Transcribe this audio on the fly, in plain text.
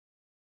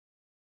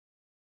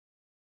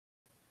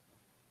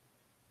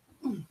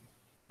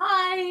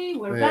Hi,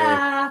 we're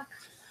back.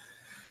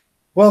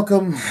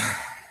 Welcome.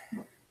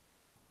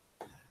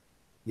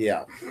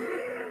 Yeah.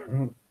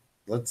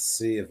 Let's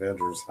see if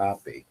Andrew's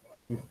happy.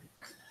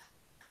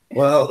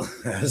 Well,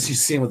 as you've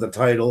seen with the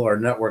title, our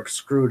network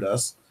screwed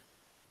us.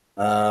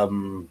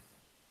 And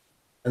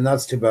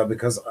that's too bad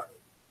because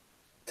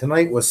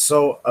tonight was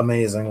so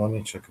amazing. Let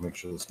me check and make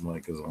sure this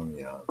mic is on.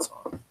 Yeah, it's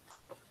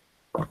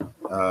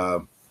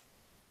on.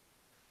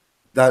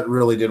 That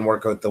really didn't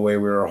work out the way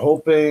we were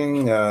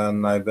hoping.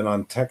 And I've been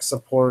on tech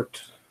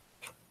support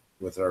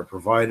with our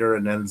provider,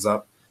 and ends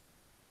up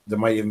there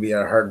might even be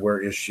a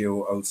hardware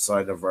issue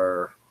outside of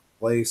our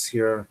place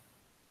here.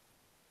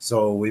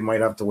 So we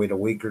might have to wait a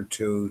week or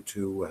two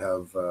to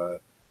have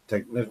a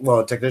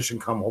technician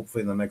come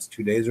hopefully in the next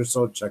 2 days or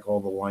so, check all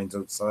the lines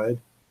outside,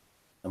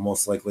 and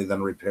most likely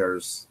then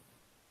repairs.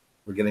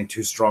 We're getting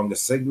too strong a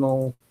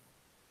signal,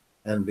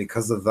 and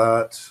because of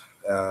that,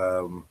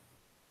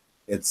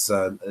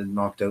 it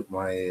knocked out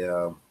my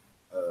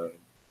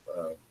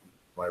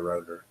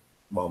router.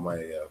 Well,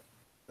 my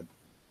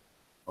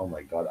oh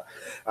my god!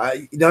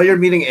 Now you're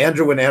meeting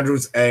Andrew when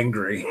Andrew's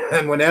angry,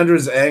 and when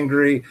Andrew's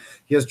angry,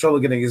 he has trouble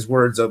getting his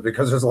words out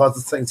because there's lots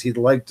of things he'd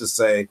like to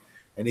say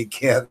and he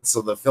can't.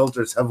 So the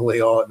filter's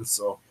heavily on.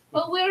 So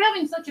well, we were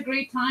having such a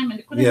great time, and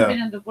it couldn't have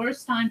been the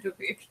worst time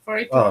for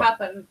it to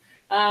happen.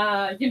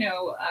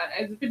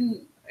 It's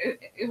been.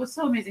 It was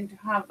so amazing to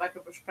have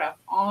Biker Bushcraft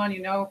on.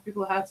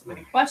 People had so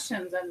many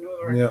questions, and we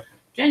were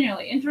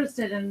genuinely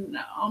interested. And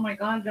oh my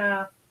god.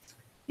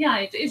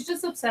 It's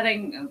just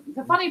upsetting.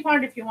 The funny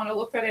part, if you want to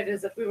look at it,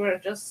 is that we were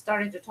just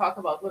starting to talk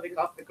about living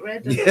off the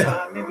grid. And,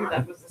 maybe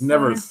that was the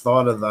never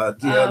thought of that.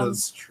 Yeah,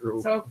 that's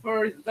true. So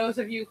for those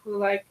of you who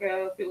like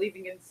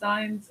believing in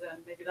signs,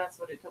 maybe that's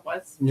what it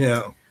was.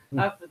 Yeah.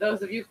 For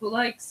those of you who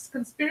likes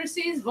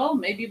conspiracies, well,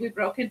 maybe we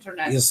broke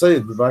internet. You say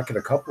be back in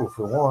a couple if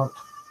we want.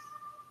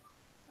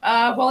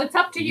 Well, it's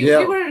up to you. Yeah.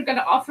 We were going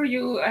to offer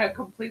you a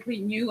completely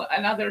new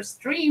another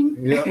stream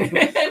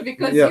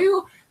because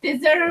you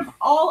deserve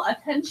all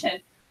attention.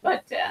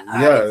 But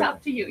it's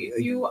up to you. If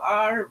you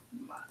are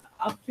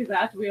up to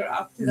that, we are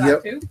up to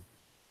that too.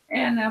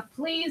 And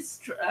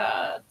please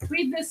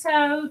tweet this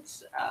out.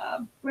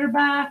 We're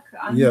back.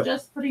 I'm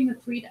just putting the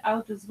tweet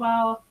out as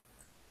well.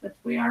 But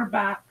we are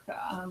back.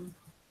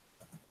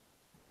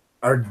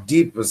 Our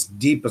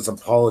deepest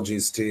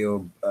apologies to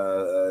you.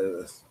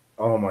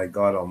 Oh my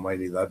God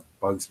Almighty, that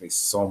bugs me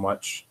so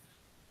much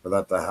for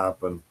that to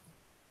happen.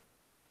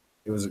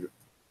 It was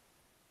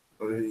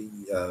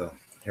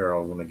here. I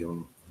want to give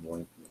him a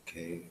link in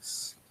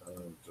case,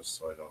 just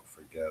so I don't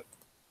forget.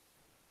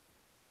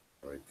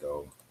 There we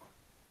go.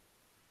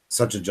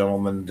 Such a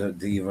gentleman to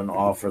even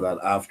offer that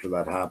after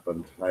that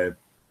happened. I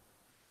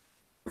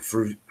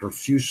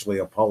profusely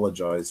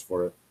apologize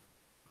for it,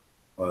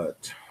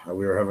 but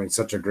we were having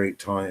such a great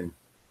time.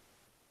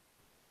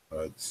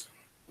 But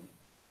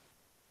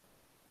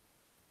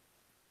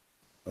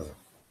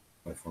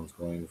my phone's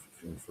going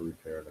for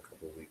repair in a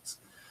couple of weeks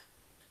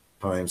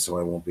time, so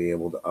I won't be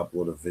able to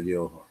upload a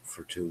video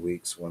for 2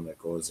 weeks when it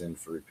goes in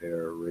for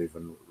repair.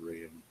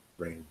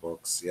 Rain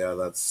books. Yeah,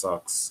 that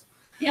sucks.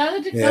 Yeah,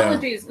 the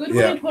technology is good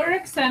when it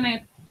works, and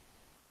it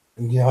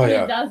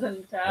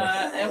doesn't.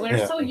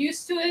 We're so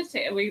used to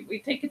it. We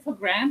take it for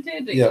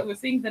granted. We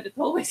think that it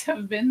always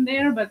have been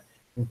there, but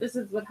this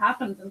is what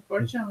happens,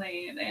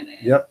 unfortunately.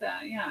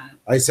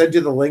 I sent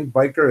you the link,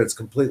 Biker. It's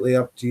completely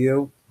up to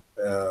you.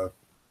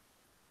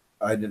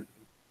 I didn't.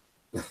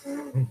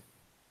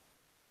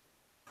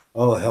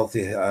 Oh,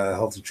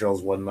 healthy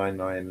trails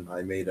 199.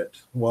 I made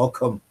it.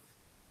 Welcome.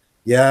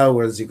 Yeah,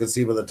 as you can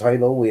see by the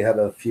title, we had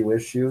a few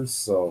issues.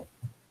 So,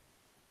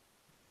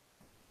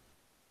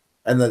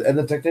 and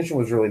the technician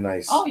was really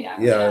nice. Oh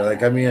yeah.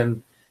 I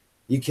mean,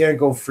 you can't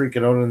go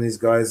freaking out on these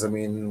guys. I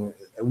mean,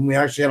 when we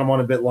actually had them on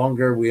a bit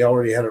longer, we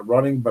already had it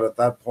running, but at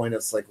that point,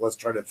 it's like let's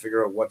try to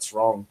figure out what's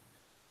wrong,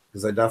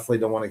 because I definitely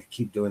don't want to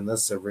keep doing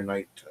this every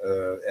night.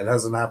 It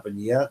hasn't happened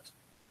yet.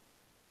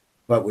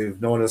 But we've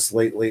noticed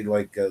lately,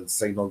 like a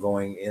signal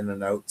going in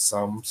and out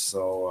some.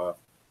 So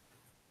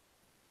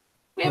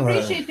we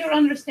appreciate your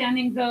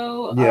understanding,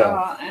 though.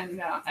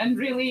 And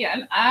really,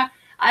 and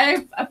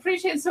I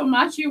appreciate so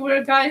much you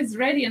were guys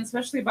ready, and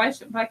especially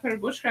Biker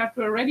Bushcraft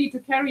were ready to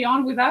carry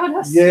on without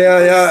us.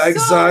 Yeah,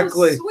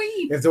 exactly.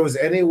 Sweet. If there was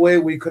any way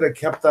we could have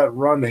kept that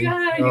running.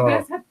 Yeah, you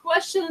guys had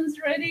questions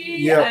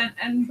ready,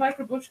 and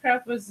Biker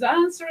Bushcraft was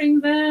answering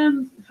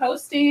them,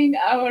 hosting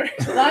our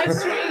live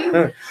stream.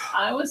 It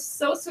was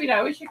so sweet.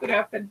 I wish you could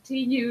have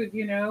continued,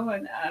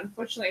 and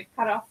unfortunately it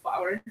cut off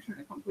our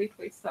internet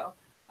completely. So.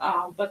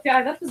 But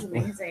that was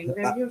amazing.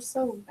 You're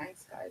so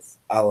nice, guys.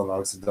 Alan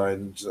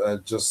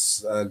Oxidine,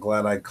 just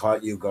glad I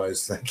caught you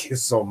guys. Thank you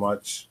so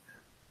much.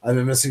 I've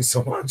been missing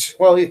so much.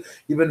 Well, you've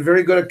been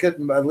very good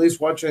at least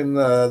watching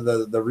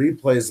the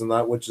replays and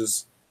that, which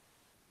is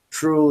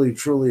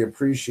truly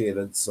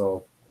appreciated.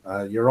 So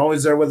you're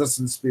always there with us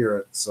in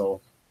spirit. So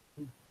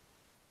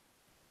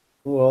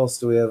who else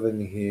do we have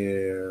in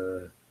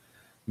here?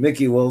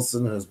 Mickey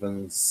Wilson has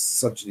been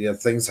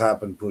things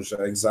happen, Pusa.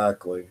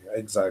 Exactly.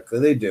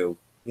 They do.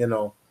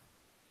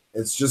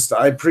 it's just,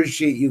 I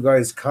appreciate you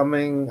guys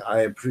coming.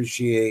 I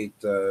appreciate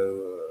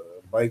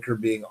Biker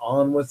being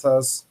on with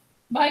us.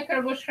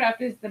 Biker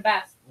Bushcraft is the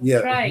best. Yeah,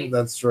 right.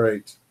 That's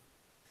right.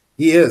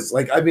 He is.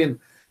 Like, I mean,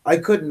 I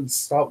couldn't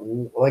stop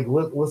like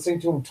listening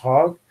to him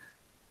talk.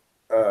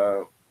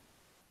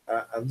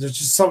 There's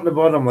just something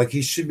about him. Like,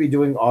 he should be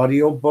doing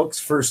audio books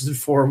first and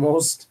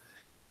foremost.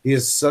 He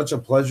is such a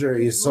pleasure.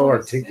 He's so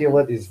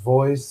articulate. His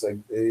voice, like,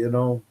 you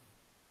know,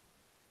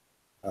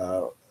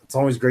 it's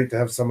always great to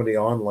have somebody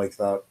on like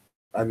that.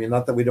 I mean,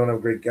 not that we don't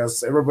have great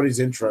guests. Everybody's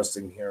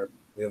interesting here.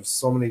 We have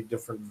so many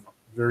different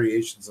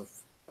variations of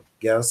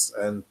guests,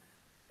 and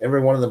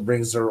every one of them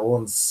brings their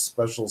own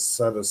special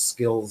set of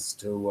skills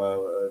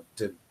to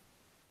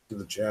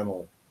the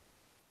channel.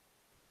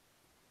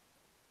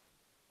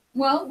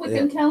 Well, we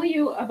can tell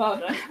you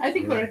about. I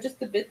think we're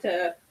just a bit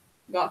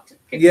got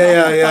kicked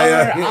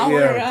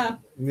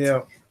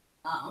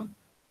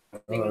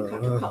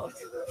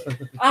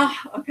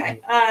okay.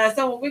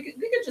 So we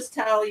could just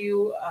tell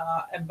you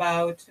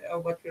about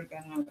what we're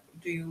gonna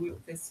do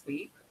this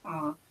week.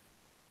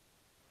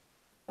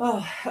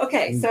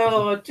 Okay.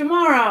 So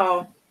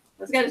tomorrow,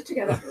 let's get it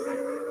together.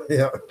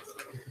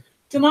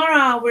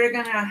 Tomorrow we're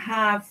gonna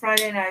have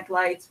Friday Night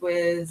Lights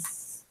with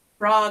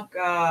Frog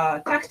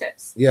Tech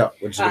Tips. Yeah,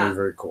 which is gonna be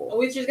very cool.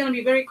 Which is gonna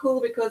be very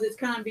cool because it's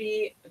gonna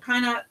be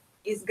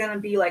is going to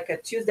be like a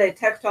Tuesday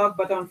Tech Talk,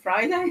 but on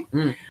Friday.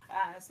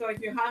 So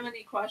if you have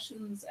any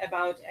questions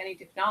about any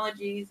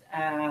technologies,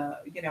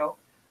 you know,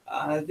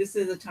 this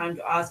is the time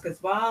to ask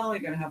as well. You're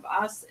going to have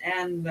us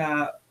and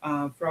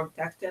Frog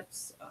Tech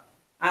Tips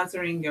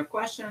answering your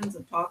questions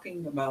and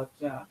talking about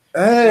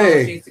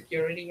technology,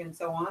 security, and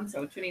so on.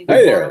 So tune in.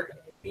 Hey there.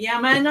 Yeah,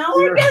 man,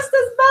 our guest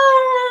is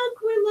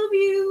back. We love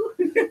you.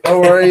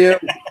 How are you?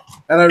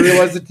 And I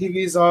realized the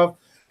TV's off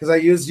because I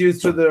used you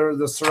through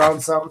the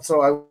surround sound,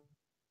 so I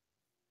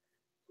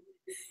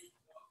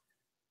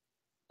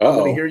I'm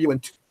going to hear you.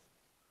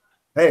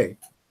 Hey,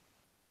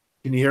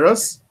 can you hear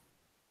us?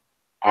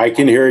 I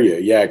can hear you.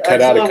 Yeah,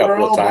 cut out a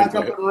couple of times.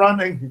 Back up and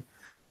running.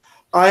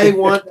 I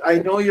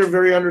know you're a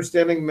very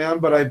understanding man,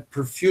 but I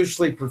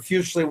profusely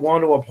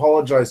want to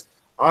apologize.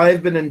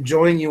 I've been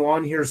enjoying you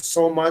on here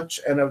so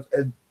much, and a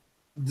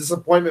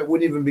disappointment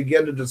wouldn't even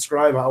begin to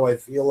describe how I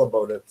feel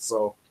about it.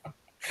 So.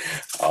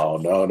 Oh,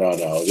 no.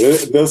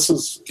 This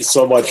is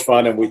so much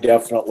fun, and we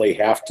definitely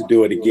have to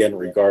do it again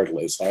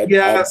regardless.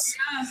 Yes.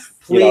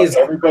 Please,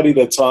 everybody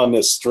that's on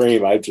this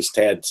stream, I've just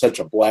had such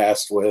a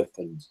blast with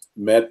and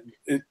met.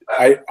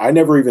 I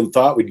never even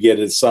thought we'd get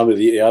into some of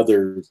the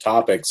other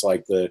topics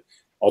like the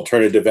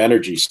alternative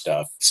energy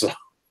stuff. So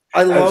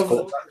I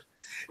love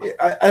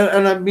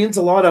and that means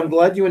a lot. I'm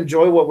glad you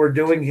enjoy what we're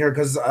doing here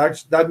because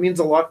actually that means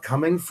a lot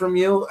coming from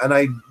you, and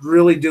I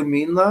really do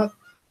mean that.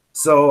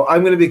 So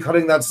I'm going to be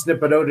cutting that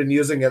snippet out and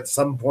using it at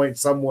some point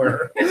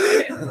somewhere.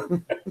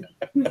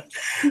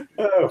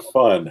 Oh,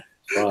 fun.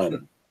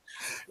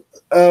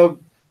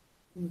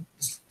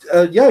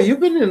 Yeah,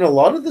 you've been in a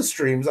lot of the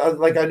streams.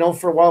 Like, I know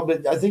for a while,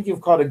 but I think you've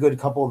caught a good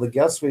couple of the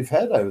guests we've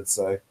had, I would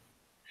say.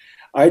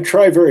 I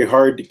try very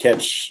hard to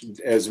catch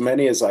as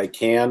many as I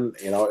can.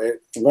 You know,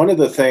 one of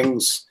the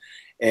things,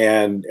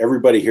 and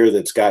everybody here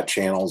that's got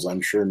channels,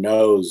 I'm sure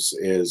knows,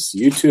 is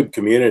YouTube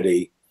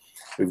community.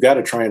 We've got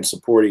to try and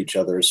support each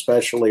other,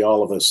 especially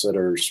all of us that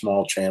are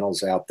small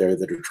channels out there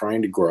that are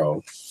trying to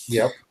grow.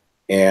 Yep.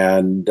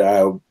 And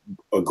a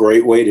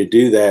great way to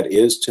do that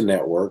is to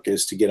network,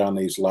 is to get on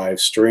these live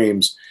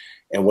streams.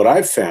 And what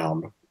I've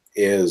found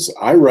is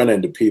I run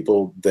into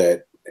people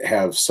that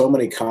have so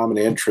many common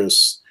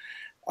interests.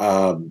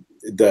 There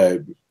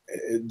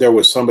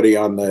was somebody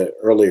on the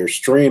earlier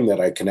stream that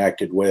I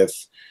connected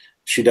with.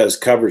 She does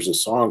covers of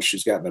songs.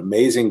 She's got an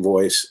amazing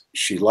voice.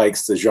 She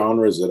likes the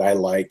genres that I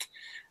like.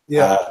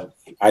 Yeah,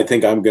 I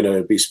think I'm going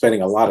to be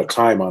spending a lot of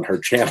time on her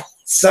channel.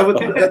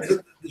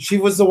 She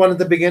was the one at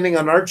the beginning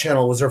on our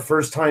channel. It was her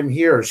first time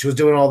here. She was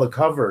doing all the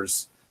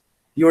covers.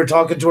 You were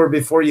talking to her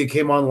before you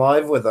came on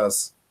live with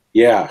us.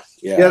 Yeah.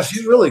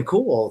 She's really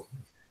cool.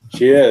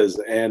 She is,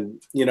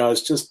 and you know,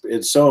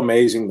 it's so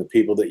amazing the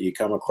people that you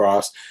come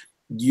across.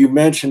 You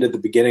mentioned at the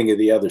beginning of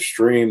the other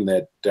stream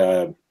that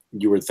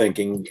you were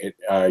thinking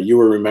you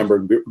were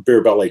remembering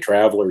Beer Belly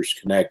Travelers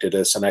connected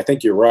us, and I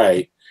think you're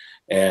right.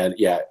 And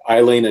yeah,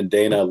 Eileen and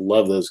Dana,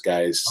 love those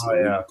guys. Oh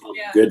yeah,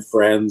 good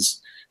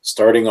friends.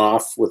 Starting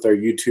off with our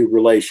YouTube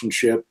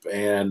relationship,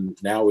 and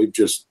now we've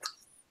just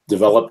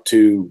developed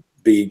to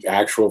be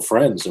actual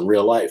friends in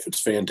real life. It's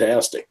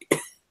fantastic.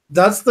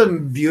 That's the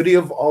beauty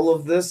of all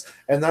of this,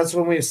 and that's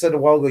when we said a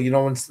while ago, you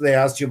know, when they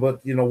asked you about,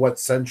 you know, what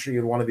century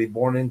you'd want to be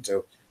born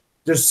into.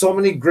 There's so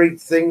many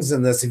great things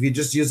in this if you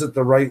just use it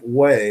the right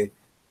way.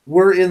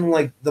 We're in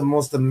like the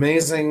most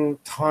amazing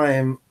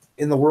time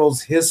in the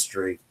world's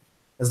history.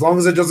 As long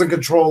as it doesn't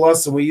control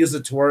us and we use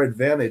it to our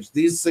advantage.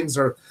 These things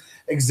are...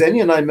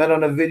 Xenia and I met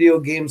on a video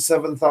game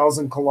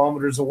 7,000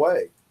 kilometers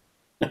away.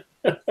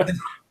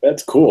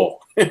 That's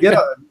cool. Yeah.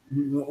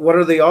 What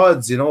are the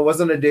odds? You know, it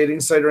wasn't a dating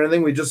site or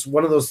anything. We just,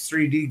 one of those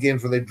 3D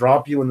games where they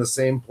drop you in the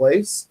same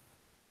place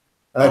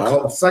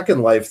called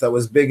Second Life that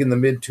was big in the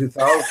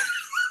mid-2000s.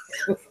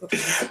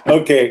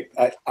 Okay,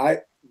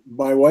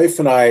 my wife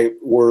and I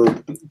were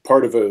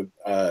part of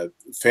a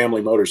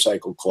family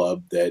motorcycle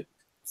club that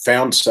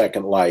found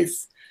Second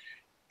Life,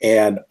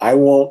 and I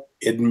won't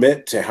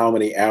admit to how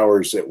many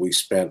hours that we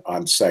spent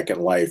on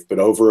Second Life, but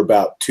over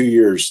about 2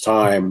 years'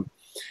 time,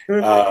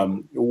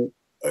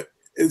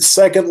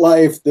 Second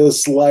Life,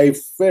 this life,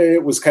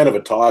 it was kind of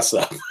a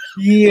toss-up.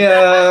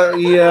 Yeah.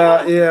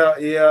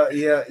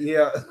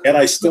 And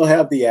I still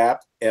have the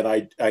app, and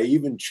I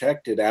even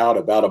checked it out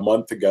about a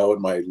month ago,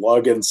 and my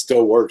login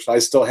still works. I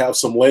still have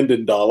some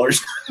Linden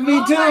dollars.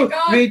 Me too.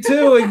 Me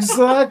too.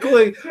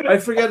 Exactly. I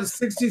forget it's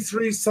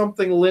 63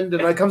 something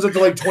Linden. It comes up to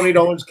like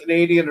 $20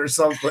 Canadian or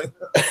something.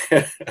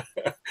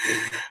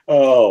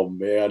 Oh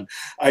man,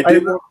 I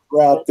did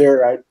go out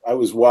there. I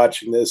was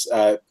watching this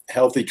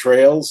Healthy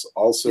Trails,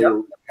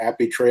 also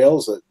Happy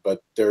Trails,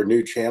 but their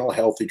new channel,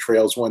 Healthy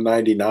Trails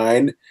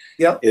 199,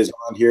 is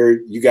on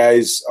here. You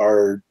guys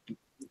are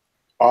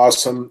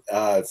awesome.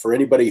 For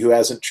anybody who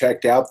hasn't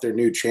checked out their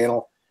new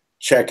channel,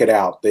 check it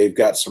out. They've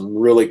got some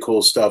really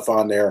cool stuff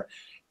on there,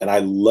 and I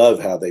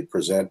love how they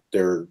present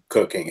their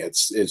cooking.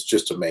 It's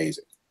just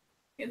amazing.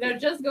 They're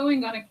just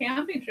going on a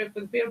camping trip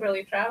with Beer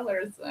Belly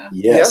Travelers.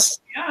 Yes.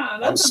 Yeah,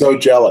 I'm so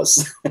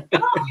jealous. Oh,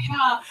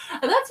 yeah.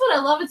 That's what I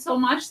love it so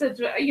much, that,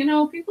 you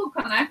know, people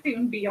connect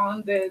even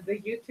beyond the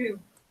YouTube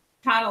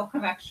channel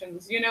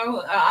connections. You know,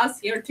 us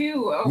here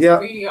too.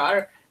 We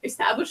are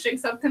establishing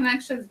some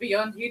connections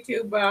beyond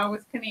YouTube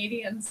with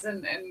Canadians,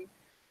 and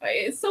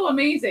it's so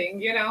amazing,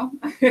 you know.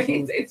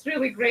 It's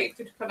really great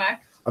to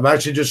connect. I'm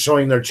actually just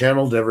showing their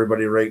channel to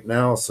everybody right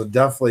now. So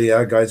definitely,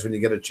 guys, when you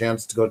get a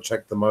chance to go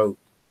check them out.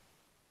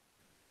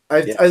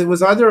 I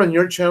was either on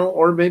your channel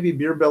or maybe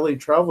Beer Belly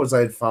Travelers.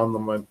 I had found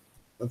them.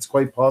 That's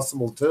quite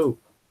possible too.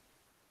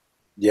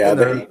 Yeah,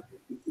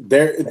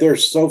 they're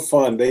so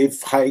fun.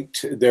 They've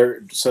hiked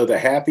the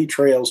Happy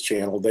Trails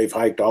channel. They've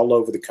hiked all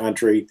over the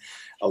country,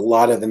 a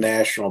lot of the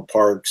national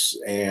parks,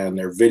 and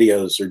their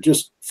videos are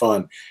just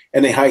fun.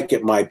 And they hike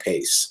at my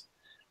pace.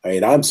 I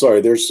mean, I'm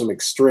sorry, there's some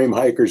extreme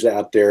hikers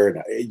out there,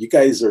 and you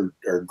guys are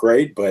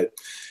great, but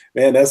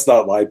man, that's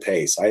not my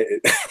pace. I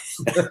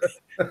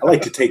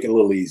like to take it a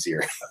little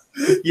easier.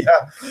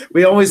 Yeah,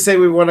 we always say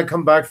we want to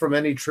come back from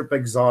any trip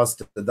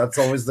exhausted. That's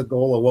always the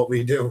goal of what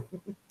we do.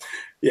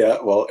 Yeah,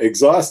 well,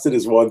 exhausted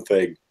is one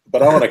thing,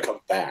 but I want to come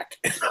back.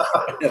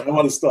 And I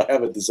want to still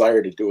have a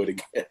desire to do it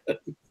again.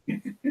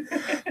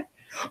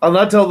 I'll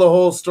not tell the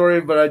whole story,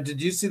 but did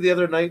you see the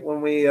other night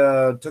when we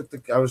took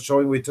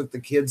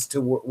the kids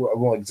to,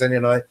 well, Xenia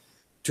and I,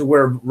 to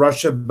where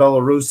Russia,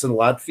 Belarus, and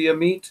Latvia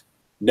meet?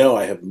 No,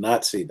 I have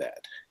not seen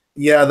that.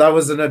 Yeah, that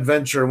was an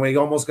adventure, and we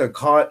almost got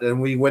caught, and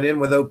we went in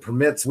without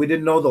permits. We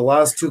didn't know the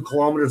last 2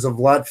 kilometers of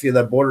Latvia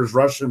that borders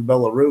Russia and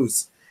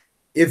Belarus.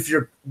 If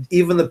you're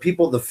even the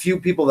few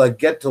people that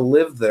get to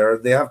live there,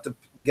 they have to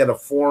get a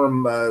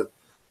form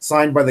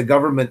signed by the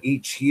government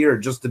each year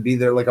just to be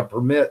there, like a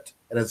permit,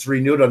 and it's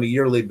renewed on a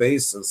yearly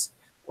basis.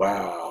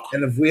 Wow.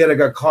 And if we had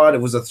got caught,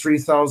 it was a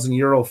 3,000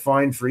 euro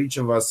fine for each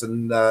of us,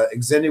 and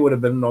Xenia would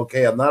have been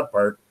okay on that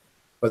part,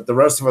 but the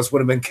rest of us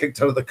would have been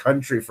kicked out of the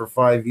country for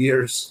 5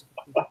 years.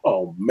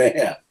 Oh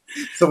man!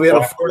 So we had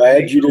I'm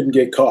glad you didn't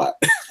get caught.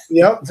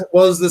 Yeah,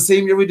 well, it was the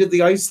same year we did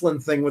the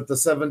Iceland thing with the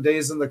 7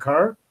 days in the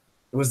car.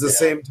 It was the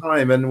same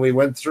time, and we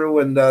went through,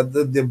 and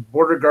the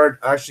border guard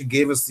actually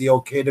gave us the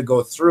okay to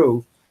go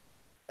through,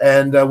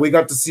 and we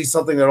got to see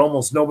something that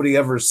almost nobody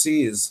ever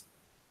sees.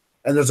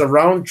 And there's a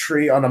round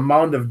tree on a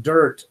mound of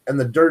dirt, and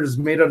the dirt is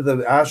made out of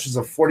the ashes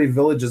of 40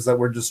 villages that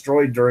were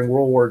destroyed during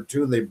World War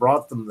II. They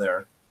brought them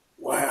there.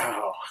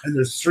 Wow. And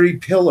there's 3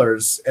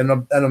 pillars and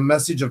a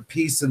message of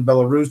peace in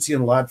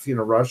Belarusian, Latvian,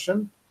 and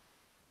Russian.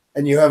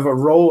 And you have a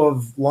row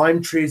of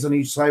lime trees on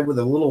each side with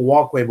a little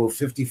walkway about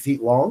 50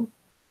 feet long.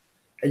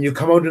 And you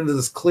come out into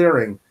this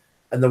clearing,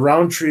 and the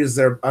round tree is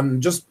there.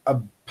 And just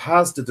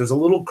past it, there's a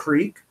little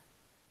creek,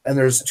 and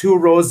there's 2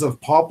 rows of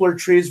poplar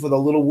trees with a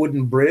little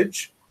wooden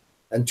bridge,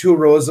 and 2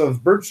 rows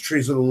of birch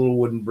trees with a little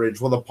wooden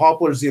bridge. Well, the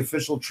poplar is the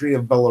official tree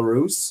of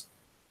Belarus,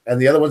 and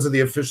the other ones are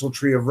the official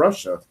tree of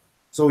Russia.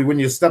 So when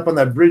you step on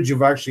that bridge,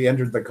 you've actually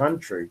entered the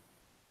country.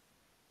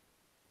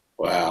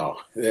 Wow.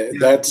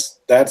 That's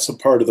a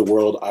part of the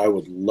world I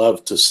would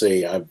love to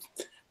see. I've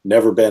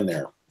never been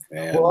there.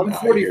 And well, I'm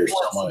 44,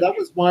 so that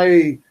was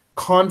my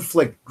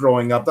conflict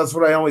growing up. That's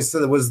what I always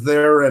said. It was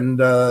there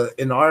and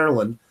in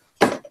Ireland.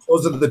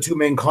 Those are the 2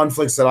 main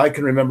conflicts that I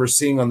can remember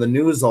seeing on the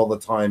news all the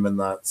time and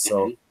that.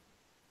 So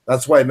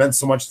that's why it meant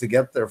so much to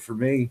get there for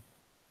me.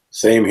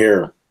 Same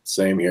here.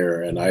 Same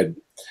here. And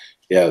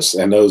yes,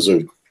 and those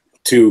are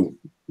 2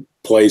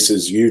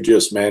 places you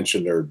just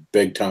mentioned are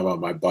big time on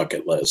my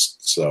bucket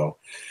list. So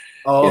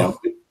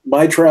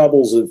my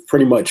travels have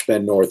pretty much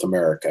been North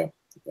America.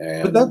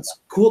 But that's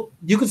cool.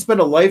 You could spend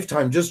a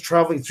lifetime just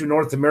traveling through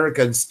North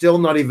America and still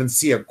not even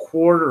see a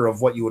quarter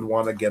of what you would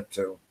want to get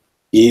to.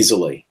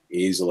 Easily.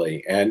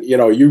 And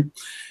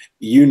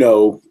you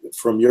know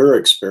from your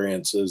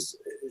experiences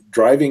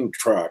driving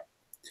truck,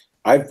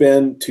 I've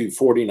been to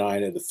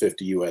 49 of the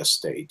 50 US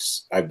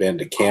states. I've been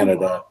to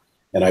Canada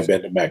and I've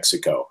been to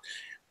Mexico.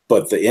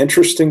 But the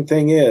interesting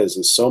thing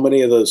is so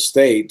many of those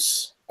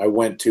states I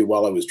went to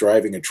while I was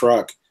driving a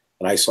truck,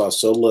 and I saw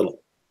so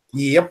little.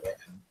 Yep.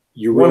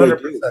 You really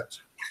 100%. do.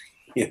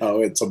 You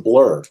know, it's a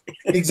blur.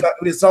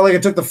 Exactly. It's not like I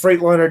took the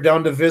Freightliner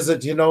down to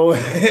visit, you know,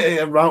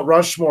 Mount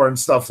Rushmore and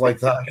stuff like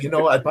that. You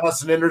know, I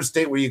passed an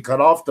interstate where you cut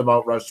off to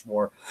Mount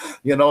Rushmore.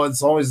 You know,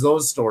 it's always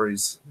those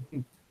stories.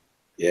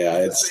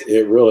 Yeah,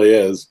 it really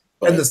is.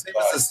 But, and the same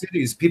as the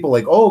cities. People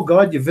like, oh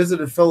God, you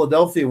visited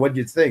Philadelphia. What'd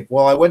you think?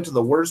 Well, I went to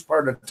the worst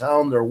part of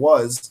town there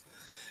was,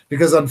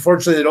 because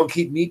unfortunately they don't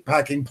keep meat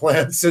packing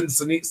plants in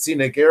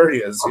scenic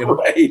areas. You know?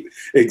 Right.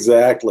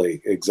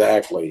 Exactly.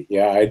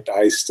 Yeah,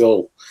 I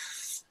still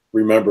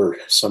remember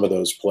some of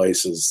those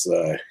places.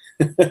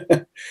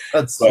 But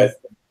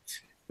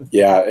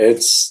yeah,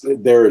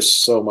 there is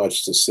so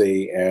much to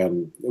see,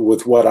 and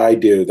with what I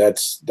do,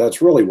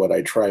 that's really what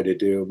I try to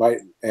do.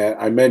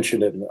 I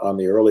mentioned it on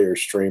the earlier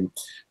stream.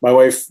 My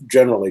wife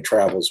generally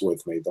travels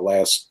with me. The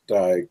last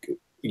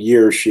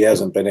year she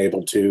hasn't been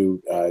able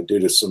to due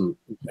to some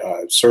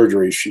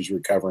surgery she's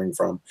recovering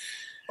from.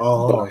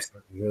 Oh,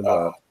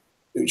 but,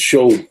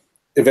 she'll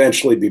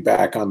eventually be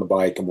back on the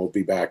bike, and we'll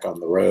be back on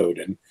the road.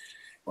 And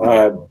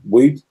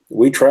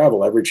we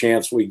travel every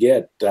chance we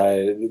get.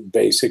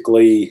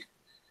 Basically,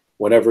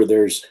 whenever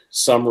there's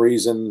some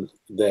reason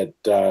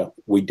that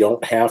we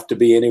don't have to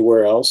be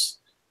anywhere else,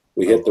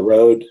 we hit the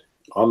road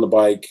on the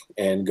bike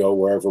and go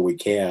wherever we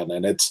can.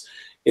 And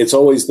it's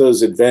always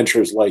those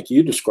adventures like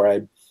you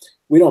described.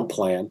 We don't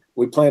plan.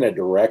 We plan a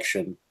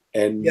direction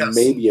and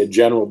maybe a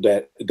general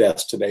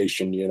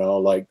destination, you know,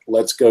 like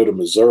let's go to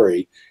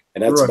Missouri.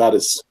 And that's about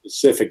as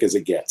specific as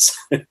it gets.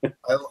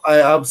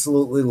 I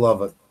absolutely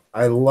love it.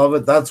 I love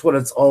it. That's what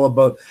it's all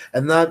about.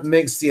 And that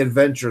makes the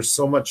adventure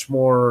so much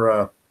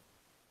more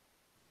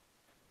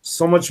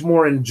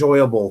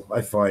enjoyable,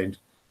 I find,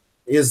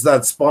 is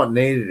that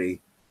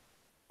spontaneity.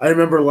 I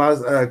remember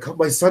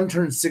my son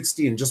turned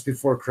 16 just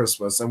before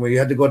Christmas, and we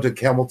had to go to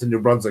Campbellton,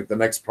 New Brunswick, the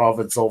next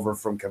province over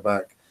from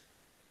Quebec.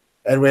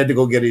 And we had to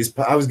go get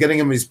I was getting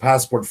him his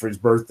passport for his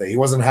birthday. He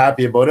wasn't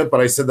happy about it, but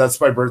I said, that's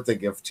my birthday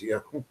gift to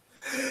you.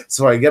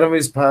 So I get him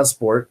his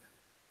passport,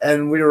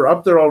 and we were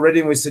up there already,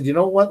 and we said, you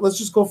know what, let's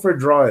just go for a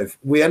drive.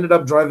 We ended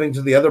up driving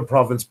to the other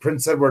province,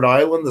 Prince Edward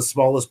Island, the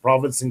smallest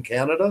province in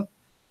Canada.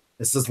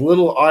 It's this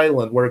little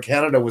island where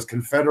Canada was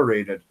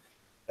confederated.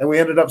 And we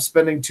ended up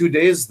spending 2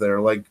 days there.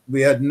 Like,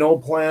 we had no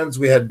plans.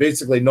 We had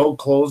basically no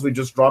clothes. We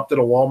just dropped at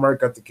a Walmart,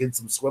 got the kids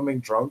some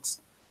swimming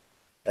trunks,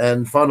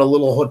 and found a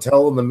little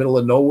hotel in the middle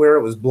of nowhere.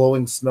 It was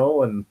blowing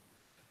snow, and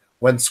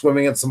went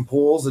swimming at some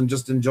pools and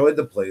just enjoyed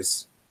the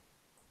place.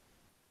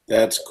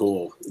 That's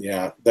cool.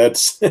 Yeah,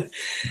 that's,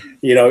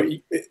 you know,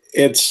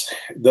 it's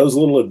those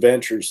little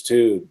adventures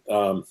too.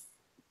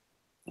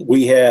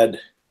 We had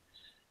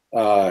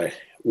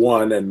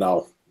one, and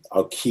I'll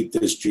keep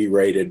this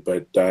G-rated,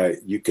 but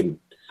you can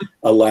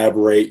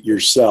elaborate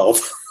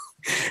yourself.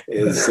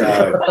 Is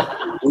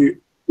we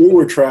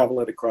were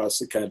traveling across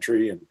the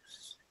country and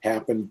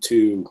happened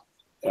to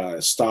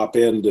stop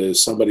into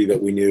somebody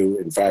that we knew,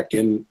 in fact,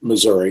 in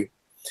Missouri,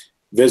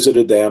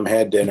 visited them,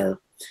 had dinner,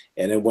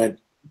 and then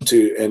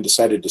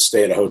decided to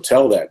stay at a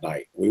hotel that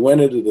night. We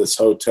went into this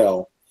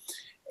hotel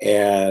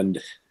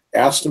and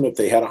asked them if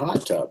they had a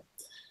hot tub,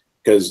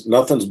 because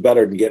nothing's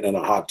better than getting in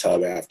a hot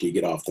tub after you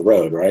get off the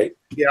road, right?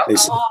 Yeah. They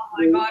said, oh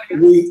my God.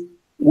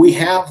 We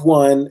have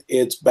one.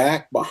 It's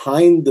back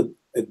behind the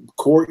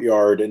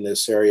courtyard in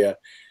this area,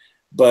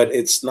 but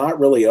it's not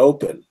really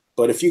open.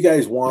 But if you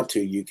guys want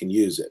to, you can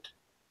use it.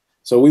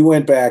 So we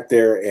went back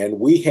there, and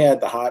we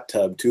had the hot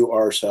tub to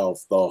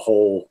ourselves the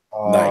whole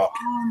night.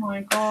 Oh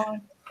my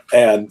God.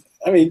 And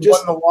I mean,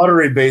 just won the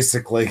lottery,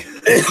 basically.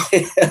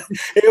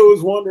 It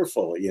was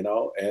wonderful, you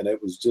know, and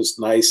it was just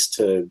nice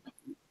to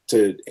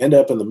end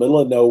up in the middle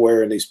of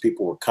nowhere, and these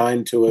people were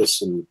kind to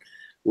us and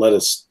let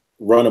us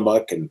run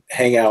amok and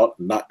hang out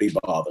and not be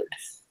bothered.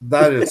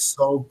 That is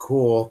so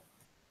cool.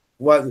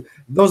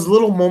 Those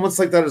little moments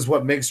like that is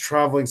what makes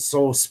traveling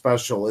so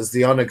special, is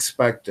the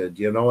unexpected,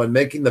 you know, and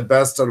making the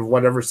best out of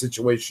whatever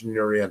situation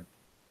you're in.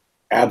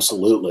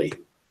 Absolutely.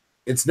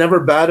 It's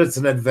never bad. It's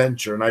an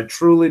adventure. And I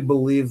truly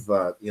believe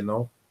that, you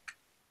know.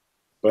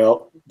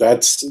 Well,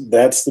 that's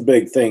the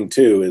big thing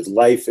too, is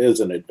life is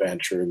an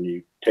adventure, and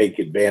you take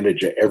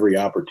advantage of every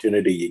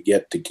opportunity you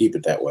get to keep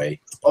it that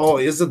way. Oh,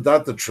 isn't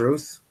that the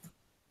truth?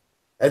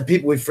 And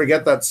we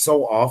forget that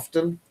so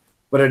often,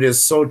 but it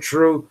is so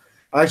true.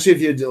 Actually,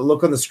 if you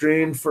look on the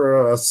screen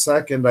for a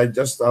second,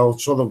 I'll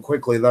show them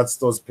quickly. That's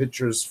those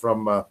pictures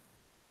from,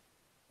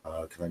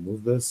 can I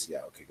move this?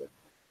 Yeah, okay, good.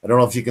 I don't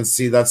know if you can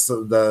see, that's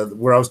the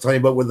where I was telling you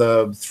about where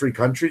the 3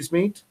 countries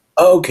meet.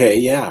 Okay,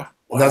 yeah.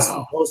 Wow. That's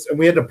the post, and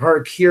we had to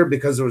park here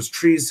because there was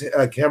trees,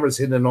 cameras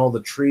hidden in all the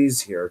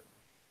trees here.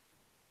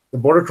 The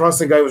border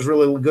crossing guy was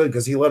really good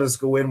because he let us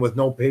go in with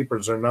no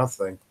papers or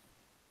nothing.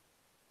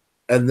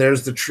 And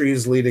there's the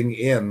trees leading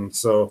in.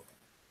 So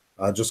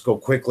I'll just go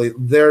quickly.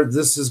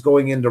 This is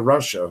going into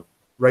Russia,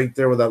 right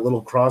there where that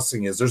little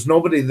crossing is. There's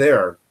nobody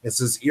there. It's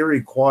this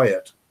eerie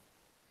quiet.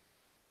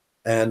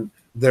 And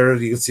there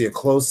you can see a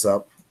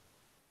close-up.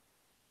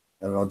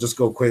 And I'll just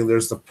go quickly.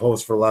 There's the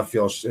post for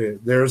Latvia.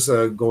 There's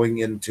going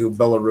into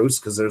Belarus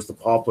because there's the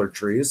poplar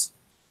trees.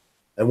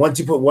 And once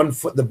you put 1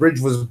 foot, the bridge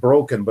was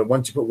broken, but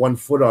once you put 1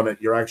 foot on it,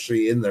 you're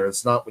actually in there.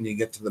 It's not when you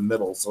get to the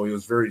middle. So he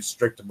was very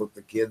strict about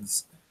the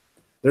kids.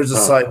 There's a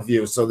side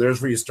view. So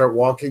there's where you start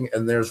walking,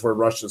 and there's where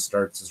Russia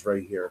starts, is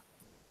right here.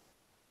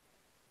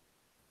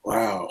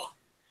 Wow.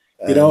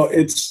 You know,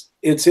 it's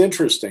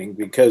interesting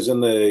because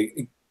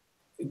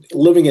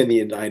living in the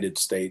United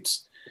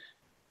States,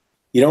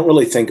 you don't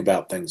really think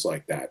about things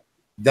like that.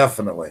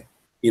 Definitely.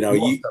 You know,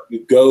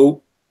 you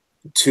go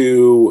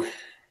to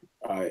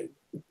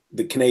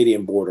the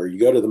Canadian border, you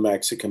go to the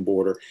Mexican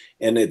border,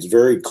 and it's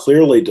very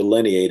clearly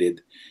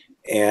delineated,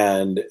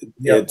 and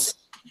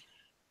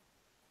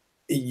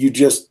you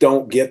just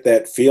don't get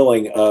that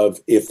feeling of,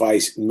 if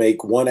I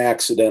make one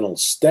accidental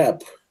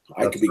step,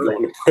 I could be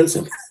going to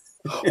prison.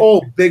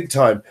 Oh, big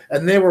time.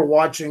 And they were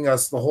watching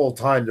us the whole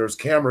time. There's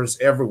cameras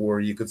everywhere.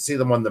 You could see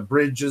them on the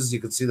bridges. You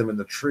could see them in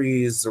the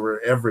trees. They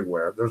were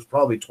everywhere. There's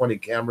probably 20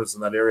 cameras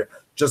in that area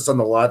just on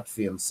the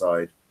Latvian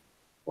side.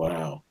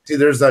 Wow. See,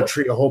 there's that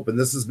tree of hope, and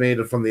this is made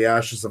from the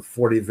ashes of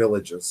 40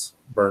 villages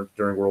burnt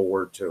during World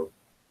War II.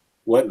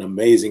 What an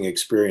amazing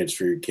experience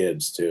for your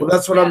kids, too. Well,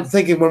 that's what I'm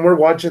thinking when we're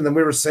watching them.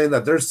 We were saying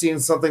that they're seeing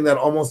something that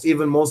almost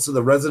even most of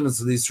the residents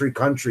of these 3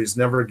 countries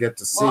never get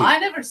to see. Well, I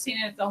never seen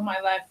it all my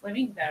life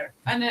living there.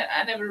 I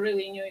never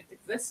really knew it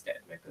existed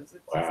because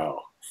it's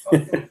wow.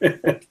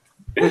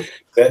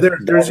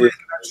 There's where you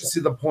can actually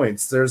see the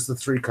points. There's the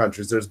 3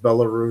 countries. There's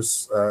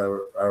Belarus,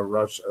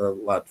 Russia,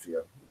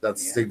 Latvia.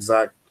 That's the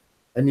exact.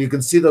 And you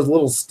can see the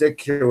little stick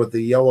here with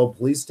the yellow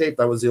police tape.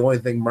 That was the only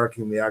thing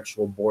marking the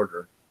actual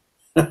border,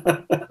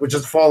 which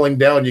is falling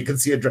down. You can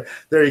see it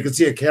there. You can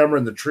see a camera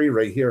in the tree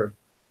right here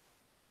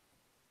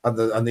on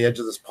the edge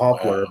of this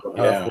poplar.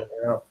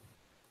 Wow.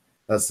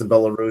 That's the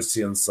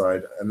Belarusian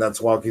side, and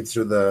that's walking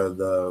through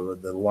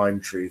the lime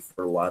tree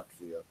for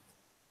Latvia.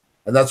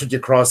 And that's what you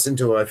cross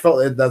into. I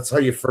felt that's how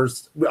you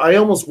first. I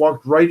almost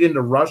walked right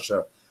into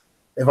Russia.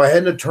 If I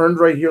hadn't turned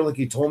right here like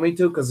he told me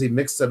to, because he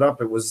mixed it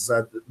up, it was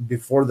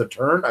before the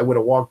turn, I would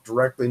have walked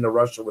directly into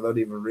Russia without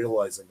even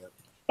realizing it.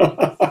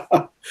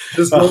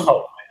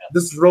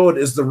 This road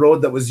is the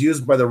road that was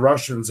used by the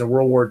Russians in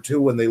World War II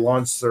when they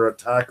launched their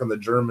attack on the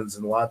Germans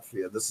in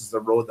Latvia. This is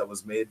the road that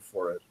was made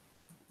for it.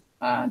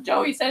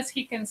 Joey says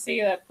he can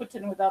see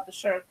Putin without the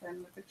shirt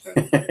and with the shirt.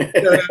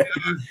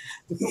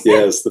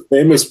 Yes, the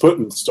famous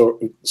Putin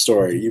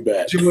story. You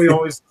bet. Joey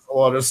always does a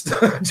lot of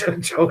stuff.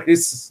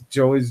 Joey's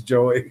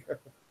Joey.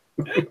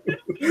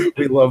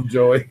 We love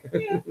Joey.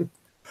 Yeah.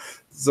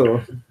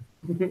 So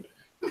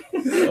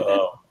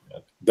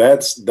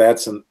that's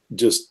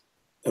just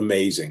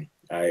amazing.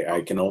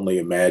 I can only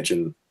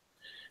imagine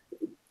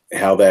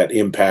how that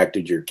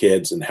impacted your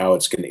kids and how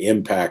it's going to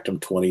impact them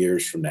 20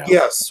 years from now.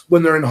 Yes,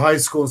 when they're in high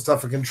school and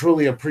stuff, and can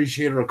truly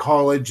appreciate, or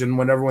college, and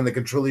whenever when they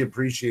can truly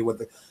appreciate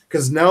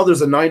because now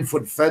there's a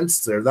 9-foot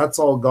fence there. That's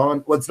all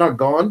gone. Well, it's not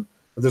gone,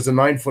 but there's a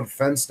 9-foot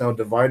fence now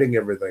dividing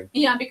everything.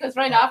 Yeah, because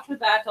right after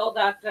that, all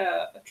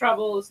that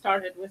trouble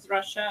started with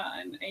Russia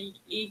and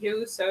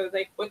EU, so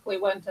they quickly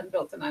went and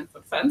built a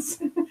 9-foot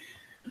fence.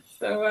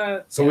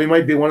 So we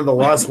might be one of the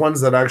last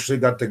ones that actually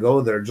got to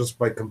go there just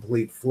by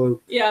complete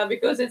fluke. Yeah,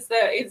 because it's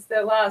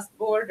the last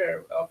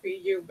border of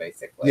EU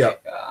basically. Yeah.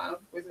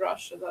 With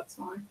Russia, that's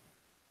why.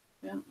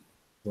 Yeah.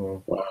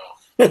 So. Wow.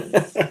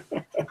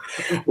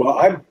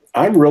 Well,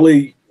 I'm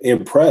really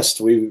impressed.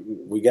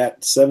 We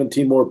got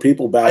 17 more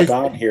people back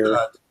on here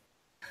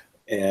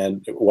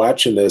and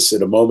watching this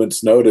at a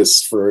moment's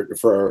notice for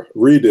a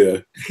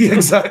redo.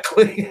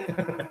 Exactly.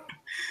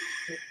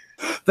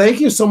 Thank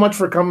you so much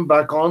for coming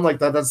back on like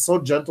that. That's so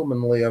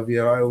gentlemanly of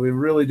you. We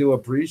really do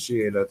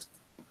appreciate it.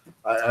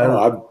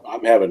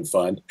 I'm having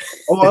fun.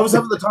 I was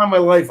having the time of my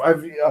life.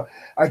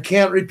 I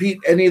can't repeat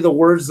any of the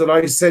words that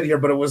I said here,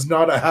 but it was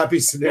not a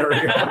happy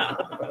scenario.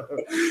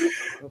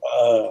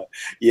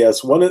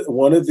 Yes, one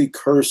of the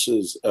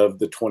curses of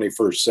the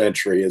 21st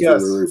century, as we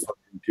were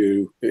referring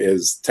to,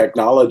 is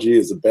technology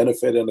is a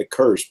benefit and a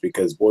curse,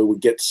 because boy, we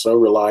get so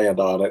reliant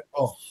on it.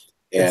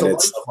 And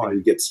it's something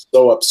you get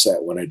so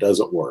upset when it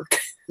doesn't work.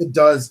 It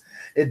does,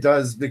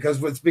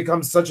 because it's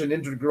become such an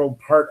integral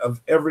part of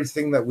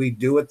everything that we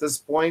do at this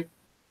point.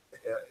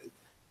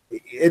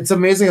 It's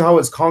amazing how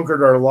it's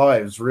conquered our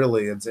lives,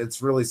 really.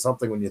 It's really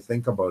something when you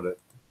think about it.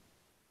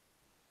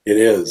 It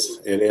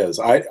is.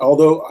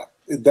 Although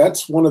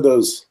that's one of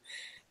those,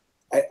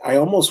 I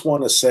almost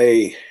want to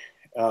say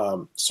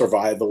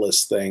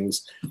survivalist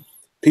things.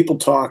 People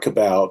talk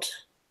about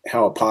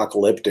how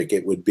apocalyptic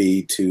it would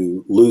be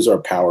to lose our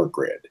power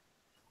grid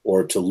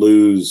or to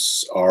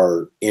lose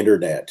our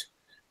internet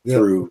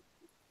through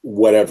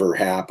whatever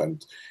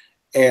happened.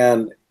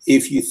 And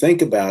if you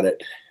think about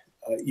it,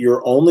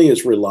 you're only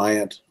as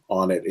reliant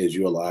on it as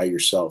you allow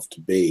yourself to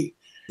be.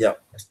 Yeah.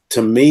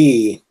 To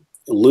me,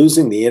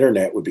 losing the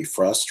internet would be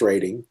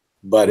frustrating,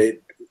 but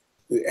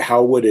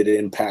how would it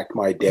impact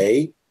my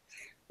day?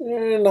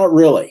 Not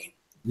really.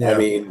 Yeah. I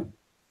mean,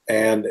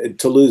 and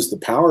to lose the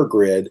power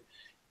grid,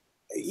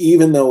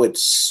 even though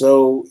it's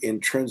so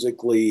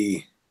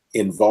intrinsically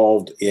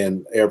involved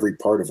in every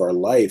part of our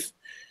life,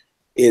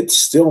 it's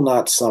still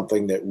not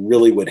something that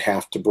really would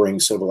have to bring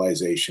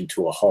civilization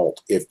to a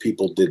halt if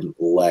people didn't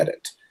let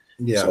it.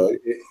 Yeah. So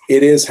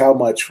it is how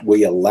much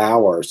we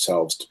allow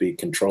ourselves to be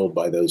controlled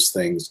by those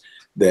things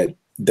that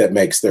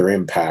makes their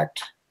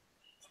impact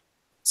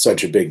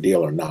such a big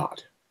deal or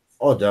not.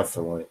 Oh,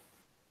 definitely.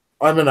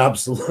 I'm an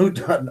absolute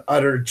and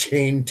utter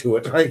chained to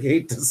it. I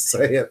hate to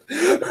say it.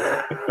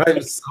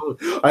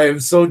 I am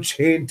so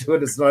chained to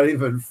it. It's not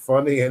even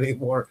funny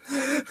anymore.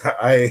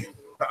 I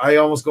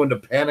almost go into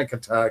panic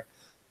attack.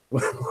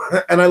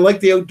 And I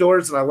like the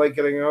outdoors and I like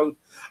getting out.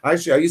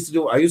 Actually, I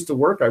used to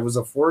work. I was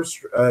a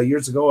forest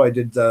years ago. I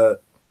did. I'm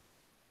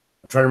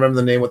trying to remember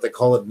the name. What they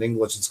call it in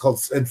English? It's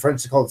called in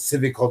French. They call it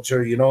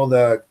civiculture. You know,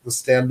 the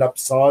stand up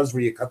saws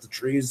where you cut the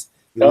trees.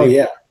 Oh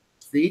yeah,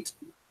 feet.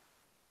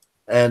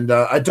 And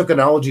I took an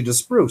allergy to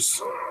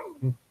spruce.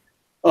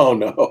 Oh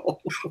no.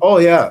 Oh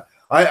yeah.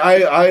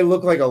 I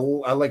look like a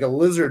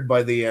lizard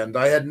by the end.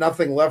 I had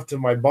nothing left in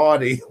my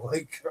body.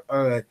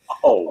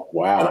 Oh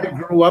wow. I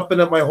grew up in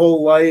it my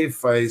whole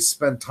life. I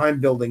spent time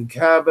building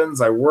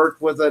cabins. I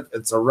worked with it.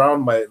 It's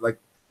around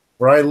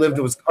where I lived.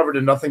 It was covered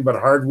in nothing but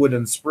hardwood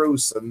and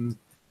spruce. And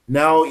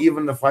now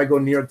even if I go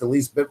near it the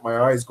least bit, my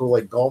eyes go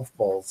like golf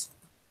balls.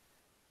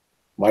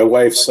 My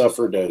wife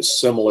suffered a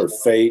similar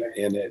fate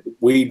in it.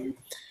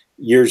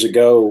 Years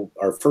ago,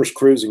 our first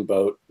cruising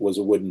boat was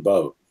a wooden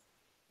boat.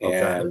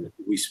 Okay. And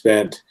we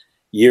spent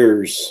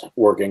years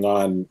working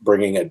on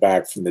bringing it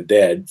back from the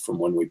dead from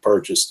when we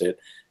purchased it.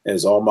 It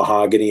was all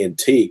mahogany and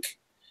teak.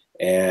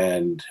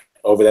 And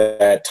over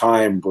that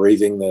time,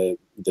 breathing the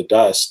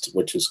dust,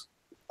 which is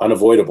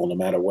unavoidable no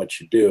matter what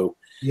you do,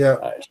 she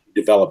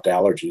developed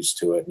allergies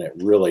to it. And it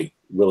really,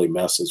 really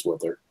messes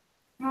with her.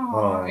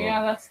 Oh,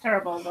 yeah, that's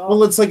terrible, though.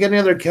 Well, it's like any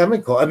other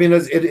chemical. I mean,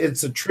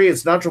 it's a tree,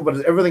 it's natural,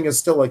 but everything is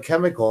still a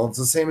chemical. It's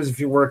the same as if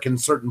you work in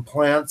certain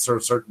plants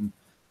or certain,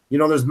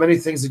 there's many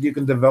things that you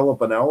can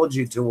develop an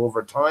allergy to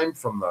over time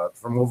from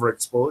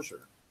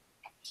overexposure.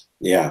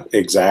 Yeah,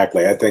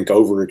 exactly. I think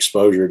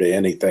overexposure to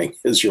anything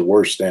is your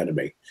worst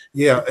enemy.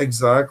 Yeah,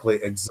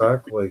 exactly. It's,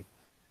 but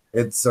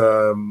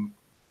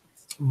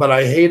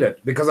I hate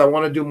it because I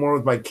want to do more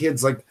with my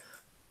kids. Like,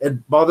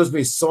 it bothers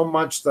me so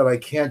much that I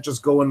can't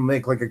just go and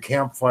make like a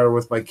campfire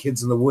with my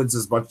kids in the woods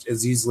as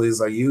easily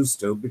as I used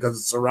to because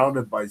it's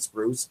surrounded by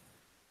spruce,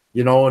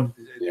 and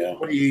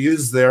what do you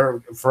use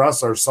there? For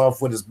us, our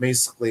softwood is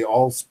basically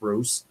all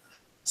spruce,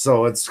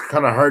 so it's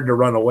kind of hard to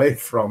run away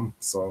from.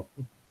 So,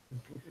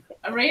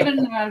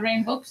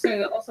 Rain Books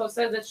also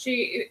said that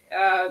she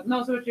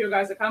knows what you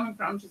guys are coming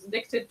from. She's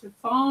addicted to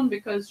phone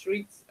because she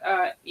reads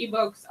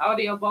ebooks,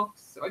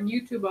 audiobooks on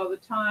YouTube all the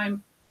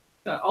time.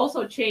 So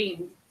also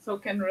chained. So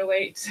can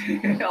relate,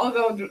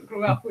 although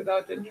grew up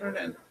without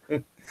internet.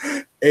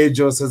 Hey,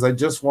 Joe says, I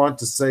just want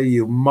to say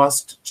you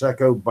must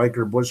check out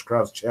Biker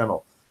Bushcraft's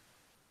channel.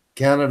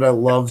 Canada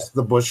loves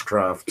the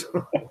bushcraft.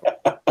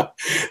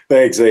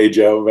 Thanks,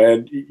 Joe,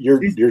 man.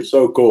 You're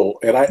so cool.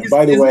 And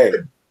by the way,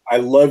 I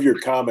love your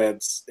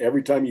comments.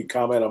 Every time you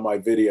comment on my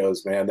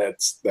videos, man,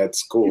 that's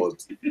cool.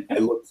 I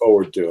look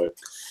forward to it.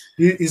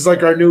 He's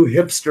like our new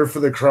hipster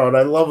for the crowd.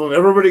 I love him.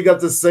 Everybody got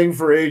this thing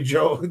for A.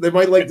 Joe. They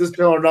might like this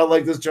channel or not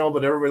like this channel,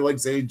 but everybody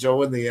likes A.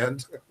 Joe in the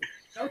end.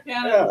 Okay.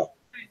 Yeah.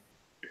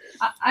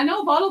 I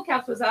know Bottle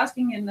Caps was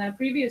asking in the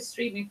previous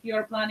stream if you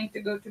are planning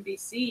to go to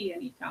BC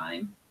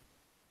anytime.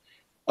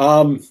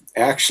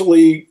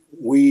 Actually,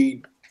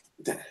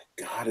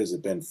 God, has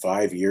it been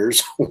 5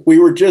 years? We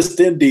were just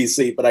in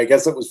DC, but I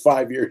guess it was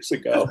 5 years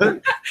ago.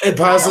 It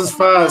passes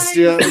fast,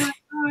 yeah. Oh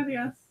my God,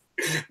 yes.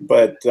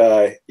 But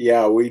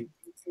yeah, we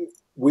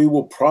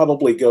will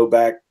probably go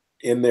back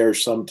in there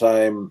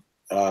sometime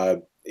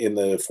in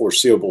the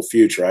foreseeable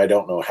future. I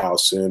don't know how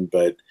soon,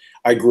 but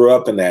I grew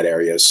up in that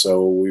area,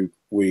 so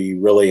we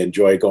really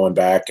enjoy going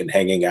back and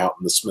hanging out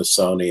in the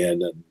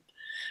Smithsonian and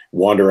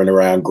wandering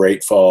around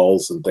Great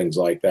Falls and things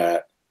like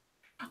that.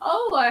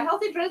 Oh,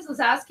 Healthy Dress was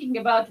asking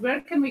about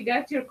where can we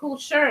get your cool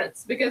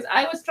shirts, because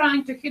I was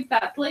trying to hit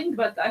that link,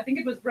 but I think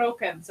it was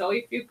broken. So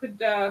if you could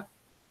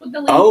put the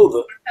link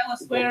or tell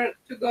us where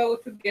to go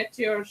to get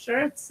your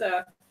shirts.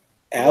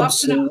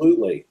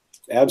 Absolutely.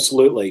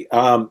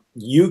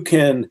 You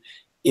can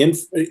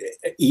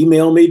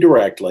email me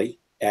directly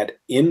at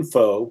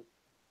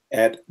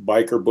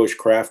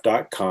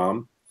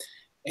info@bikerbushcraft.com,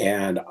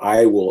 and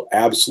I will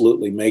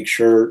absolutely make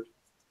sure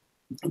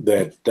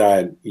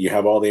that you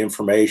have all the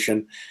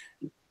information.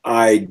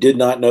 I did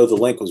not know the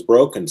link was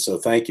broken, so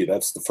thank you.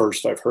 That's the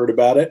first I've heard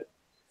about it,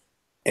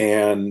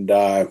 and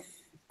I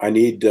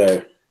need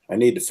to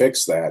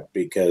fix that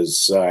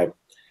because I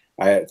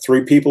had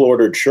 3 people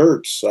ordered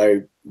shirts.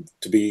 To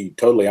be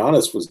totally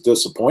honest, was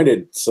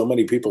disappointed. So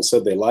many people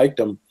said they liked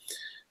them,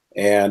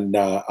 and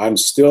I'm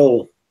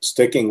still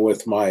sticking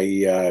with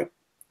my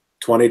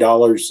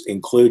 $20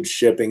 includes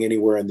shipping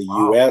anywhere in the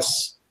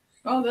U.S.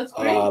 Oh, that's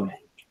great.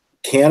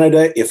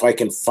 Canada, if I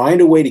can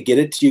find a way to get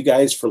it to you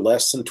guys for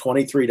less than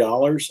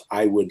 $23,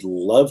 I would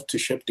love to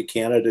ship to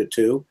Canada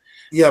too.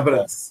 Yeah, but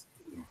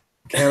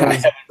I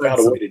haven't found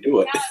a way to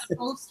do it. Yeah,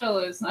 postal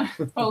is not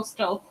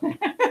postal.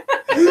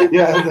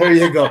 Yeah, there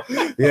you go.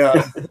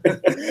 Yeah.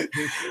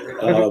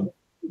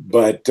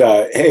 But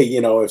hey,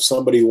 you know, if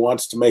somebody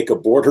wants to make a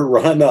border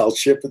run, I'll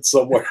ship it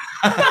somewhere.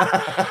 to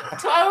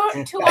our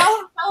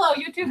fellow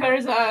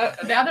YouTubers,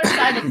 the other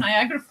side of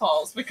Niagara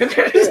Falls, because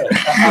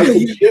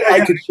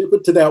I could ship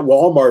it to that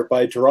Walmart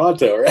by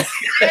Toronto, right?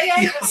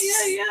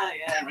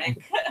 Yeah, Rick.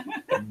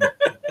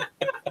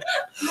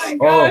 My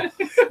God.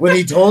 God. When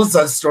he told us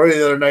that story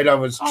the other night, I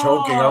was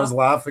choking. I was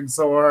laughing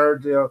so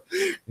hard. You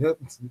know.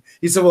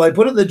 He said, "Well, I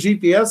put it in the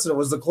GPS, and it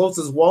was the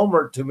closest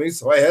Walmart to me,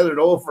 so I headed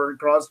over and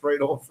crossed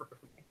right over."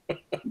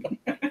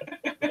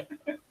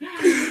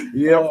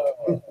 Yeah.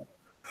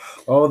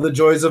 Oh, the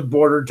joys of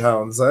border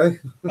towns, eh?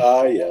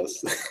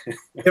 Yes.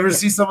 You ever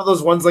see some of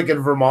those ones like in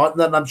Vermont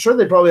and that? And I'm sure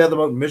they probably have them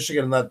out in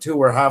Michigan and that too,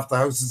 where half the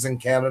houses in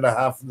Canada,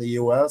 half in the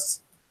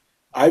US.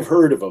 I've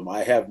heard of them.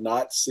 I have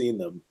not seen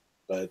them,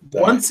 but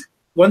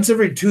once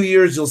every 2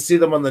 years you'll see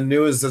them on the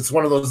news. It's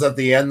one of those at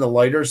the end, the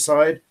lighter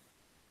side.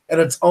 And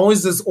it's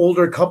always this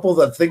older couple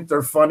that think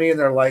they're funny, and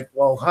they're like,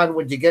 "Well, hon,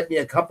 would you get me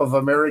a cup of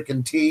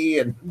American tea?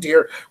 And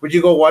dear, would you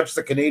go watch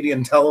the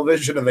Canadian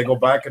television?" And they go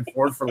back and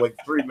forth for like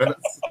 3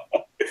 minutes.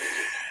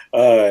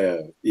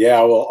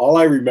 Yeah, well, all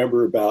I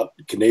remember about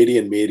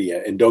Canadian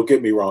media, and don't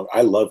get me wrong,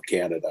 I love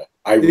Canada.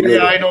 I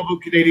know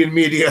about Canadian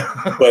media.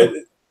 But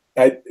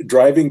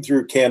driving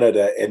through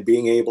Canada and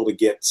being able to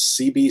get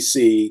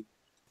CBC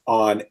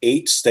on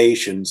 8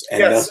 stations and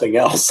nothing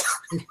else.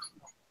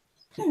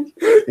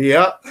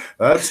 Yeah,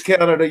 that's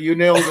Canada. You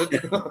nailed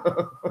it.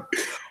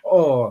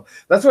 Oh,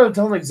 that's what I'm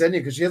telling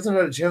Xenia, because she hasn't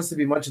had a chance to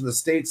be much in the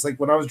States. Like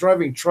when I was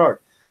driving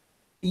truck,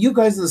 you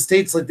guys in the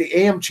States, like the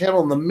AM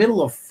channel in the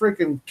middle of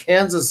freaking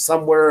Kansas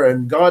somewhere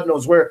and God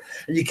knows where,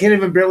 and you can't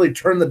even barely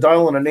turn the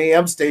dial on an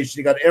AM station.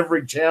 You got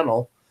every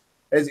channel.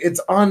 It's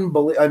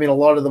unbelievable. I mean, a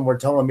lot of them were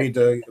telling me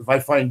if I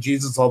find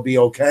Jesus, I'll be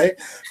okay.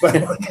 But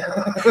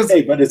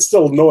hey, but it's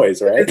still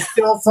noise, right? It's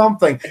still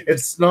something.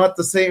 It's not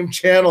the same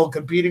channel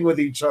competing with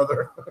each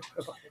other.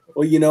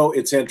 Well, you know,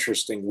 it's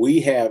interesting.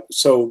 We have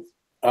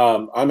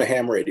I'm a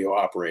ham radio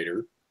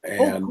operator,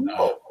 and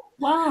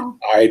wow,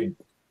 I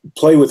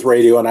play with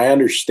radio, and I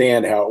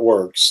understand how it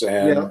works.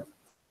 And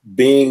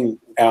being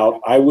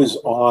out, I was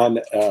on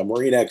a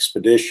marine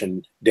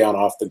expedition down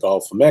off the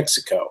Gulf of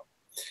Mexico.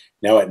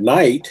 Now at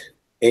night,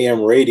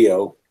 AM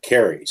radio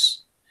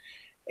carries.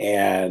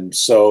 And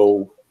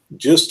so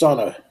just on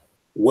a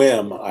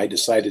whim, I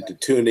decided to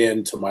tune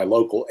in to my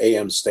local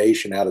AM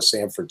station out of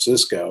San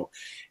Francisco.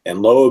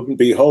 And lo and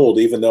behold,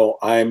 even though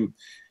I'm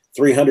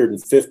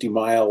 350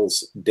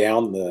 miles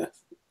down the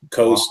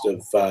coast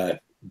of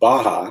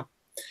Baja,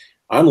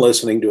 I'm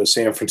listening to a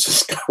San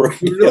Francisco radio.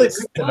 You really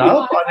picked it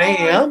up on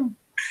AM?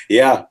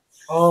 Yeah.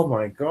 Oh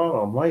my God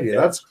almighty,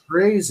 that's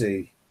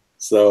crazy.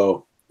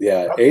 So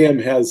yeah, AM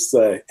has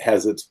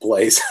its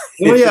place.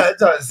 Well, yeah, it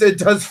does. It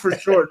does for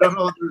sure.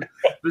 No,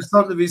 there's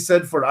something to be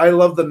said for it. I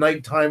love the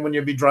nighttime when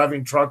you'll be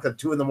driving truck at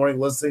 2 in the morning,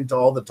 listening to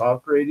all the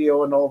talk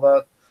radio and all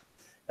that,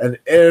 and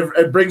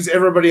it brings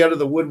everybody out of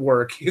the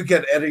woodwork. You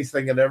get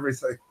anything and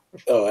everything.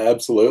 Oh,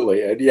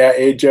 absolutely. And yeah,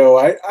 hey Joe,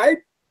 I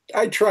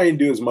try and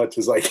do as much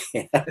as I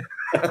can.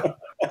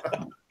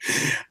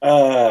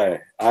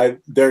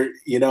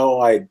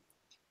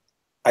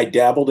 I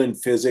dabbled in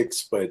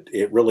physics, but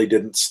it really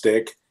didn't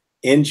stick.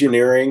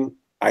 Engineering,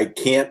 I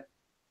can't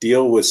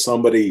deal with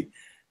somebody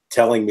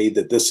telling me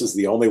that this is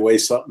the only way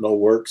something will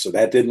work, so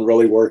that didn't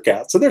really work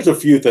out. So there's a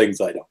few things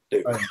I don't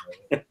do.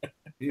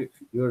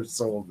 You're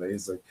so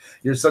amazing.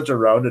 You're such a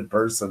rounded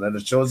person, and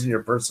it shows in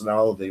your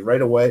personality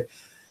right away.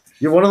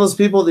 You're one of those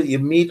people that you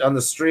meet on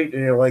the street,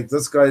 and you're like,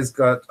 this guy's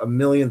got a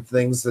million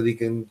things that he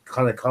can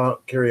kind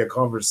of carry a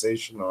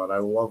conversation on. I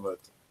love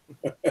it.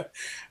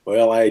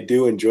 Well, I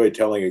do enjoy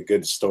telling a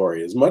good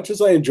story as much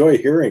as I enjoy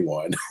hearing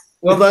one.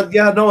 Well,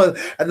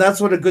 and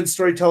that's what a good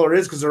storyteller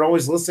is, because they're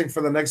always listening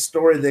for the next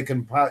story they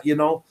can,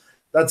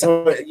 that's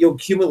how you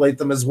accumulate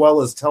them as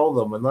well as tell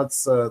them, and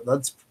that's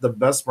the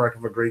best mark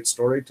of a great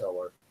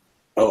storyteller.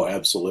 Oh,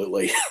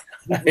 absolutely.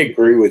 I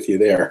agree with you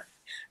there.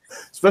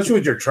 Especially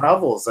with your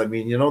travels. I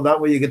mean, that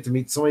way you get to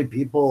meet so many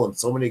people and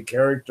so many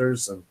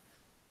characters, and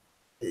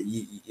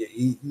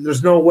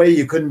there's no way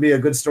you couldn't be a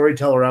good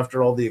storyteller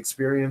after all the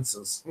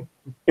experiences.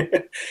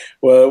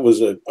 Well, it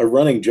was a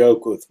running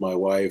joke with my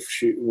wife.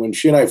 When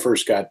she and I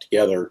first got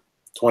together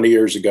 20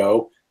 years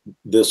ago,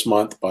 this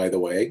month, by the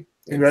way.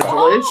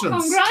 Congratulations.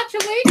 Oh,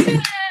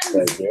 congratulations.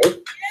 Thank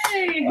you.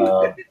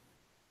 Yay.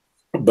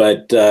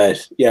 But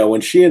yeah,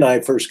 when she and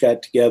I first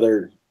got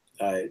together,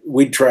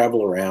 we'd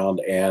travel around,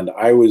 and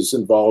I was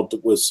involved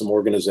with some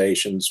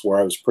organizations where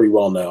I was pretty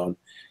well known.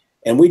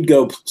 And we'd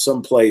go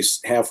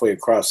someplace halfway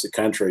across the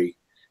country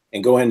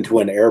and go into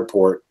an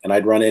airport, and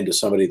I'd run into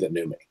somebody that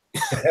knew me.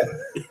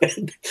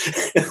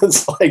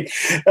 It's like,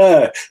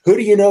 who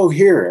do you know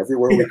here?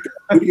 Everywhere we go,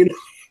 who do you know?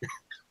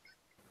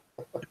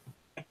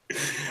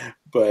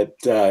 But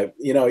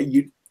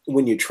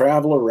when you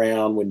travel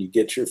around, when you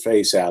get your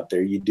face out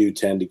there, you do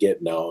tend to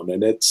get known,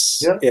 and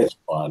it's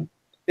fun.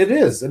 It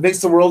is. It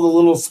makes the world a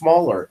little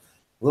smaller.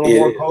 a little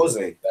more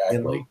cozy.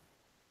 Exactly.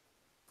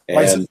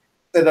 My sister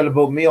said that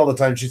about me all the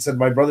time. She said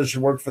my brother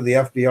should work for the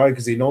FBI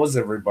because he knows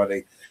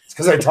everybody. It's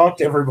because I talk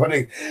to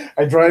everybody.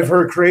 I drive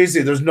her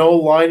crazy. There's no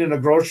line in a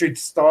grocery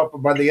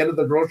stop. By the end of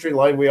the grocery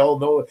line, we all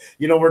know,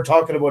 we're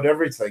talking about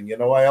everything.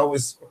 I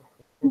always.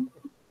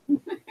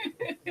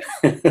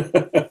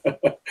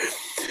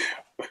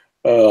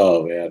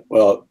 Oh man.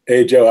 Well,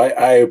 hey Joe,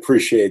 I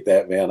appreciate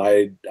that, man.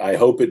 I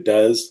hope it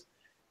does.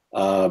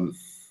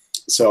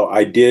 So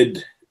I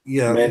did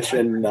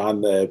mention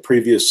on the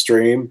previous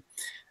stream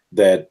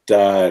that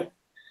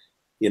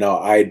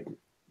I,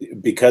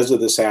 because of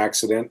this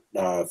accident,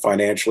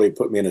 financially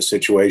put me in a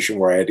situation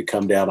where I had to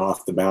come down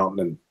off the mountain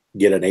and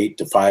get an 8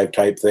 to 5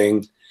 type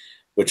thing,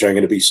 which I'm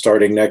going to be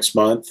starting next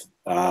month.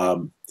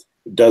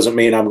 Doesn't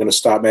mean I'm going to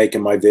stop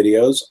making my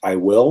videos. I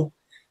will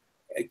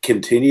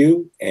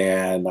continue,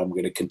 and I'm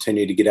going to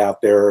continue to get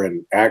out there,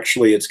 and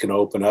actually it's going to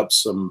open up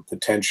some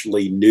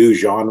potentially new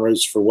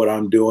genres for what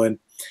I'm doing,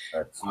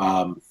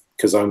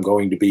 because I'm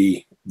going to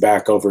be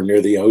back over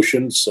near the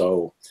ocean,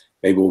 so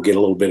maybe we'll get a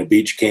little bit of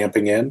beach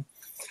camping in.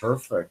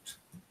 Perfect.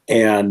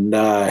 And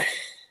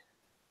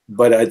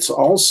but it's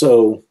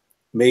also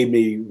made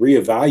me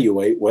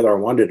reevaluate whether I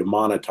wanted to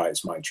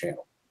monetize my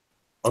channel.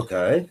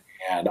 Okay.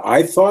 And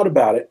I thought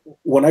about it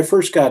when I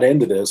first got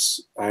into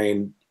this.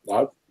 I'm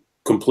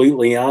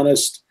completely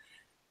honest.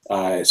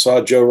 I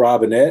saw Joe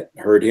Robinette,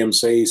 heard him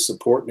say he's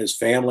supporting his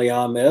family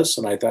on this,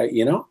 and I thought,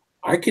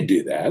 I could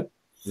do that.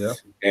 Yeah.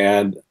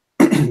 And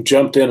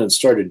jumped in and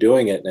started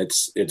doing it, and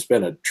it's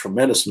been a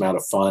tremendous amount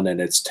of fun,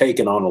 and it's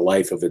taken on a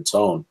life of its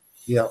own.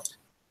 Yeah.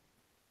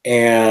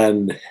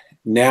 And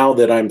now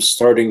that I'm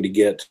starting to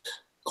get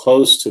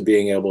close to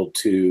being able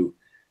to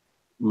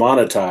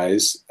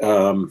monetize,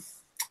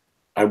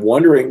 I'm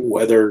wondering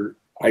whether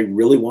I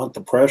really want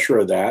the pressure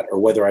of that, or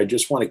whether I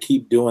just want to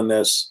keep doing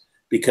this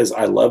because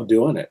I love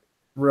doing it.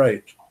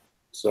 Right.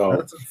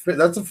 So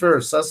that's a fair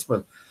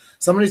assessment.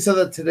 Somebody said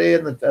that today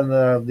in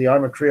the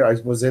Arma Korea. I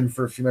was in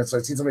for a few minutes. I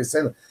seen somebody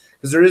saying that,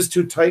 because there is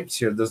 2 types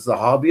here. There's the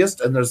hobbyist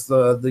and there's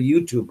the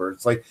YouTuber.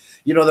 It's like,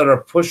 that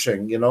are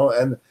pushing,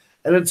 and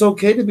it's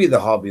okay to be the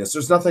hobbyist.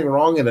 There's nothing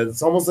wrong in it.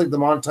 It's almost like the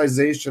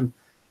monetization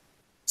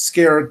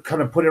scare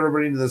kind of put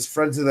everybody into this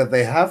frenzy that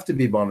they have to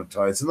be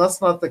monetized, and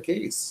that's not the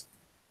case.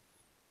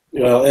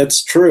 Well,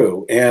 it's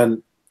true.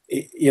 And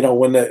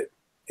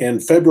in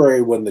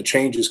February, when the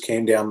changes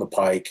came down the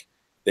pike,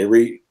 they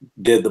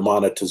redid the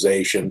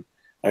monetization.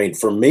 I mean,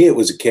 for me, it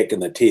was a kick in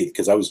the teeth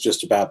because I was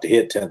just about to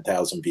hit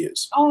 10,000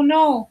 views. Oh,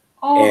 no.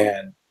 Oh.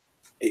 And,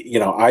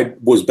 I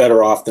was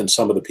better off than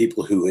some of the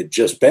people who had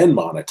just been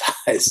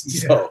monetized.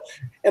 Yeah. So,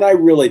 and I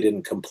really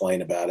didn't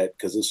complain about it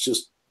because it's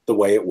just the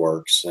way it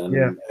works,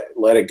 and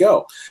let it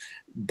go.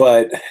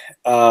 But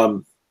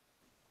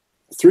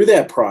through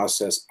that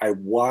process, I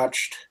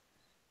watched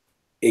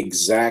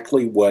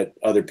exactly what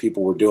other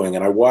people were doing.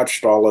 And I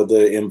watched all of the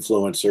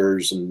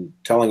influencers and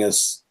telling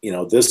us,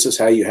 this is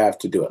how you have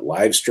to do it.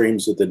 Live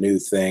streams are the new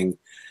thing.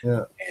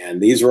 Yeah. And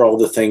these are all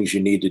the things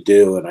you need to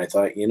do. And I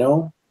thought,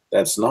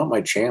 that's not my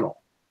channel.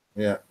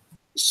 Yeah.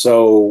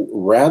 So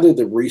rather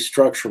than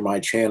restructure my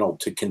channel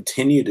to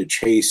continue to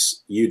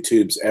chase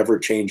YouTube's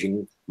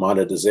ever-changing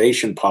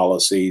monetization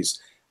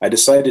policies, I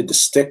decided to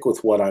stick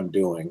with what I'm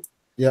doing.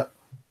 Yeah.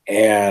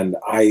 And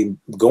I'm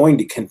going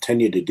to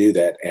continue to do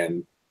that.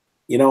 And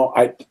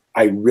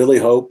I really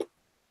hope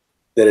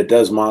that it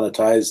does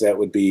monetize. That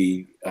would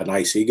be a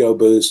nice ego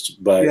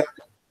boost, but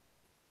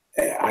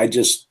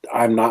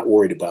I'm not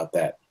worried about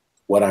that.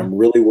 What I'm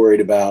really worried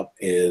about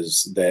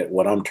is that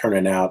what I'm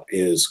turning out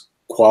is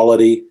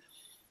quality,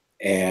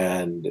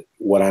 and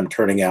what I'm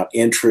turning out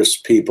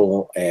interests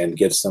people and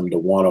gets them to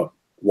want to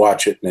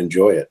watch it and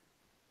enjoy it.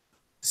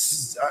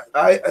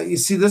 You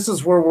see, this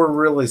is where we're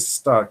really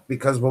stuck,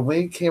 because when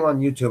we came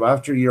on YouTube,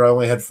 after a year, I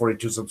only had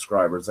 42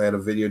 subscribers. I had a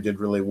video, did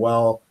really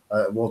well.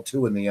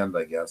 2 in the end,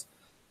 I guess.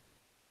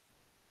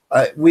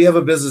 We have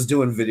a business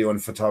doing video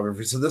and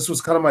photography, so this was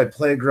kind of my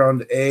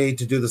playground, A,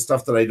 to do the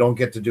stuff that I don't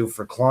get to do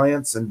for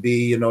clients, and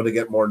B, to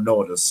get more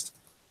noticed.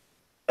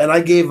 And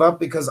I gave up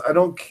because I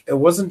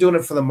wasn't doing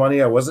it for the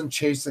money. I wasn't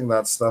chasing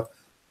that stuff,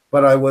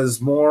 but I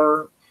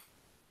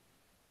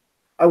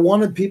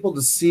wanted people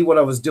to see what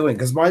I was doing,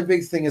 because my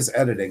big thing is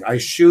editing. I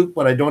shoot,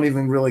 but I don't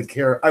even really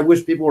care. I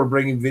wish people were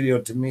bringing video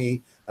to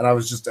me and I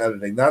was just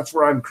editing. That's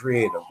where I'm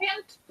creative.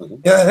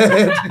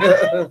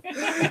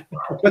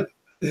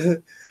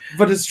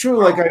 But it's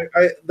true. Like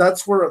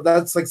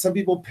that's like some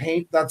people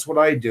paint. That's what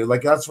I do.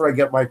 Like that's where I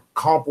get my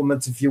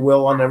compliments, if you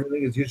will, on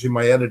everything. It's usually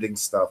my editing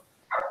stuff.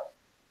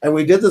 And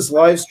we did this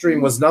live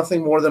stream, was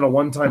nothing more than a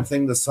one-time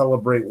thing to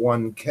celebrate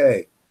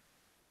 1K.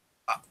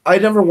 I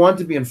never want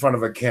to be in front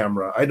of a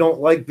camera. I don't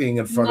like being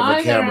in front of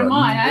a camera. Neither am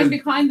I. I'm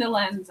behind the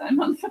lens.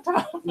 I'm on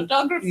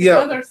photography, the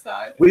other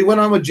side. We went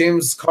on with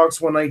James Cox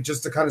one night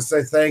just to kind of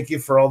say thank you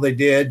for all they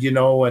did,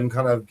 and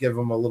kind of give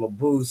them a little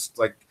boost.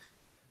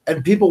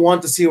 And people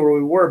want to see where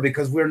we were,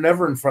 because we're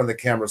never in front of the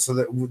camera. So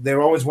that they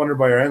always wondered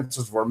by our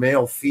answers. We're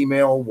male,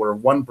 female, we're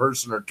one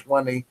person or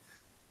 20.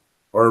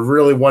 or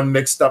really one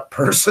mixed up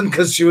person,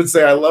 because she would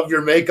say, I love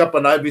your makeup,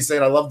 and I'd be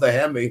saying, I love the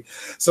Hemi.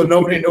 So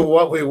nobody knew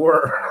what we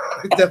were.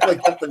 It definitely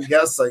kept them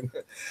guessing.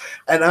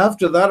 And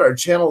after that, our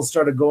channel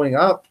started going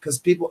up because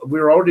we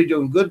were already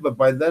doing good, but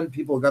by then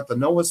people got to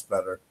know us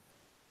better.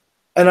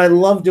 And I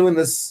love doing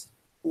this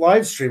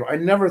live stream. I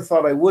never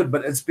thought I would,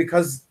 but it's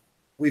because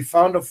we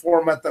found a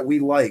format that we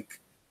like.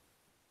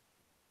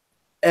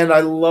 And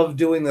I love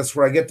doing this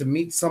where I get to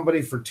meet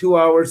somebody for 2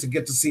 hours and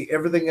get to see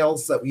everything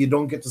else that you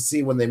don't get to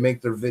see when they make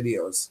their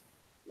videos.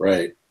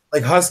 Right.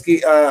 Like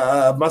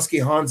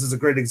Muskie Hans is a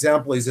great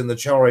example. He's in the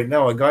channel right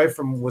now. A guy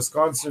from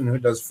Wisconsin who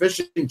does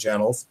fishing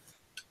channels.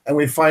 And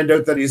we find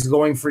out that he's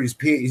going for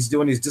he's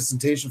doing his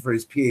dissertation for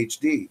his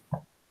PhD.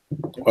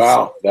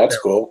 Wow, that's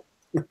cool.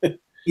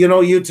 You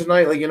know, you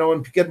tonight, like, you know,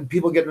 and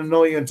people getting to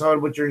know you and talking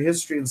about your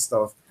history and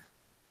stuff.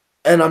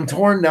 And I'm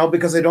torn now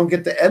because I don't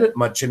get to edit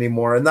much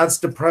anymore, and that's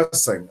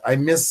depressing. I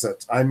miss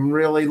it. I'm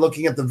really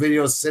looking at the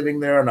videos sitting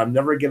there, and I'm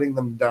never getting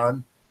them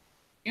done.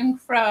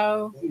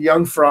 Jungfrau.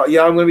 Jungfrau.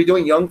 Yeah, I'm going to be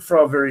doing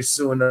Jungfrau very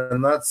soon,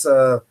 and that's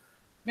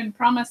been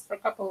promised for a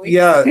couple of weeks.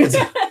 Yeah,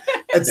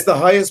 it's the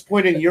highest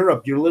point in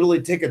Europe. You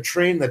literally take a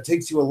train that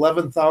takes you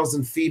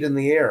 11,000 feet in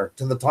the air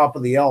to the top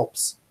of the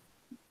Alps.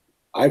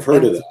 I've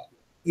heard of that.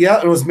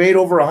 Yeah, it was made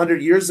over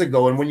 100 years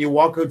ago, and when you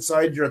walk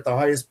outside, you're at the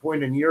highest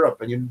point in Europe,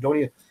 and you don't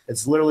even.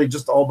 It's literally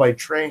just all by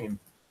train.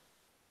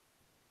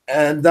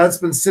 And that's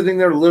been sitting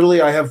there. Literally,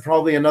 I have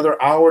probably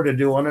another hour to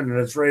do on it, and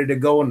it's ready to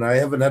go. And I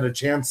haven't had a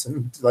chance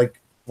in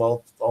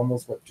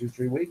almost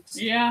 2-3 weeks.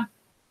 Yeah.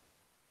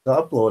 To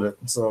upload it.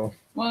 So.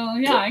 Well,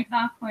 yeah,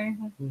 exactly.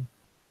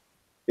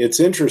 It's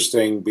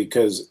interesting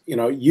because, you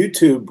know,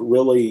 YouTube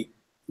really,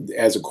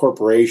 as a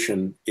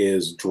corporation,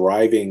 is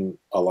driving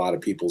a lot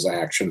of people's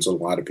actions, a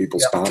lot of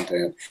people's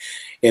content.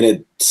 And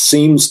it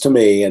seems to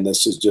me, and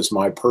this is just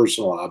my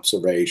personal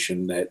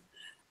observation, that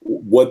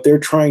what they're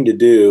trying to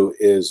do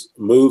is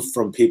move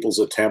from people's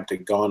attempt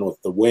at Gone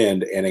with the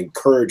Wind and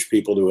encourage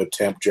people to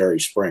attempt Jerry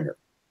Springer.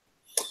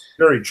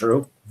 Very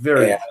true.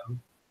 Very true.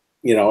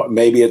 You know,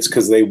 maybe it's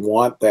because they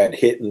want that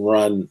hit and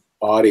run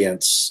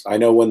audience. I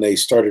know when they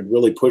started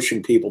really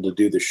pushing people to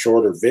do the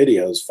shorter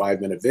videos,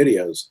 5-minute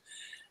videos,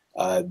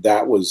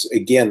 that was,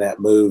 again, that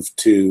move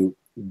to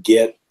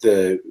get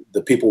the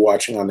people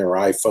watching on their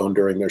iPhone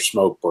during their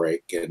smoke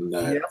break, and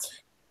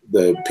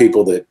the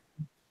people that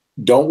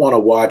don't want to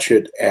watch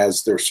it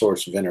as their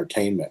source of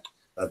entertainment.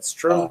 That's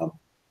true.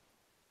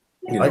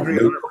 I agree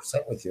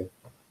 100% with you.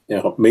 You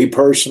know, me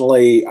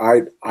personally,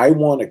 I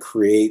want to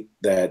create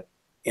that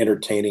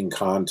entertaining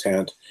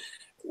content.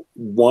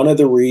 One of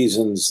the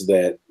reasons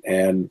that,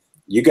 and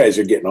you guys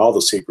are getting all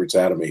the secrets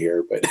out of me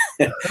here, but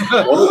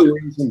one of the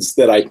reasons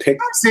that I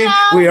picked. See,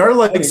 we are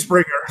like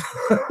Springer.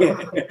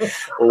 Well,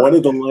 one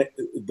of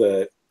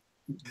the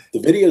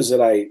videos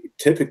that I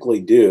typically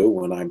do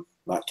when I'm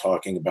not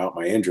talking about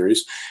my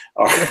injuries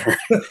are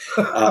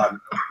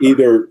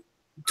either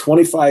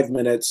 25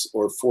 minutes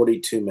or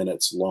 42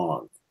 minutes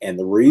long. And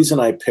the reason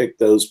I picked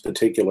those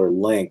particular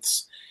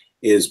lengths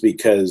is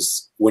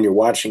because when you're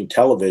watching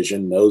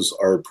television, those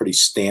are pretty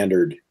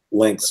standard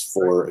lengths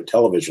for a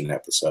television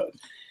episode.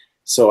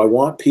 So I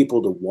want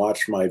people to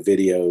watch my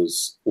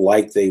videos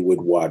like they would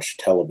watch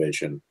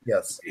television.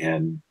 Yes.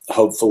 And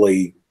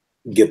hopefully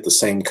get the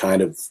same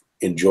kind of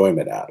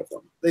enjoyment out of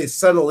them. They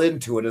settle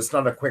into it. It's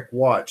not a quick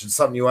watch. It's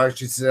something you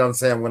actually sit down and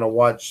say, I'm going to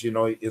watch, you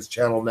know, his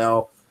channel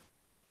now.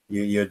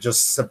 You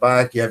just sit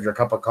back, you have your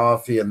cup of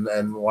coffee,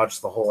 and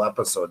watch the whole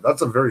episode.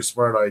 That's a very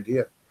smart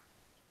idea.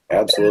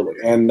 Absolutely.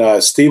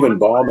 And Stephen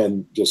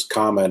Ballman just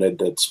commented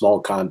that small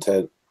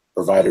content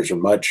providers are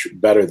much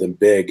better than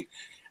big.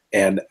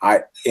 And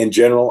in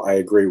general, I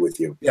agree with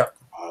you. Yeah.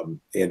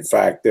 In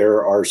fact,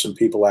 there are some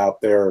people out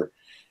there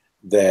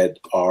that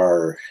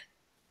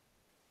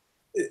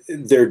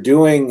they're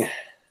doing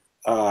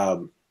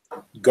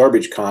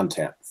garbage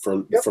content,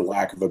 for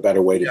lack of a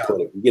better way to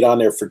put it. You get on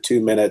there for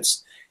 2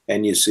 minutes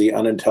and you see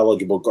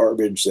unintelligible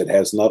garbage that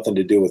has nothing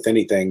to do with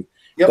anything,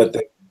 but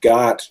they've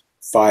got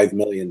 5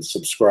 million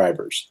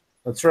subscribers.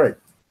 That's right.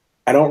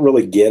 I don't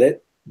really get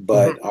it,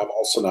 but I'm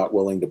also not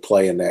willing to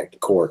play in that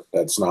court.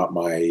 That's not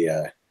my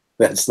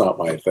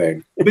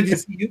thing. But you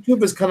see,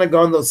 YouTube has kind of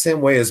gone the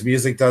same way as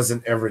music does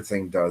and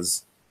everything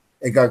does.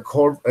 It got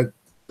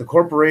the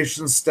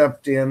corporations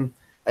stepped in,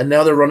 and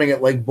now they're running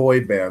it like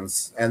boy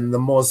bands. And the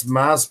most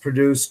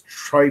mass-produced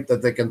tripe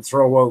that they can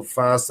throw out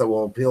fast that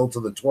will appeal to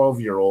the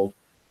 12-year-old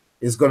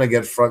is going to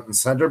get front and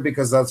center,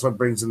 because that's what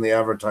brings in the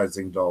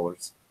advertising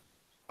dollars.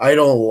 I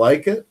don't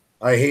like it.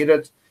 I hate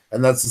it.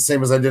 And that's the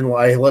same as I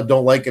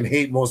don't like and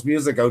hate most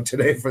music out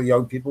today for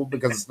young people,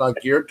 because it's not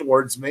geared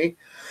towards me.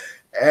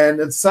 And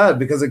it's sad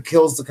because it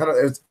kills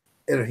it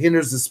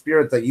hinders the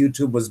spirit that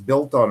YouTube was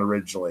built on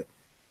originally.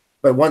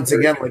 But once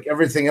again, like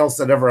everything else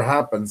that ever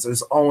happens,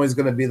 there's always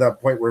going to be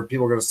that point where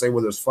people are going to say,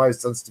 well, there's 5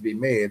 cents to be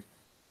made.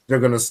 They're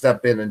going to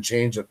step in and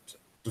change it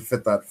to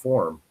fit that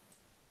form.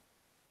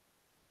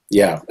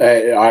 Yeah,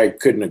 I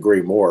couldn't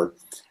agree more.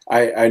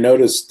 I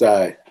noticed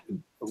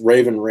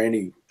Raven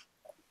Rainey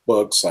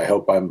Books, I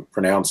hope I'm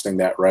pronouncing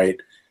that right,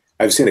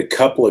 I've seen a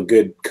couple of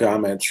good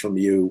comments from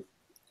you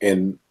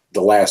in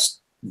the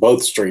last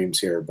both streams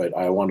here, but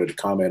I wanted to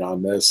comment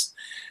on this.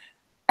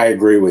 I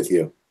agree with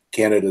you.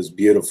 Canada's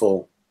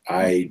beautiful.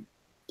 I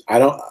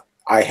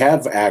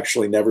have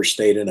actually never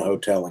stayed in a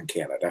hotel in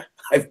Canada.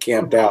 I've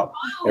camped out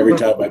every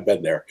time I've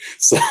been there.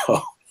 So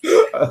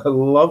I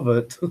love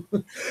it.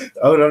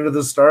 Out under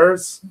the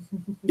stars.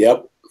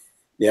 Yep.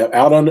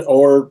 Out on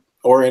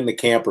or in the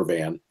camper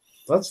van.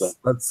 That's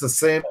the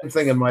same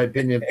thing in my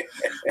opinion.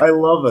 I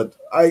love it.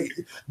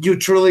 You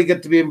truly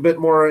get to be a bit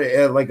more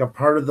like a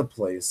part of the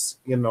place,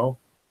 you know.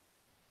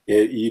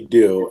 You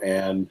do,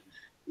 and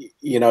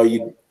you know,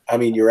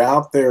 you're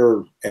out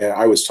there. And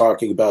I was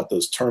talking about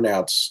those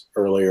turnouts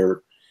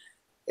earlier.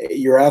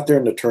 You're out there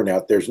in the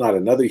turnout. There's not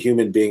another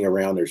human being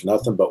around. There's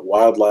nothing but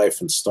wildlife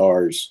and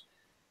stars,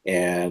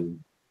 and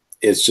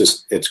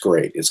it's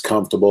great. It's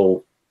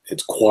comfortable.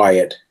 It's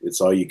quiet. It's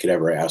all you could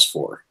ever ask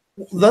for.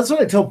 That's what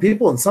I tell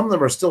people, and some of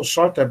them are still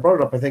shocked. I brought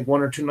it up, I think,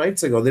 1 or 2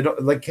 nights ago. They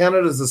don't like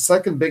Canada is the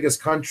second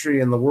biggest country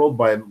in the world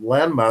by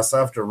landmass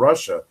after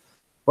Russia,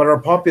 but our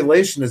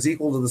population is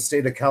equal to the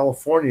state of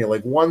California.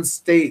 Like one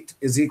state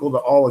is equal to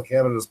all of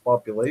Canada's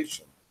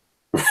population.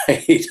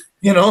 Right.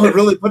 You know, it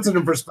really puts it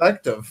in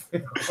perspective.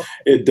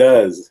 It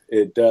does.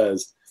 It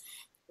does.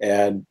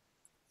 And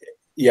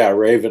yeah,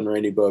 Raven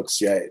Rainy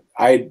Books. Yeah,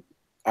 I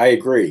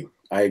agree.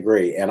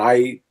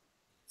 And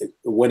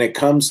when it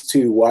comes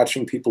to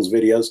watching people's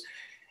videos,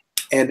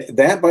 and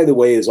that, by the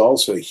way, is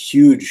also a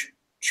huge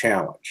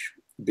challenge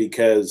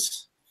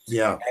because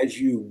as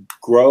you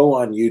grow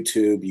on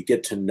YouTube, you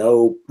get to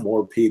know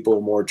more people,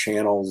 more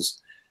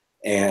channels,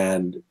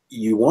 and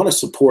you want to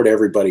support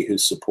everybody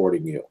who's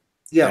supporting you.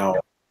 Yeah. Now,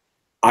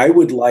 I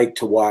would like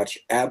to watch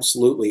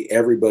absolutely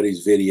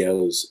everybody's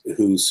videos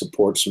who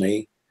supports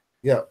me.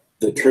 Yeah.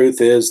 The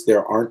truth is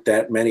there aren't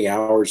that many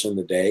hours in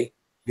the day.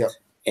 Yeah.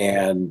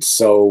 And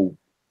so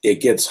it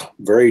gets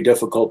very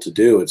difficult to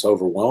do. It's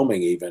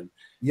overwhelming even.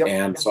 Yep.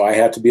 And so I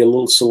have to be a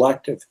little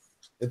selective.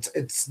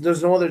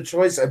 There's no other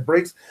choice. It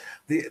breaks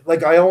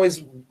like I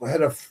always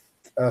had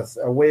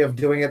a way of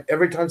doing it.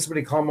 Every time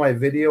somebody commented my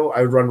video,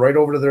 I would run right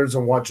over to theirs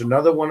and watch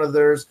another one of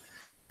theirs,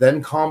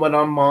 then comment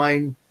on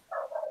mine.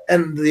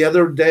 And the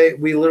other day,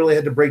 we literally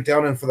had to break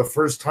down and for the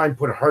first time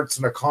put hearts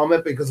in a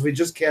comment because we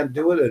just can't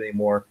do it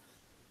anymore.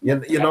 You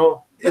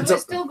know, but we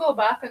still go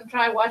back and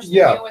try watch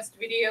the newest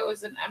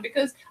videos, and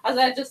because as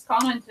I just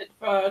commented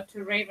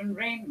to Raven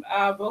Rain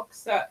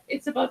Books,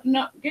 it's about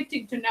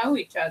getting to know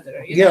each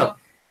other. You know?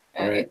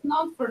 Right. It's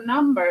not for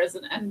numbers,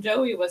 and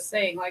Joey was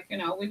saying, like, you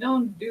know, we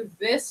don't do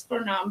this for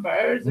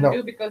numbers, we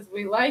do because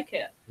we like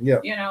it.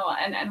 Yeah. You know,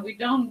 and we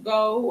don't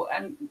go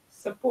and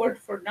support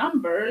for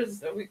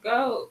numbers. We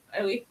go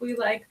if we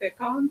like the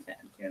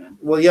content, you know.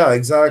 Well, yeah,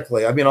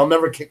 exactly. I mean, I'll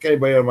never kick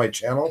anybody out of my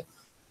channel,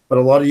 but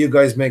a lot of you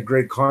guys make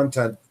great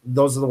content.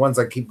 Those are the ones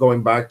I keep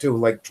going back to,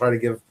 like try to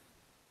give.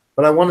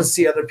 But I want to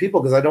see other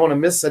people because I don't want to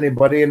miss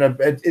anybody, and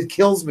it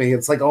kills me.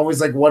 It's like always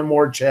like one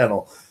more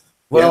channel.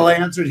 Well, I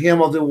answered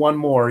him. I'll do one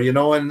more, you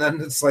know, and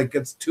then it's like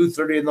it's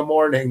 2:30 in the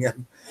morning,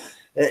 and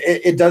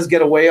it does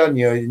get away on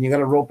you, and you got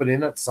to rope it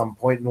in at some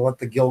point and let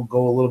the guilt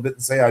go a little bit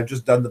and say, I've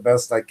just done the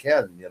best I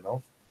can, you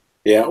know?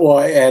 Yeah. Well,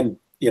 and,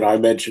 you know, I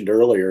mentioned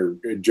earlier,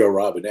 Joe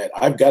Robinette,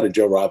 I've got a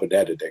Joe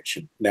Robinette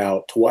addiction.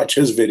 Now to watch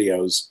his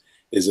videos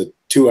is a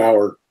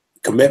 2-hour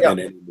commitment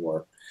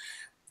anymore.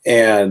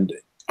 And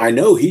I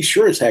know he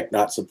sure as heck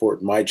not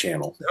supporting my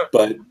channel,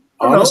 but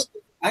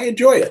honestly, I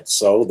enjoy it.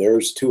 So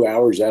there's 2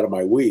 hours out of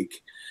my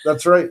week.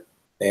 That's right.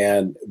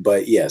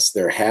 But yes,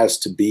 there has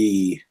to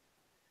be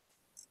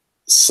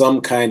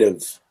some kind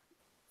of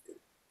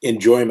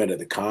enjoyment of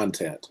the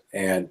content.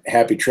 And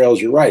Happy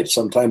Trails, you're right.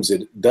 Sometimes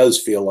it does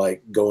feel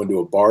like going to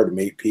a bar to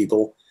meet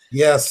people.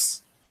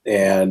 Yes.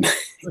 And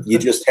you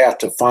just have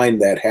to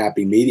find that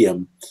happy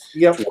medium.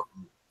 Yep.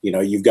 You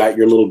know, you've got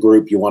your little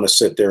group you want to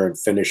sit there and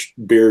finish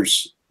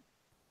beers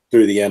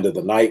through the end of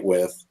the night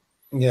with.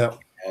 Yeah.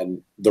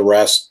 And the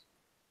rest,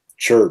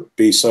 sure,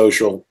 be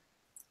social,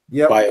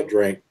 buy a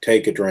drink,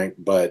 take a drink,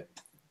 but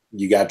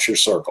you got your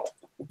circle.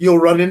 You'll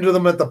run into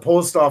them at the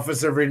post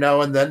office every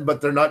now and then,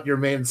 but they're not your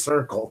main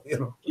circle, you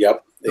know.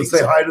 Yep. You'll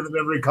say hi to them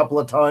every couple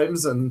of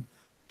times and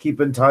keep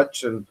in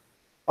touch. And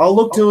I'll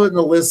look to it in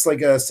the list,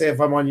 like say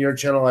if I'm on your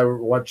channel, I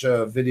watch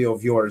a video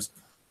of yours.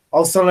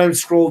 I'll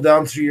sometimes scroll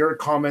down through your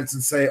comments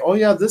and say, oh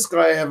yeah, this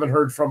guy I haven't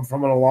heard from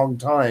in a long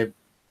time.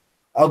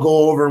 I'll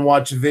go over and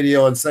watch a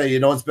video and say, you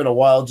know, it's been a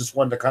while, just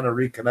wanted to kind of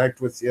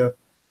reconnect with you,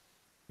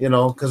 you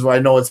know, because I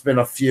know it's been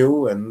a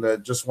few,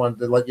 and just wanted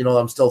to let you know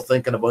I'm still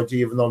thinking about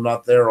you, even though I'm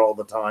not there all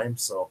the time.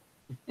 So,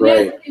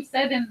 right. Yeah, you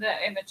said in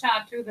the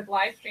chat too that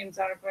live streams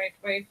are a great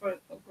way for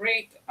a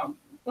great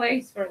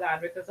place for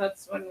that, because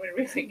that's when we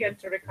really get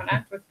to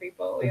reconnect with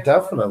people. You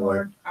Definitely. know,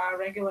 on a more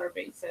regular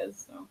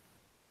basis. So.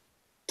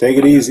 Take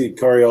it easy,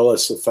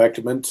 Coriolis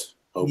Effectament.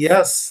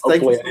 Yes,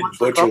 thank you so much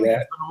for butcher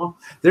that.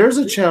 There's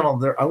a channel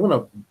there. I'm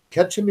gonna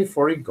catch him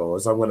before he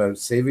goes. I'm gonna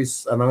save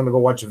his, and I'm gonna go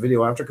watch a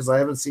video after because I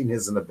haven't seen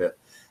his in a bit.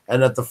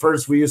 And at the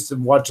first, we used to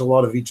watch a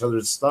lot of each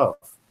other's stuff.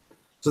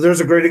 So there's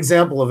a great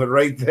example of it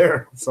right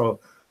there. So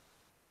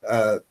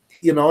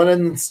you know, and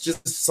then it's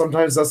just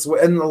sometimes that's the way,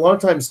 and a lot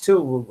of times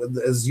too,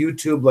 as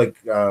YouTube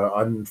like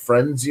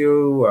unfriends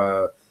you,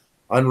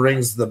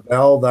 unrings the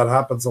bell, that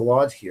happens a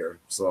lot here.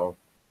 So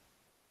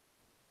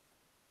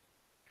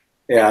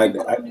yeah,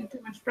 people putting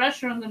too much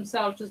pressure on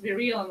themselves. Just be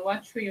real and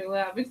watch who you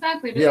love.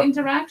 Exactly, but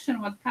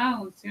interaction what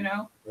counts, you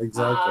know.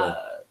 Exactly.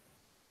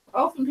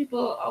 Often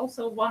people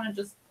also want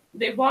to just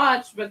they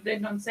watch, but they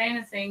don't say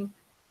anything.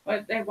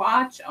 But they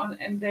watch on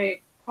and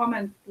they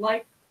comment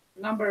like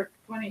number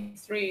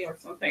 23 or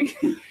something.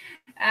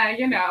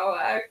 You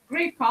know,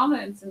 great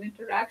comments and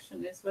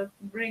interaction is what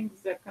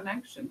brings the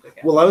connection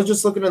together. Well, I was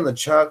just looking in the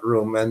chat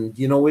room, and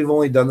you know, we've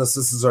only done this.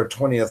 This is our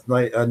 20th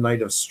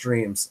night of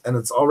streams, and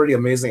it's already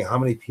amazing how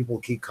many people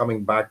keep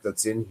coming back.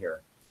 That's in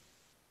here,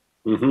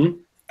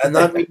 and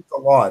that means a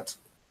lot.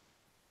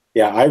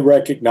 Yeah, I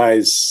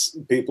recognize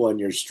people in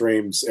your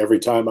streams every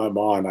time I'm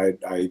on.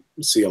 I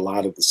see a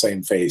lot of the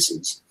same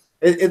faces,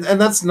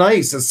 and that's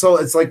nice.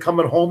 It's like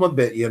coming home a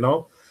bit, you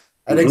know.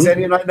 And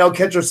Xenia and I now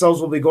catch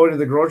ourselves. We'll be going to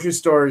the grocery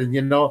store, and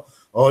you know,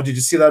 oh, did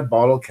you see that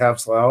bottle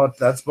caps? Oh,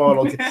 that's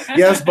bottle.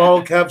 Yes,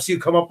 bottle caps. You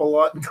come up a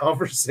lot in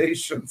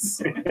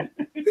conversations.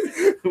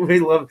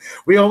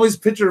 We always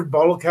picture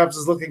bottle caps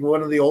as looking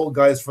one of the old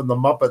guys from the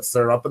Muppets.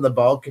 They're up in the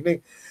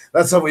balcony.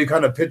 That's how we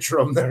kind of picture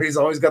him there. He's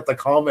always got the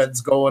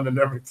comments going and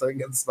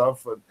everything and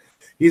stuff. And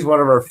he's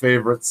one of our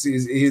favorites.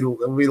 He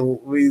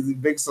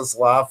makes us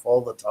laugh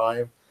all the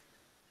time.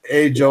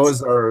 Hey, Joe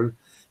is our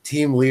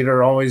team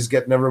leader, always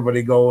getting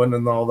everybody going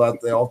and all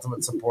that, the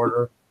ultimate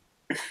supporter.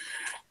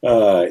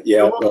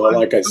 Yeah, well,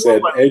 like I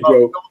said, hey,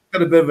 Joe. He's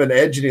got a bit of an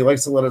edge, and he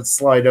likes to let it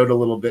slide out a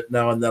little bit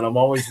now and then. I'm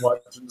always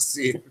watching to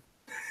see.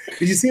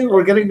 Did you see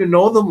we're getting to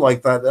know them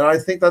like that? And I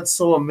think that's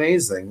so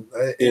amazing.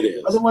 It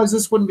is. Otherwise,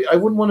 this wouldn't be. I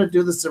wouldn't want to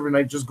do this every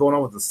night, just going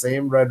on with the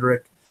same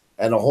rhetoric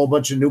and a whole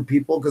bunch of new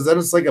people, because then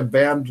it's like a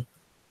band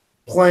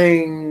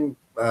playing.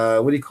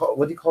 What do you call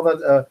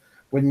that?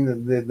 When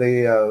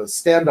the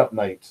stand-up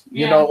night,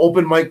 you know,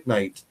 open mic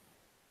night.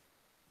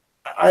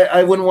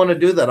 I wouldn't want to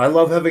do that. I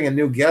love having a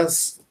new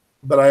guest,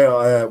 but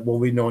well,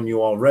 we've known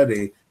you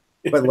already.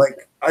 But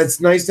like, it's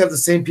nice to have the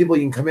same people.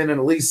 You can come in and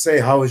at least say,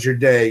 "How was your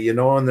day?" You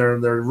know, and they're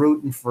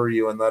rooting for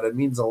you, and that it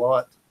means a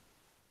lot.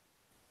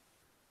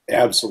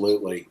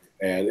 Absolutely,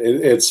 and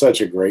it's such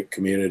a great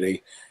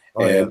community.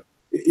 Oh, and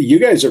you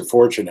guys are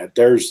fortunate.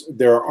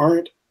 There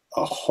aren't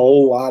a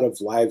whole lot of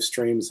live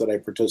streams that I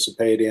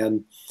participate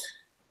in,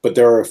 but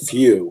there are a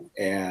few,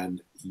 and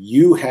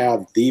you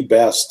have the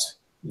best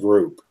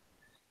group.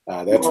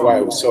 That's why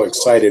I was so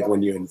excited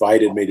when you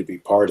invited me to be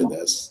part of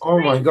this. Oh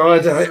my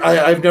God,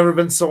 I've never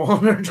been so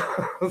honored.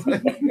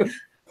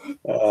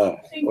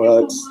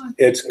 Well,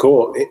 it's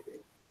cool.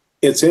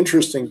 It's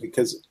interesting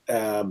because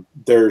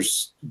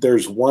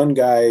there's one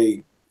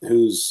guy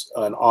who's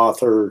an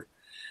author,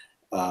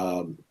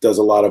 does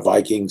a lot of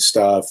Viking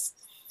stuff,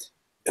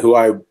 who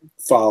I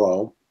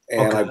follow,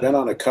 and I've been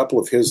on a couple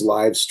of his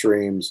live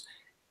streams,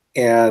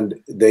 and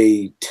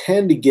they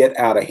tend to get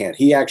out of hand.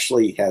 He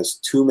actually has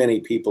too many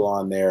people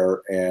on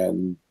there,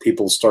 and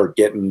people start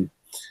getting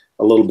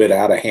a little bit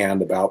out of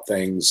hand about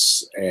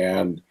things.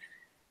 And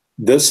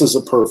this is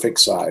a perfect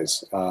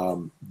size.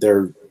 A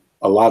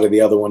lot of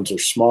the other ones are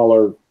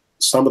smaller.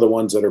 Some of the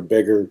ones that are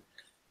bigger,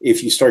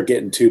 if you start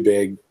getting too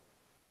big,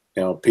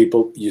 you know,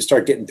 you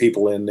start getting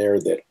people in there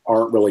that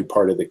aren't really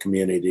part of the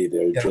community.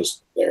 They're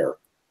just there.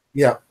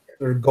 Yeah.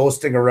 They're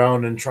ghosting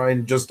around and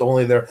trying just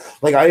only there.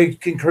 Like, I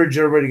encourage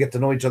everybody to get to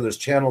know each other's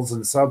channels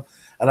and sub.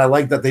 And I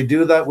like that they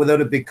do that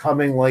without it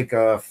becoming like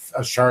a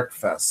shark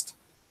fest.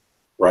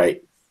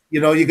 Right.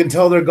 You know, you can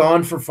tell they're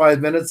gone for 5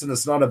 minutes, and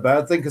it's not a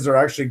bad thing because they're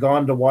actually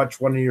gone to watch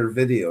one of your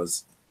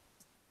videos.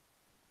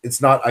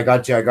 It's not, I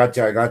got you,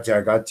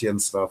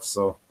 and stuff.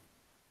 So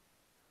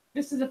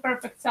this is a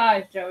perfect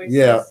size, Joey.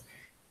 Yeah. Says.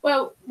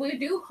 Well, we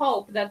do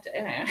hope that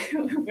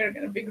we're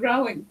going to be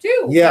growing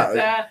too.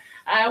 Yeah.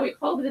 We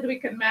hope that we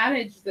can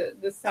manage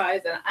the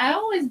size, and I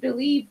always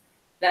believe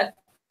that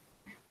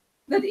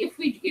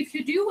if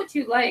you do what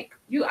you like,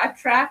 you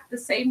attract the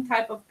same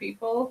type of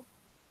people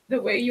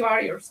the way you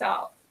are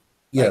yourself.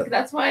 Yeah, like,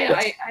 that's why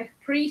I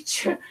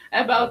preach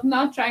about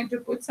not trying to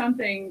put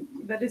something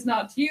that is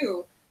not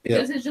you,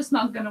 because it's just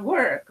not going to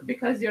work,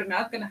 because you're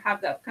not going to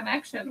have that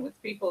connection with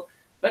people.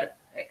 But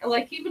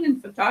like, even in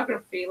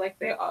photography, like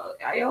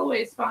I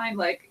always find,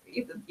 like,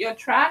 if you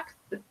attract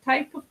the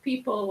type of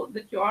people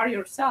that you are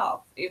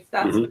yourself, if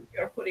that's what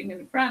you're putting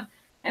in front.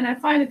 And I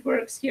find it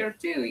works here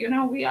too. You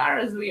know, we are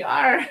as we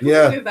are.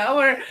 Yeah. With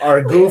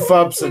our goof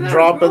ups and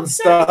dropping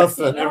stuff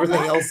and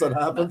everything else that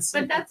happens.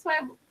 But that's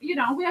why, you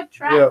know, we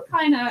attract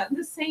kind of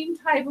the same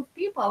type of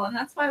people, and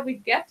that's why we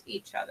get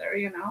each other,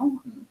 you know.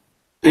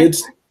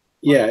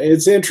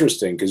 It's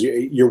interesting because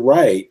you're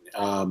right.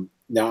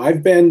 Now,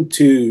 I've been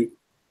to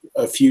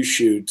a few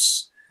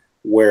shoots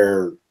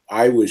where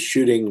I was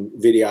shooting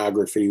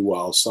videography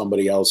while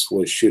somebody else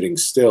was shooting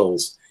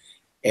stills,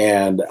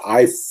 and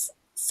I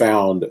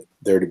found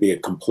there to be a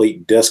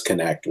complete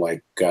disconnect.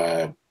 Like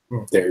they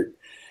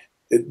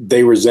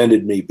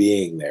resented me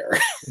being there.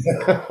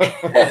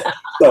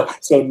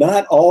 So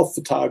not all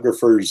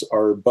photographers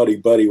are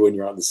buddy-buddy when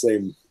you're on the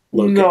same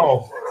location.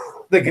 No,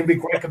 they can be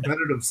quite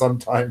competitive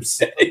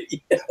sometimes.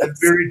 Yes. And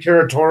very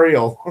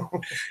territorial.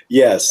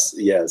 Yes,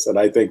 and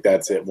I think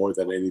that's it more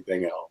than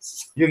anything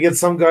else. You get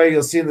some guy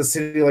you'll see in the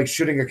city like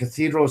shooting a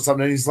cathedral or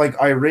something, and he's like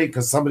irate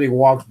because somebody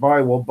walked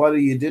by. Well,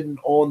 buddy, you didn't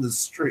own the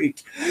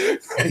street.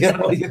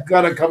 You've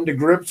got to come to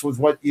grips with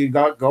what you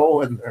got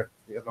going there.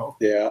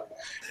 Yeah.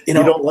 You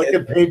don't like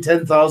it, pay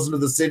 $10,000 to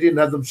the city and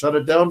have them shut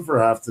it down for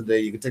half the day.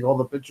 You can take all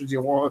the pictures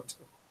you want.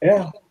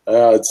 Yeah,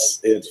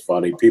 it's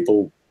funny.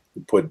 People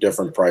put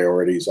different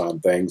priorities on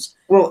things.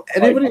 Well,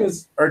 anybody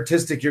who's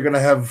artistic, you're going to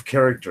have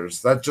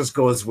characters. That just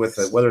goes with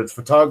it, whether it's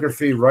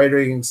photography,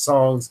 writing,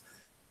 songs,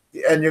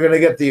 and you're going to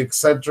get the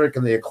eccentric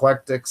and the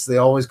eclectics. They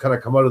always kind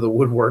of come out of the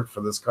woodwork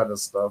for this kind of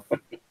stuff.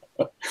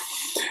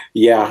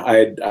 Yeah,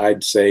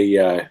 I'd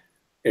say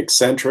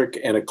eccentric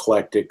and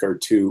eclectic are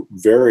two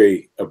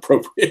very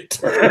appropriate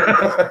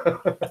terms.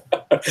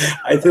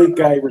 I think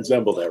I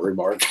resemble that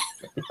remark.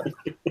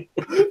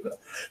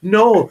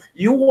 No,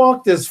 you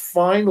walk this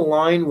fine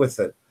line with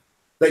it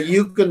that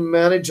you can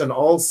manage on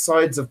all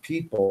sides of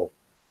people.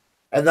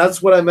 And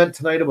that's what I meant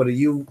tonight about it.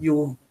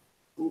 You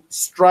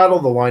straddle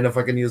the line, if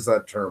I can use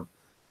that term.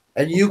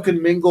 And you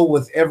can mingle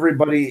with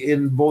everybody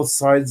in both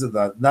sides of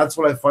that. And that's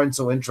what I find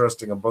so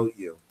interesting about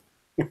you.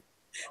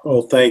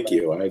 Well, thank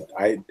you.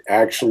 I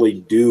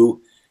actually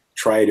do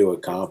try to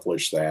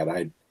accomplish that.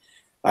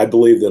 I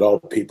believe that all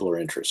people are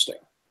interesting.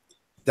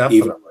 Definitely.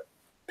 Even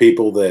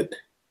people that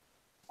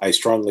I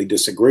strongly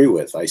disagree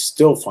with, I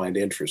still find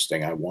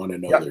interesting. I want to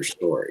know their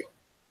story.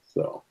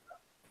 So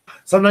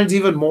sometimes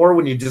even more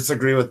when you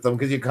disagree with them,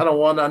 because you kind of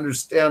want to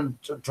understand,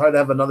 try to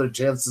have another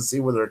chance to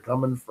see where they're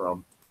coming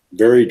from.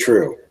 Very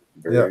true.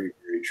 Very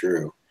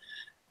true.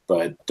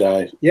 But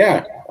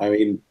yeah, I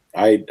mean,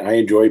 I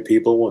enjoy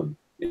people and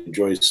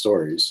enjoy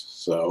stories.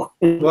 So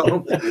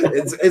well,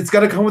 it's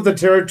got to come with the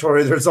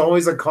territory. There's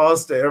always a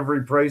cost to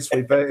every price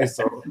we pay.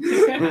 So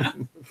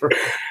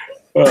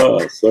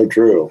so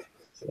true.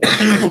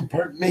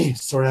 Pardon me.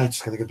 Sorry, I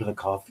just got to get a bit of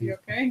coffee. You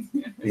okay?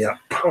 Yeah.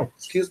 Oh,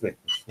 excuse me.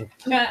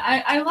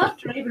 Yeah, I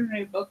loved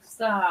Ravenry books.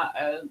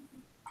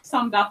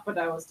 Summed up what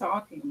I was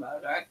talking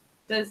about.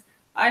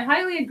 I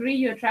highly agree.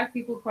 You attract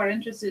people who are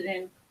interested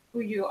in who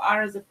you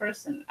are as a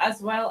person,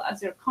 as well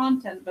as your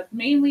content. But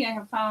mainly, I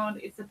have found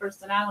it's the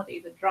personality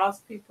that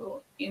draws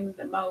people in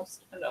the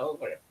most and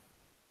over.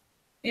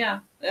 Yeah,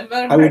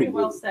 very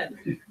well said.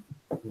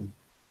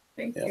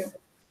 Thank you.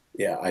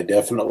 Yeah, I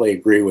definitely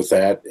agree with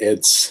that.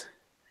 It's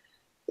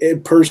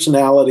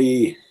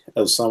personality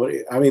of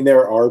somebody. I mean,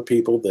 there are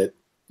people that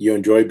you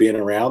enjoy being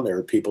around. There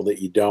are people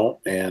that you don't,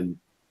 and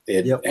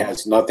it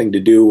has nothing to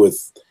do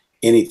with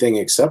anything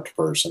except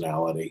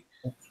personality.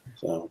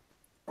 So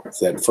it's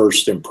that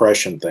first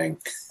impression thing.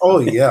 Oh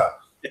yeah,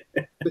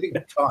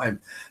 big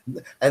time,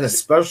 and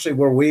especially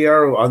where we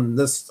are on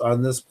this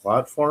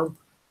platform,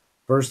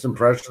 first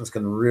impressions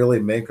can really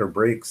make or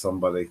break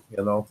somebody.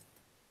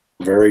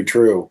 Very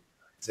true.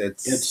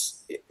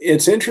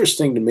 It's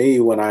interesting to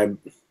me when I'm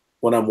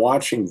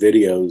watching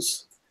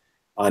videos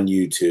on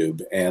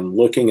YouTube and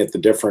looking at the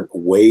different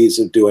ways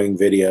of doing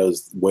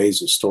videos,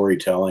 ways of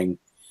storytelling.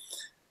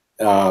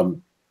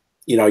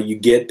 You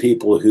get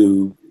people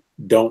who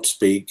don't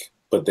speak,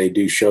 but they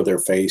do show their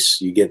face.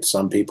 You get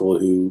some people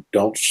who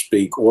don't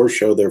speak or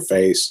show their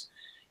face.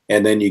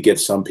 And then you get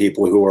some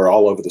people who are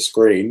all over the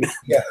screen.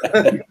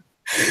 Yeah.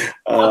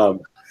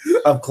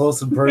 Up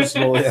close and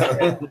personal.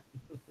 Yeah.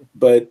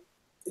 But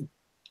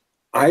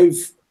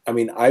I've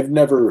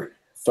never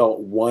felt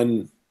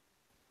one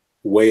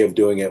way of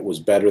doing it was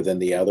better than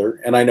the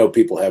other. And I know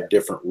people have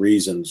different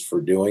reasons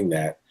for doing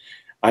that.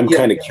 I'm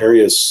kind of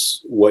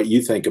curious what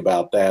you think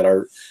about that.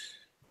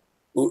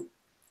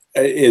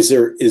 Is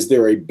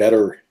there a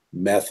better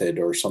method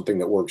or something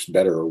that works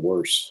better or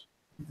worse?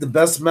 The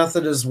best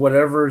method is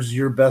whatever's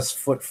your best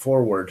foot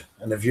forward.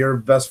 And if your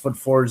best foot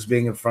forward is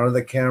being in front of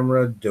the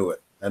camera, do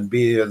it. And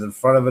be as in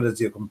front of it as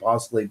you can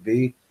possibly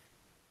be.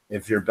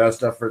 If your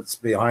best efforts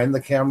behind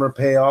the camera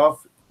pay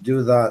off,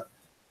 do that.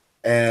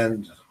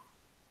 And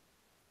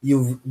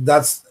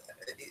that's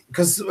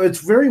because it's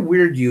very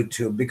weird,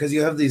 YouTube, because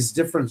you have these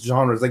different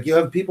genres. Like you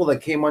have people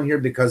that came on here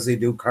because they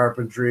do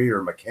carpentry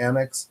or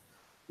mechanics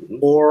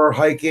or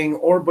hiking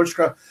or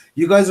bushcraft.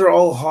 You guys are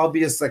all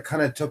hobbyists that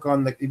kind of took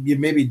on you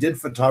maybe did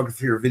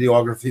photography or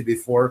videography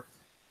before,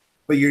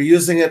 but you're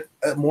using it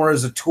more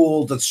as a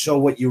tool to show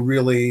what you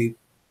really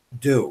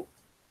do.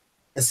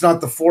 It's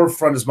not the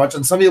forefront as much.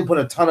 And some people put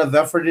a ton of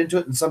effort into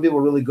it and some people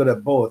are really good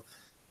at both.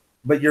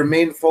 But your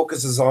main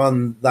focus is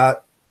on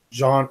that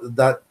genre,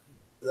 that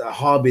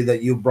hobby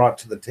that you brought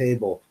to the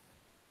table.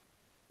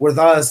 With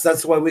us,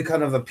 that's why we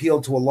kind of appeal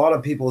to a lot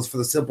of people, is for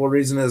the simple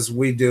reason is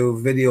we do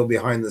video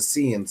behind the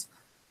scenes.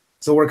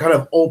 So we're kind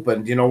of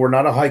open. We're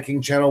not a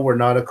hiking channel. We're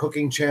not a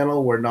cooking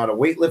channel. We're not a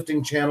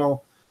weightlifting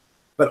channel.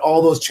 But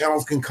all those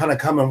channels can kind of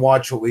come and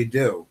watch what we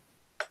do.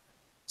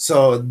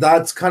 So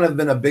that's kind of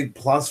been a big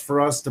plus for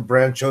us to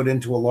branch out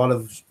into a lot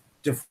of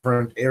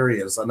different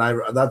areas. And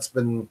that's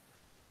been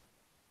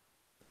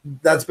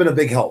that's been a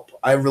big help.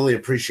 I really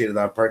appreciated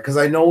that part, because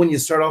I know when you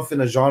start off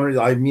in a genre,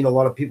 I meet a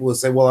lot of people who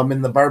say, well, I'm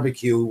in the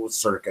barbecue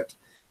circuit.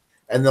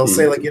 And they'll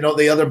say, like,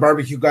 the other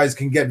barbecue guys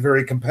can get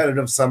very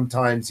competitive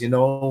sometimes, and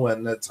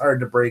it's hard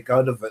to break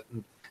out of it.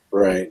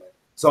 Right.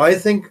 So I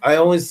think I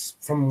always,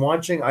 from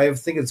watching, I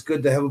think it's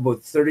good to have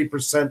about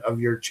 30% of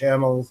your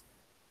channel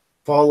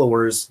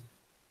followers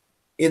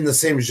in the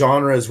same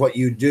genre as what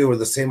you do, or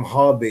the same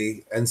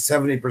hobby, and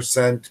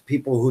 70%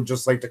 people who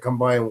just like to come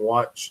by and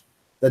watch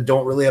that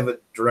don't really have a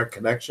direct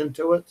connection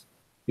to it.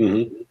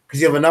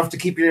 Because you have enough to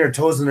keep you on your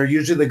toes, and they're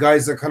usually the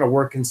guys that kind of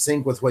work in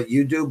sync with what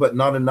you do, but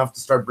not enough to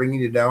start bringing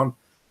you down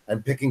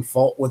and picking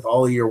fault with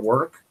all of your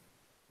work.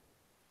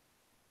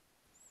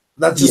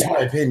 That's just my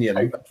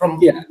opinion.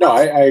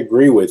 I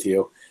agree with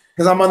you.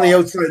 Because I'm on the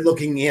outside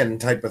looking in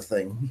type of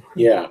thing.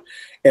 Yeah.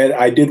 And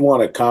I did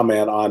want to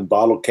comment on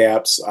bottle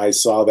caps. I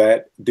saw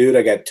that. Dude,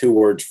 I got 2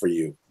 words for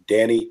you.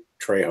 Danny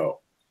Trejo.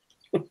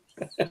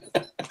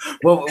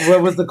 Well,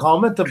 what was the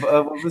comment?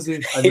 What was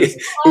he?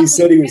 He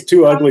said he was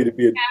too ugly to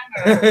be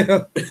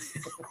a...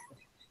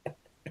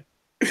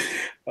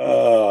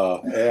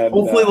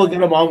 Hopefully we'll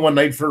get him on one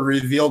night for a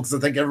reveal, because I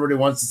think everybody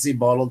wants to see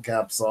bottle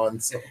caps on.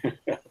 So.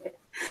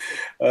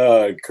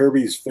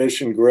 Kirby's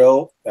Fish and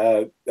Grill,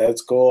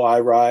 that's cool.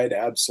 I ride,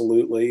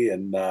 absolutely.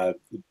 And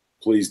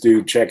please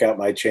do check out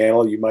my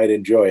channel. You might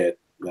enjoy it.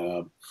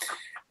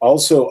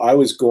 Also, I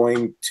was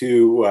going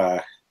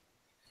to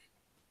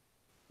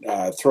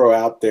throw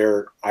out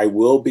there, I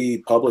will be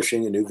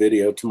publishing a new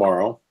video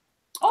tomorrow.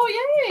 Oh,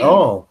 yay!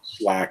 Oh,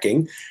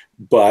 slacking.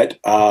 But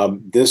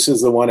this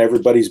is the one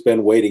everybody's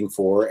been waiting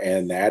for,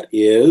 and that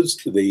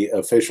is the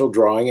official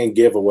drawing and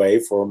giveaway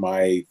for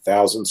my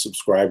 1,000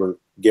 subscriber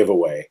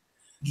giveaway.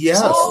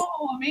 Yes.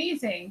 Oh,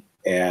 amazing.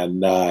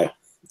 And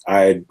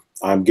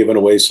I'm giving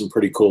away some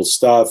pretty cool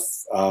stuff.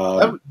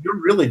 You're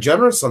really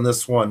generous on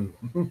this one.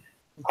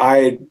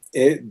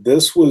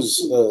 This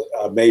was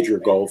a major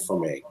goal for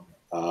me.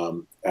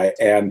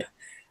 And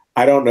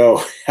I don't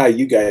know how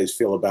you guys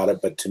feel about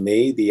it, but to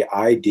me, the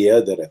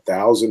idea that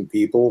 1,000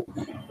 people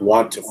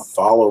want to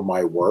follow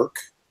my work,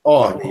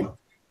 I mean,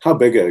 how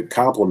big a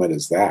compliment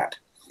is that?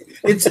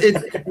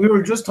 We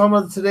were just talking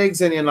about it today,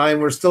 Xenia and I,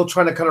 and we're still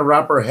trying to kind of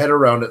wrap our head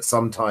around it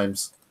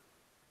sometimes.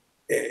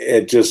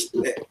 It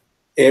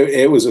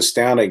was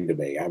astounding to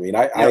me. I mean,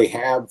 I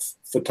have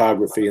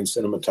photography and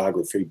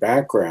cinematography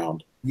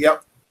background.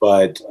 Yep.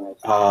 But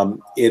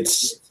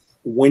it's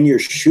when you're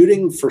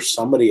shooting for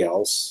somebody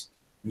else.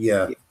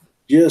 Yeah.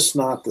 Just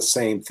not the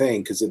same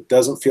thing, because it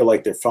doesn't feel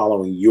like they're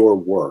following your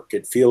work.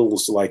 It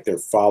feels like they're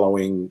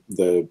following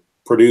the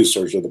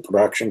producers or the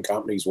production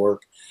company's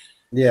work.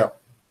 Yeah.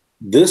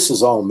 This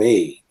is all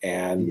me.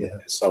 And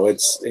so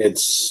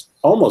it's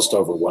almost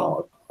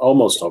overwhelming.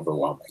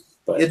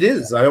 But it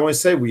is. I always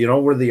say,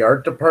 we're the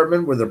art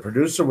department, we're the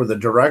producer, we're the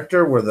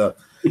director,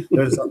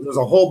 there's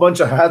a whole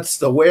bunch of hats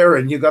to wear,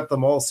 and you got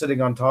them all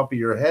sitting on top of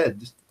your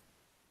head.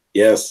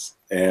 Yes.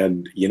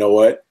 And you know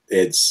what?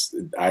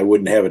 I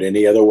wouldn't have it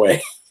any other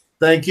way.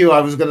 Thank you.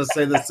 I was going to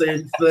say the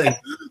same thing.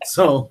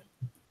 So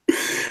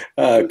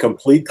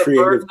complete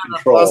creative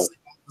control at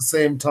the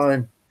same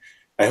time.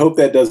 I hope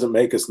that doesn't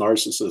make us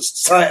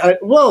narcissists.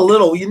 Well, a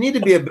little. You need to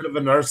be a bit of a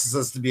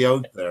narcissist to be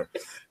out there.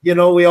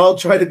 We all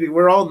try to be.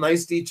 We're all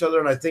nice to each other,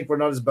 and I think we're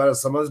not as bad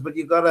as some others. But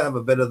you got to have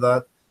a bit of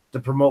that to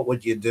promote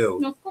what you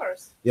do. Of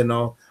course.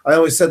 I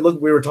always said, look,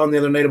 we were talking the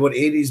other night about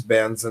 80s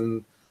bands,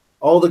 and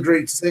all the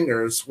great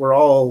singers were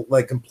all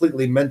like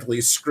completely mentally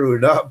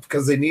screwed up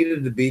because they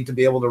needed to be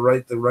able to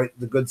write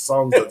the good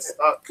songs that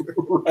stuck.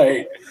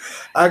 Right.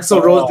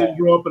 Axl Rose didn't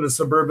grow up in a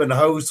suburban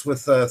house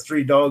with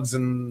 3 dogs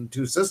and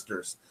 2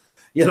 sisters.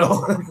 Hey,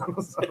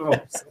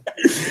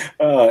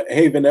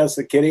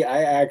 Vanessa Kitty,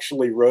 I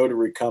actually rode a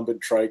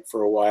recumbent trike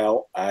for a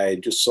while. I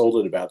just sold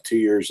it about 2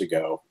 years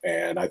ago,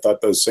 and I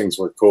thought those things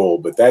were cool.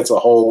 But that's a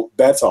whole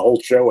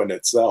show in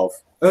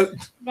itself.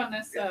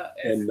 Vanessa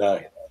and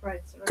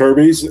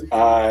Kirby's.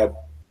 So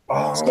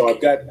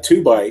I've got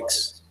 2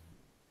 bikes.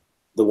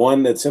 The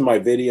one that's in my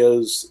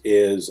videos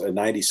is a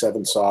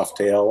 97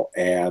 Softail,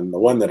 and the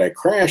one that I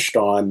crashed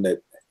on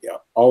that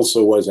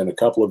also was in a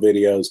couple of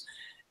videos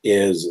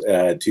is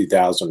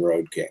 2000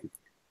 Road King.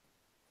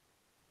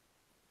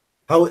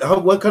 How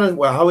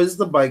is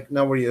the bike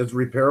now? Is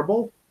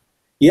repairable?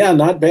 Yeah,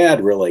 not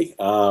bad really.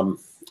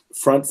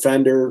 Front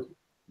fender,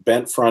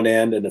 bent front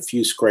end, and a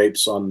few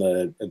scrapes on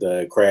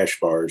the crash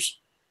bars.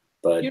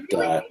 But you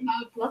really came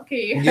out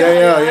lucky.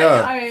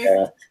 Yeah.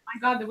 My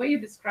God, the way you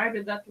described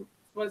it, that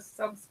was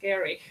so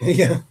scary.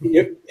 Yeah.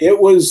 It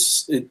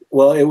was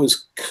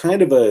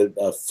kind of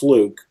a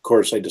fluke. Of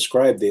course, I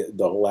described the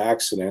whole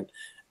accident.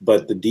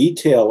 But the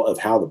detail of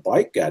how the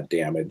bike got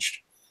damaged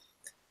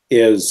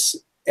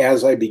is,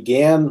 as I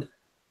began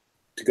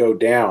to go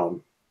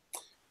down,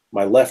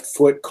 my left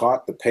foot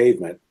caught the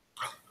pavement,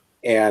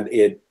 and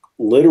it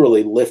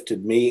literally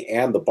lifted me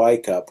and the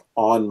bike up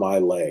on my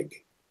leg.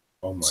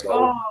 Oh my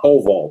God!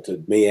 Pole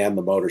vaulted me and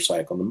the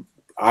motorcycle.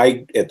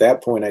 At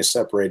that point, I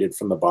separated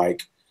from the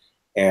bike,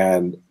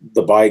 and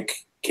the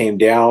bike came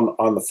down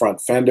on the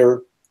front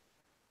fender,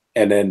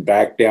 and then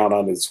back down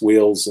on its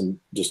wheels and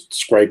just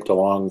scraped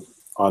along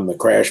on the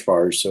crash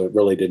bars. So it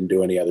really didn't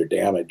do any other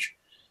damage.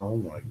 Oh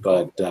my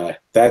God. But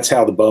that's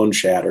how the bone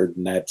shattered.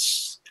 And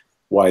that's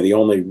why the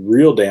only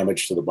real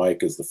damage to the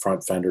bike is the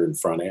front fender and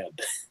front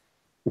end.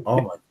 Oh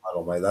my God.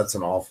 Oh my, that's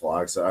an awful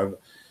accident.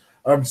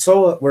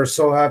 We're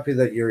so happy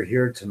that you're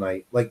here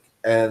tonight. Like,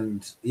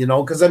 and you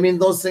know, because I mean,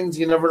 those things,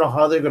 you never know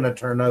how they're going to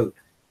turn out.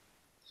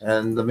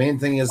 And the main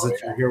thing is that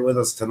you're here with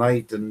us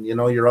tonight, and you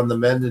know, you're on the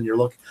mend and you're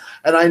looking.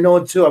 And I know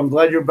it too. I'm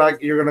glad you're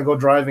back. You're going to go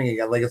driving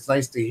again. Like, it's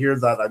nice to hear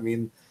that. I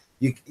mean,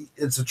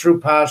 it's a true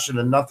passion,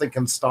 and nothing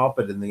can stop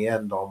it in the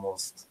end.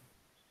 Almost.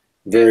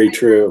 Very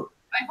true.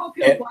 I hope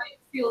your wife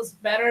feels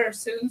better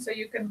soon, so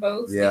you can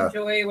both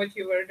enjoy what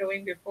you were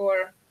doing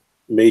before.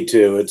 Me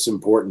too. It's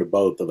important to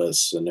both of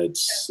us, and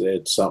it's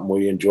something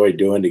we enjoy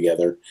doing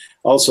together.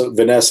 Also,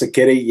 Vanessa,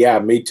 Kitty, yeah,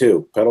 me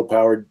too. Pedal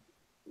powered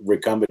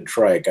recumbent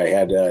trike. I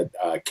had a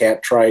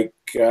cat trike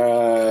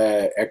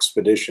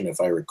expedition, if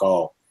I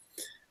recall,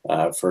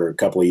 for a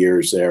couple of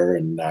years there,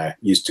 and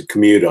used to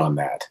commute on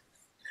that.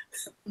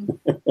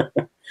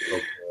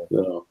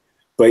 So,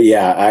 but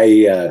yeah,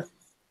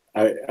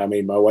 I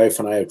mean, my wife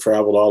and I have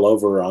traveled all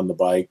over on the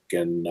bike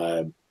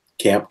and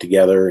camped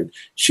together, and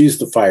she's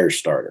the fire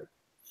starter.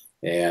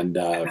 And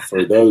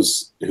for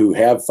those who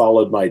have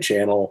followed my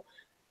channel,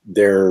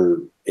 there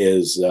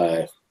is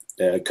a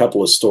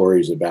couple of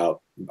stories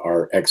about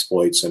our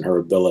exploits and her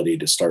ability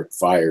to start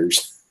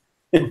fires.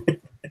 You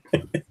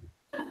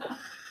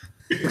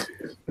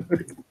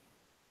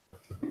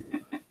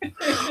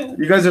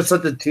guys are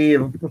such a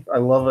team. I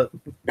love it.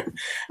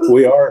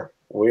 We are.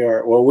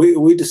 Well,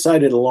 we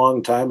decided a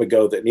long time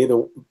ago that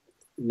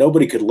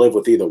nobody could live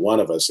with either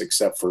one of us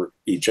except for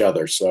each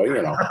other. So,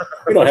 you know,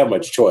 we don't have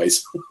much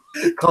choice.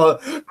 Call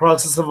it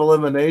process of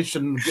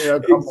elimination. Yeah,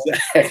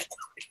 exactly.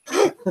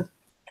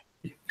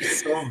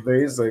 So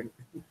amazing.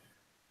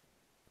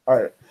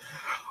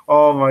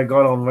 Oh my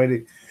God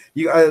Almighty!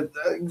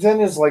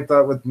 Xenia's like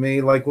that with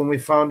me. Like when we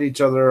found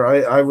each other,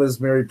 I was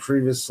married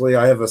previously.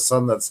 I have a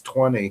son that's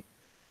 20,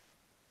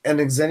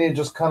 and Xenia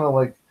just kind of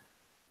like,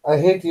 I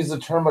hate to use the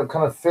term, but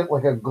kind of fit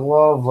like a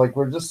glove. Like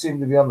we just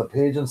seem to be on the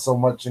page and so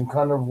much, and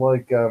kind of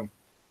like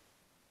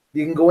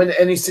you can go into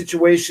any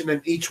situation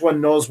and each one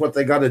knows what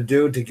they got to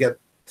do to get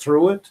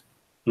through it.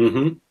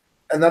 Mm-hmm.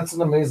 And that's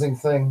an amazing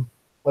thing.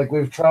 Like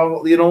we've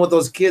traveled, you know, with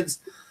those kids,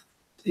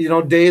 you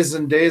know, days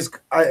and days.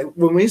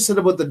 When we said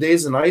about the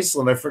days in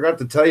Iceland, I forgot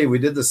to tell you, we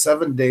did the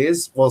 6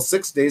 days,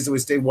 and we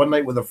stayed one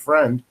night with a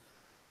friend,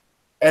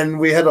 and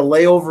we had a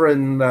layover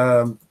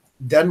in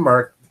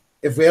Denmark.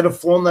 If we had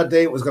flown that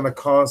day, it was going to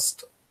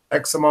cost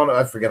X amount.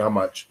 I forget how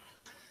much.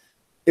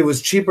 It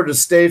was cheaper to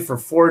stay for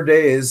 4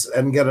 days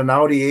and get an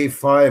Audi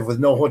A5 with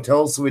no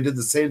hotels. So we did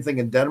the same thing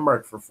in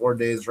Denmark for 4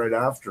 days right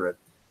after it.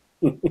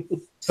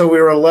 So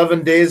we were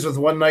 11 days with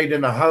one night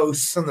in a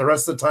house, and the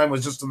rest of the time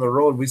was just on the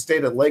road. We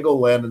stayed at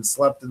Legoland and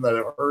slept in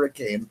the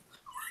hurricane.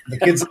 The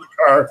kids in the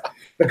car.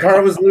 The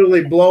car was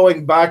literally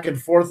blowing back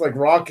and forth, like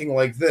rocking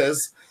like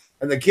this.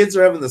 And the kids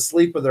are having the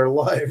sleep of their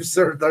lives.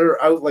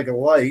 They're out like a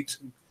light.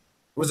 It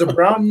was a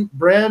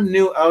brand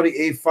new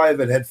Audi A5.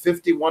 It had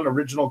 51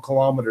 original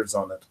kilometers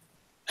on it.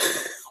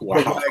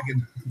 Wow.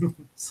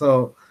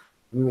 So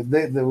a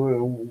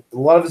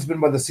lot of it's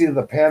been by the seat of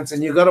the pants,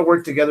 and you got to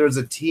work together as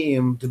a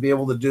team to be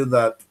able to do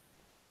that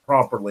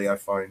properly, I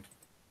find.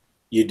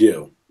 You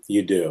do.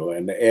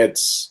 And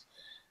it's,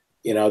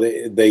 you know,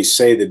 they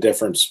say the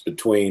difference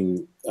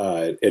between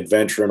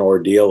adventure and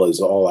ordeal is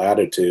all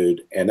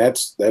attitude. And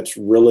that's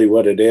really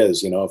what it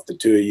is. You know, if the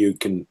two of you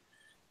can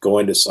go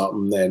into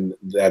something, then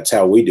that's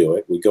how we do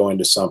it. We go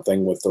into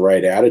something with the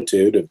right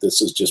attitude. If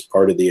this is just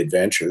part of the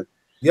adventure.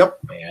 Yep.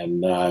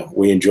 And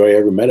we enjoy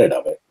every minute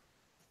of it.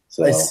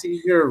 So I see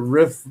here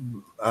Riff.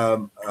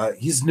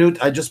 He's new.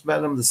 I just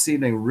met him this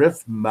evening.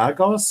 Riff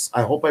Magos.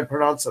 I hope I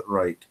pronounce it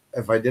right.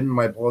 If I didn't,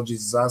 my apologies.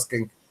 He's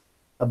asking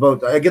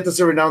about. I get this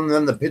every now and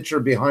then. The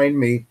picture behind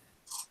me.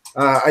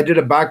 I did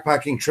a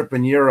backpacking trip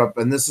in Europe,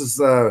 and this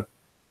is. I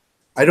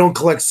don't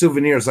collect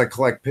souvenirs. I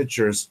collect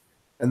pictures,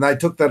 and I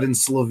took that in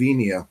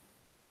Slovenia.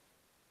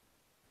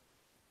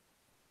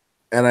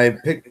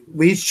 And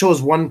we each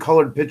chose one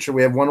colored picture.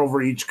 We have one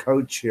over each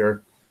couch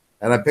here.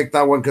 And I picked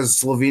that one because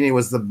Slovenia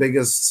was the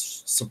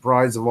biggest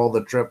surprise of all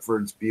the trip for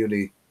its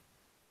beauty.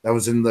 That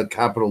was in the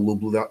capital,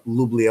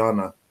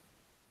 Ljubljana.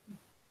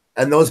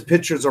 And those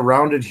pictures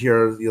around it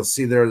here, you'll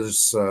see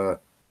there's,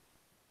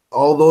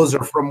 all those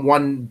are from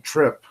one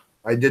trip.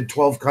 I did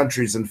 12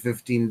 countries in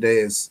 15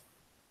 days.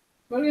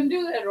 We're going to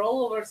do that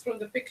rollovers from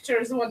the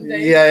pictures one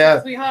day.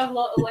 Yeah. We have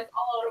like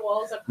all our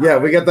walls. Yeah,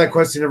 we get that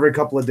question every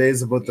couple of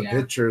days about the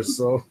pictures.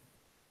 So,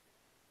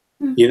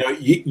 you know,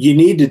 you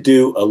need to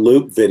do a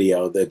loop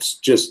video that's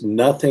just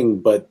nothing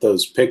but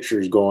those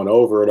pictures going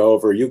over and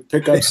over. You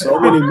pick up so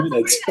many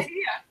minutes. Yeah,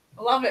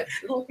 I love it.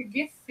 Like a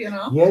GIF, you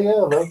know.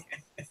 Yeah.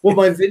 Well,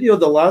 my video,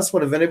 the last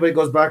one, if anybody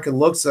goes back and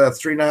looks at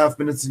 3.5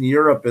 minutes in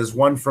Europe, is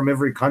one from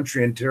every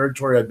country and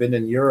territory I've been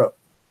in Europe.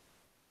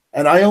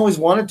 And I always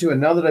wanted to,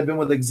 and now that I've been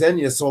with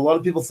Xenia, so a lot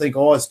of people think,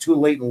 oh, it's too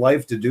late in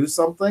life to do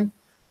something.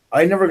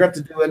 I never got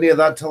to do any of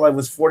that till I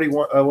was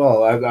 41.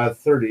 Well, I got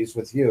 30s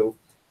with you.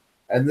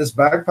 And this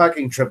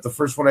backpacking trip, the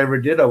first one I ever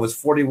did, I was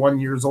 41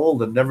 years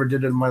old and never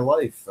did it in my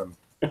life. And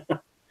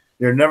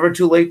you're never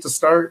too late to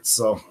start.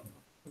 So,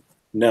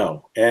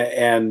 no.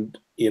 And,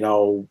 you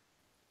know,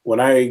 when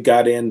I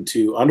got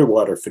into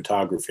underwater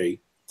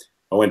photography,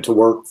 I went to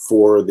work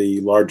for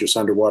the largest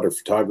underwater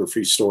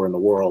photography store in the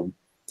world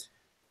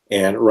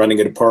and running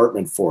a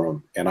department for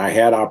them. And I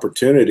had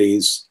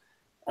opportunities.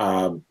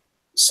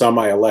 Some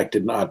I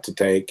elected not to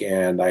take,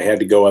 and I had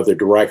to go other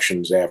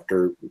directions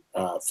after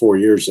 4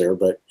 years there.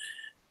 But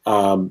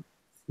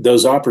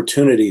those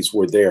opportunities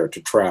were there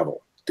to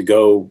travel, to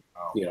go,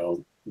 you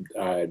know,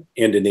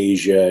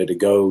 Indonesia, to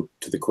go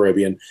to the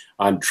Caribbean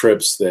on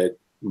trips that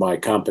my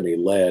company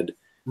led.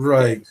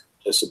 Right.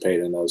 Participate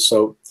in those.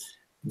 So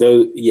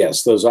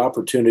those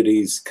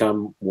opportunities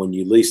come when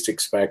you least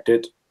expect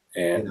it,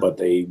 but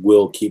they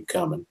will keep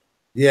coming.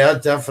 Yeah,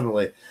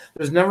 definitely.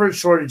 There's never a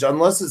shortage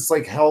unless it's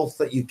like health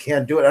that you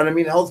can't do it. And I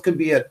mean, health could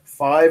be at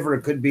 5 or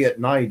it could be at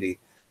 90.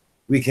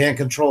 We can't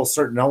control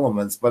certain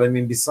elements, but I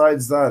mean,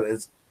 besides that,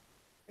 it's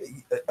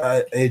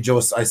hey,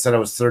 Joe, I said I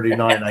was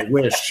 39. I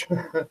wish.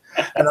 And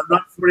I'm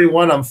not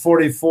 41, I'm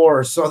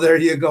 44. So there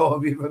you go.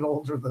 I'm even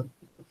older than.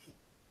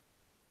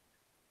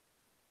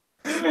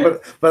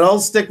 But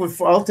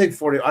I'll take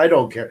 40. I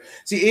don't care.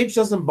 See, age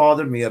doesn't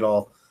bother me at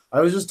all. I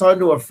was just talking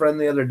to a friend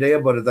the other day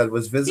about it that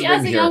was visiting here.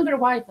 She has a younger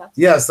wife.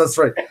 Yes, that's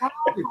right.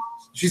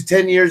 She's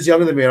 10 years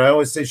younger than me, and I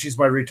always say she's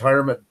my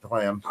retirement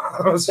plan.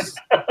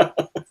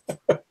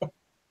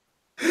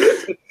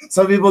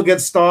 Some people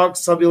get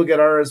stocks, some people get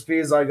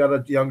RSPs. I got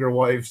a younger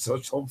wife, so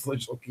hopefully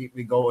she'll keep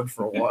me going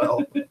for a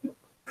while.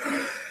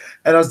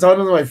 And I was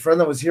talking to my friend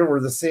that was here.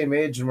 We're the same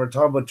age, and we're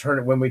talking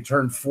about when we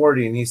turned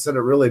 40, and he said it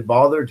really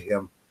bothered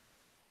him.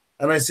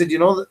 And I said, you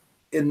know,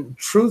 in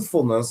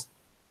truthfulness,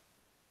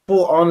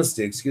 full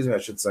honesty, excuse me, I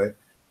should say,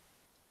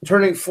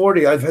 turning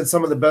 40, I've had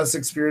some of the best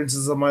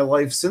experiences of my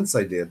life since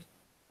I did.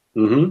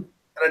 Mm-hmm. And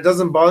it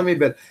doesn't bother me a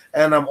bit.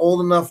 And I'm old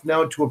enough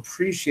now to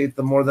appreciate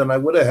them more than I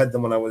would have had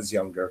them when I was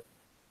younger.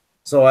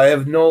 So I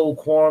have no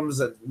qualms.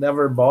 It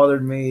never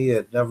bothered me.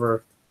 It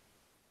never.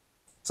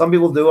 Some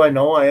people do, I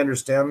know, I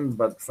understand.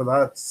 But for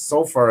that,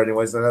 so far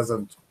anyways, it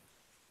hasn't.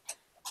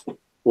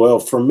 Well,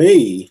 for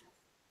me,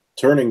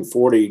 turning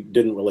 40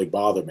 didn't really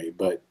bother me.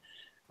 But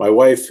my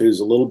wife,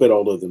 who's a little bit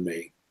older than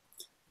me,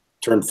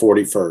 turned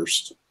 40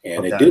 first,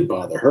 and it did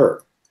bother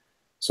her.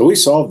 So we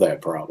solved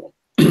that problem.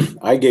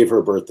 I gave her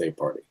a birthday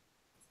party.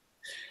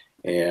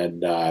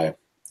 And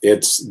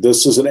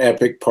this is an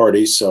epic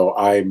party, so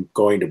I'm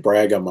going to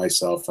brag on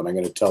myself, and I'm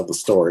going to tell the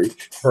story.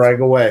 Brag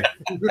away.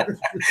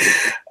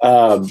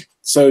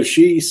 So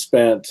she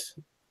spent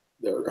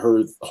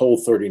her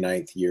whole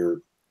 39th year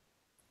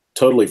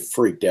totally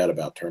freaked out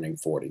about turning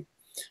 40.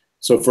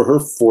 So for her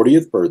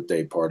 40th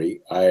birthday party,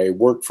 I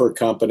worked for a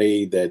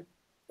company that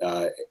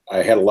I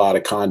had a lot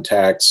of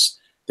contacts.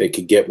 They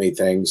could get me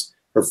things.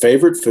 Her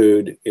favorite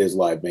food is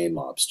live Maine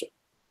lobster.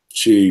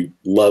 She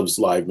loves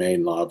live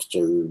Maine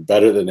lobster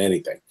better than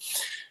anything.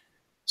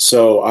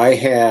 So I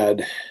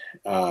had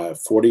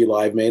 40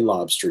 live Maine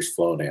lobsters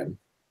flown in.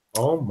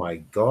 Oh my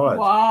God.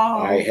 Wow.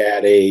 I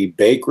had a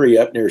bakery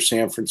up near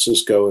San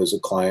Francisco as a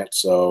client.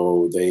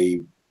 So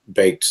they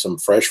baked some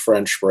fresh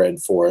French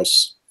bread for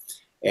us.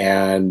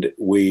 And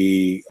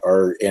we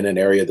are in an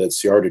area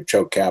that's the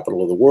artichoke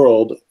capital of the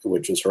world,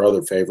 which is her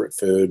other favorite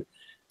food.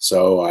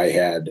 So I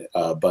had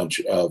a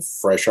bunch of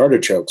fresh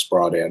artichokes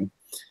brought in.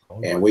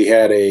 And we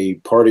had a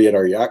party at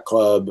our yacht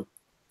club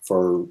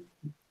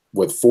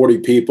with 40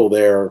 people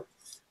there,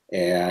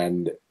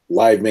 and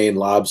live Maine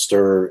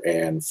lobster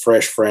and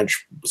fresh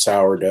French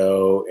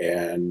sourdough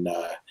and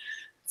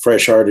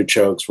fresh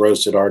artichokes,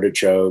 roasted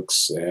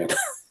artichokes. And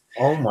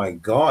oh my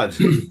God.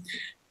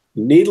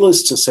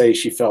 Needless to say,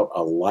 she felt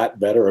a lot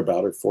better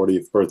about her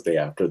 40th birthday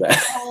after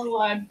that. Oh,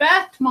 I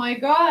bet, my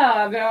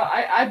God.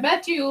 I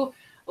bet you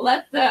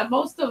let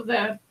most of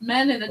the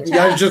men in the chat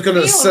I was just going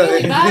to say,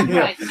 really bad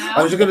right now.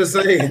 I was just going to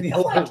say, I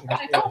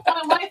hope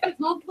my wife is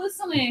not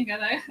listening,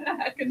 and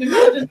I can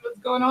imagine what's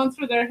going on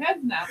through their heads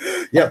now.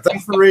 Yeah,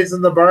 thanks for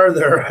raising the bar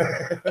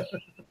there.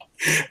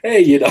 Hey,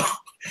 you know,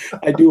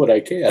 I do what I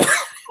can.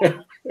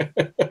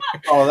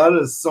 Oh, that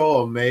is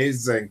so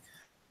amazing.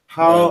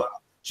 How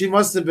she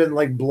must have been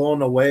like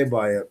blown away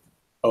by it.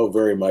 Oh,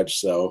 very much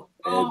so.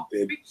 Oh,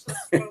 speechless.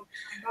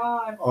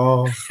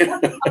 Oh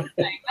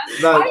my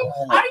God.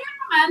 Oh, are you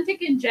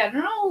romantic in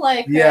general?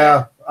 Like,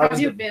 yeah. Have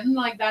you been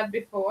like that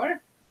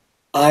before?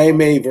 I'm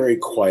a very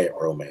quiet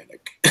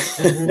romantic.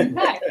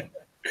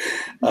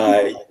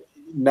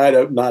 Not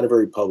a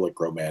very public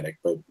romantic,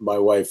 but my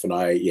wife and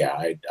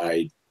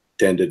I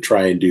tend to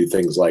try and do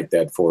things like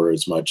that for her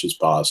as much as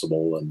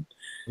possible,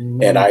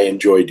 and I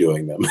enjoy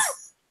doing them.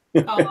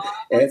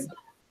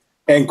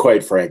 And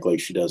quite frankly,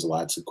 she does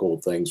lots of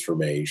cool things for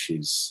me.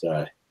 She's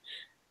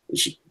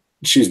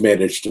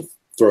managed to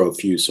throw a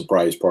few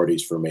surprise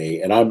parties for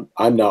me, and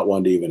I'm not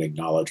one to even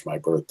acknowledge my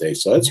birthday,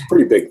 so that's a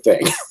pretty big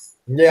thing.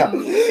 Yeah.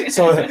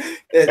 So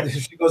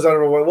she goes out of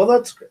her way. Well,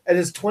 and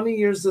it's 20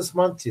 years this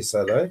month, you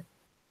said, eh?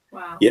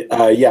 Wow.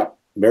 Yeah,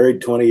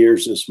 married 20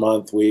 years this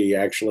month. We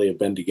actually have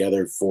been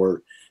together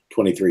for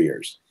 23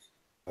 years.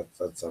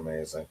 That's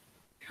amazing.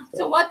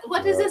 So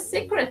what is the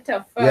secret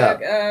of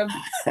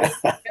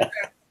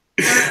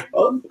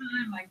long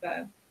time like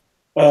that?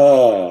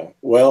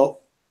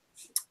 Well,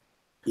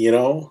 you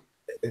know,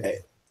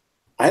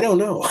 I don't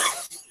know.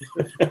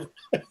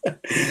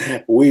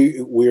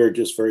 we are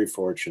just very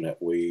fortunate.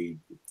 We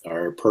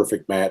are a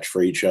perfect match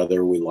for each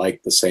other. We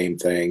like the same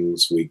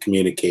things. We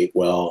communicate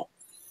well,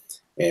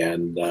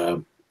 and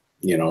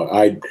you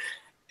know,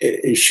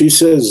 she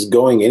says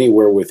going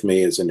anywhere with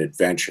me is an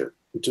adventure.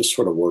 It just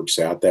sort of works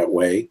out that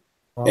way,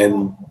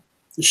 and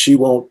she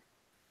won't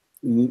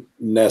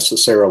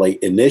necessarily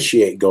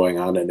initiate going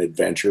on an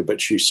adventure,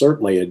 but she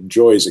certainly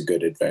enjoys a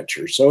good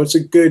adventure. So it's a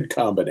good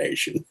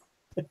combination.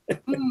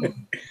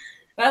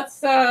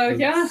 That's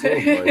yeah,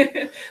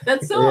 so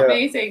that's so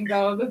amazing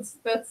though.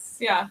 That's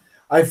yeah.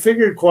 I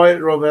figured quiet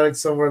romantic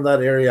somewhere in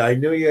that area. I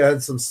knew you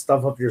had some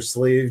stuff up your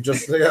sleeve.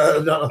 Just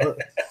no.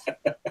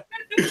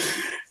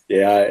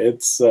 Yeah,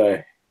 it's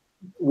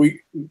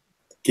we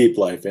keep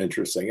life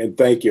interesting, and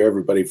thank you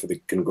everybody for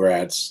the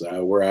congrats.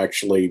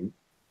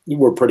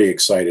 We're pretty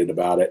excited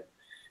about it.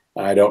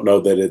 I don't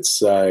know that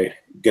it's going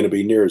to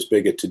be near as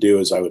big a to-do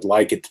as I would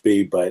like it to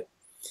be, but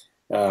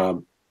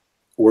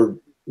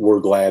we're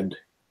glad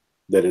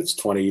that it's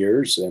 20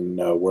 years, and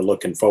we're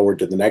looking forward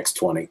to the next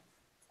 20.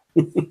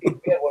 We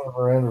had one of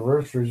our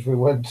anniversaries. We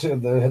went to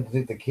had to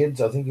take the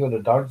kids. I think you had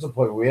a doctor's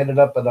appointment. We ended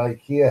up at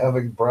IKEA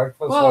having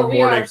breakfast one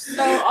morning. Are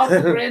so off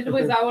the grid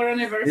with our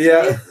anniversary.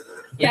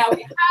 Yeah,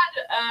 we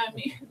had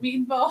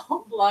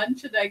meatball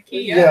lunch at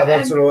IKEA. Yeah,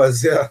 that's what it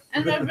was. Yeah,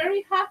 and I'm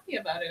very happy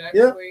about it.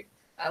 Actually,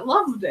 I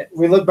loved it.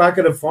 We look back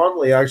at it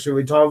fondly. Actually,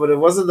 we talked about it.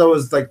 Wasn't that it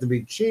was like to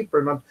be cheap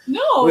or not?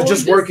 No, it was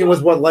just working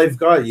with what life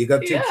got. You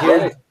got two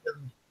kids.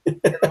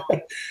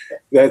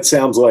 That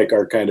sounds like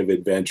our kind of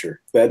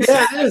adventure. It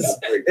is.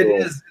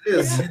 It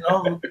is. You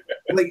know,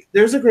 like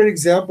there's a great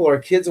example. Our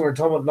kids, and we're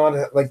talking about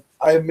not like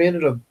I made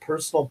it a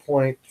personal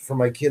point for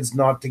my kids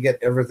not to get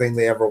everything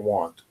they ever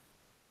want.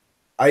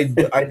 I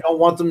don't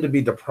want them to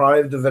be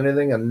deprived of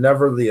anything and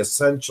never the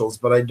essentials,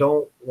 but I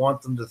don't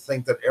want them to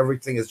think that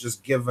everything is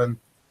just given,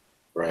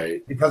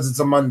 right? Because it's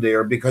a Monday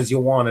or because you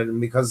want it and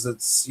because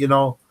it's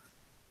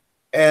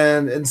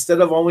And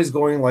instead of always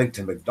going like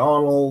to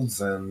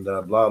McDonald's and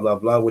blah, blah,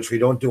 blah, which we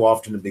don't do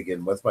often to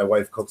begin with. My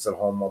wife cooks at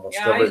home almost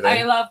everything.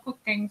 I love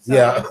cooking.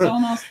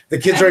 So the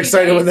kids are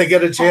excited when they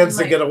get a chance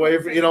to get away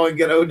from, and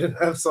get out and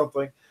have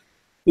something.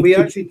 We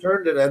actually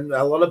turned it, and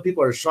a lot of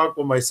people are shocked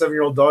when my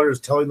 7-year-old daughter is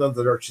telling them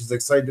that she's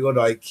excited to go to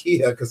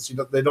IKEA because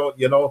they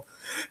don't,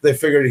 they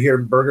figured here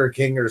in Burger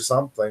King or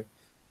something.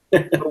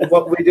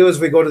 What we do is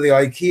we go to the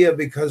IKEA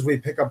because we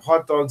pick up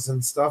hot dogs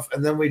and stuff,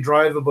 and then we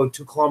drive about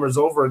 2 kilometers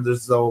over, and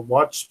there's a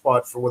watch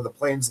spot for where the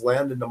planes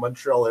land in the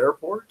Montreal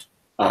airport.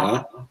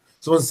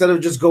 So instead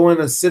of just going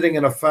and sitting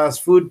in a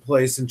fast food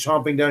place and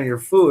chomping down your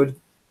food,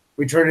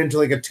 we turn it into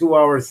like a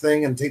 2-hour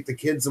thing and take the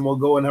kids, and we'll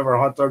go and have our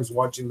hot dogs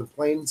watching the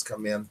planes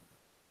come in.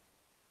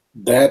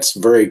 That's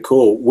very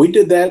cool. We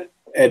did that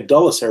at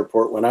Dulles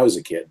Airport when I was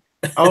a kid.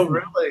 Oh,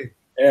 really?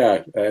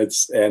 Yeah,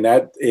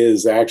 that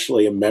is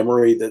actually a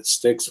memory that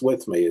sticks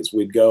with me. Is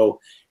we'd go,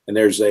 and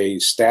there's a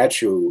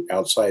statue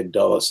outside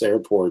Dulles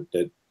Airport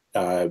that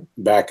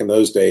back in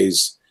those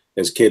days,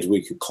 as kids,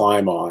 we could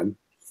climb on,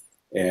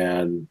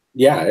 and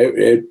yeah,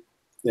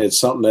 it's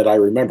something that I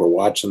remember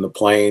watching the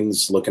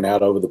planes, looking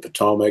out over the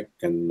Potomac,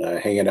 and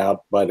hanging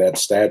out by that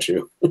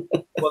statue.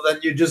 Well, then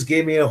you just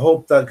gave me a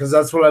hope that, because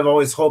that's what I've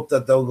always hoped,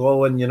 that they'll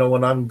go and,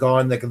 when I'm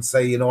gone, they can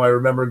say, I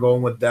remember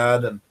going with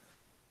Dad, and,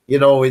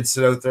 we'd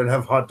sit out there and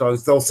have hot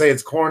dogs. They'll say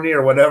it's corny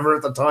or whatever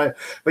at the time,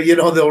 but,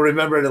 they'll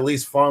remember it at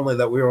least fondly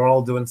that we were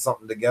all doing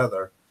something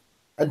together.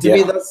 And to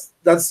me,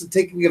 that's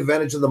taking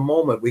advantage of the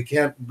moment. We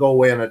can't go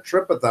away on a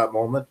trip at that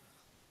moment,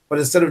 but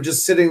instead of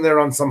just sitting there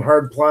on some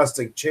hard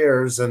plastic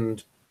chairs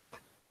and,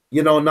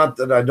 not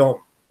that I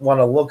don't want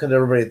to look at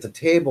everybody at the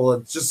table.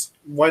 It's just,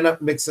 why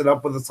not mix it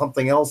up with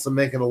something else and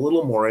make it a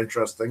little more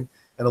interesting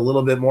and a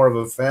little bit more of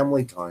a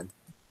family time?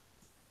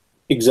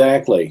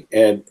 Exactly.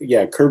 And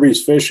yeah,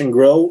 Kirby's Fish and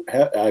Grill,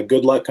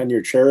 good luck on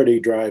your charity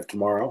drive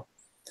tomorrow.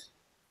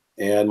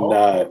 And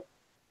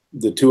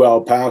the 2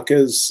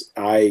 alpacas,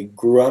 I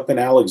grew up in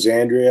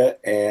Alexandria,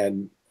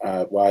 and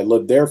I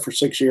lived there for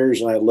 6 years,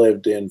 and I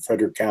lived in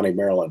Frederick County,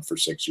 Maryland for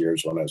 6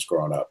 years when I was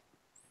growing up.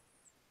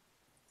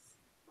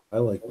 I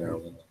like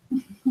Maryland.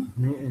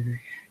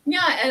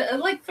 Yeah,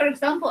 like for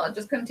example, I'll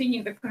just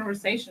continue the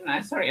conversation.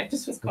 I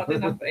just was caught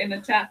up in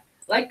the chat.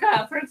 Like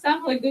for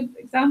example, a good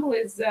example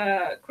is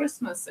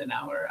Christmas in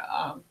our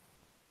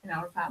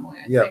family.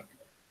 I think.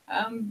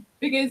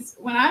 Because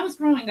when I was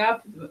growing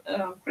up,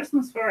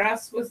 Christmas for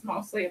us was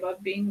mostly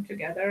about being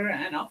together,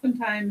 and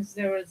oftentimes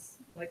there was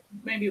like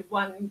maybe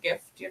one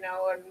gift,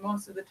 and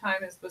most of the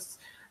time it was,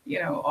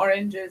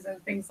 oranges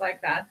and things like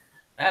that.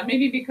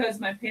 Maybe because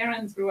my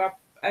parents grew up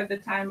at the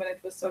time when it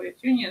was Soviet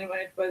Union, when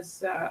it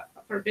was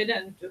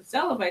forbidden to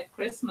celebrate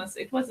Christmas,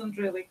 it wasn't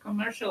really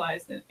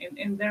commercialized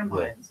in their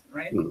minds,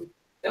 right?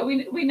 So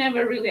we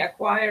never really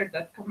acquired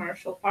that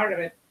commercial part of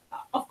it.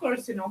 Of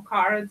course,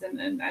 cards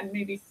and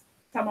maybe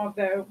some of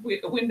the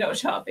window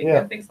shopping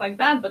and things like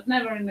that, but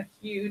never in a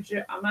huge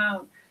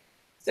amount.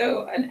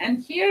 So,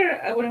 and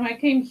here, when I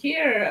came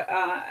here,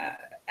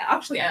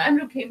 actually,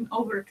 Andrew came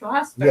over to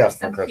us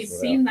first, and he's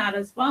seen that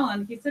as well.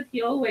 And he said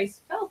he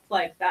always felt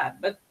like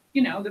that. But,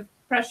 the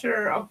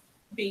pressure of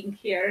being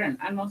here,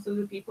 and most of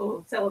the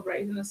people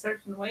celebrate in a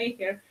certain way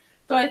here.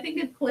 So I think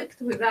it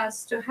clicked with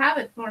us to have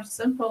it more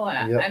simple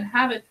and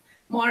have it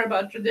more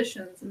about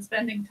traditions and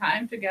spending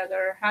time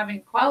together,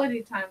 having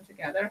quality time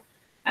together.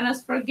 And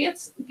as for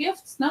gifts,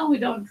 no, we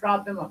don't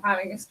drop them of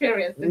having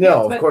experienced the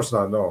No, gifts, of course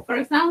not, no. For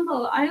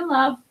example, I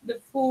love the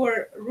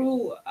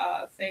 4-rule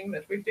thing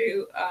that we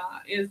do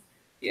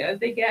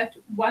they get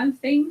one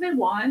thing they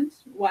want,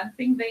 one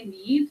thing they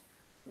need,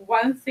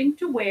 one thing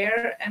to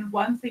wear, and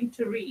one thing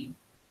to read.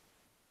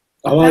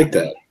 I like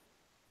that.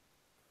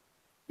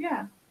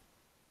 Yeah.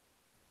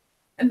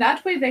 And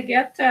that way they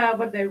get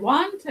what they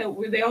want.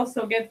 They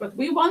also get what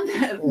we want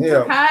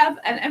to have,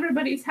 and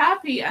everybody's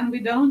happy. And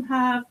we don't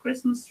have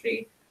Christmas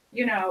tree,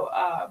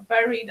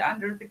 buried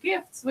under the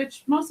gifts,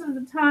 which most of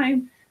the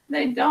time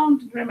they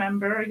don't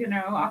remember,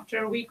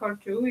 after a week or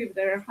two, if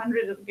there are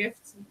hundreds of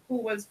gifts, who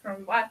was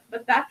from what.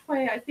 But that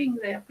way, I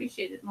think they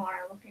appreciate it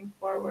more, looking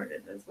forward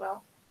it as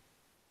well.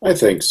 I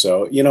think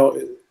so.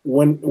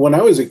 When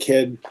I was a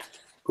kid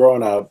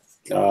growing up,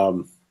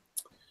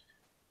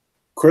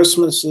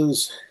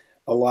 Christmases,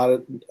 a lot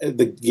of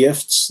the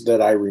gifts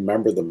that I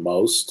remember the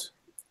most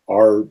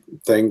are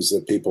things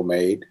that people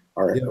made,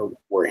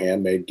 were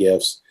handmade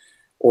gifts,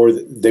 or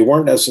they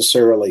weren't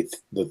necessarily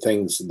the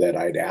things that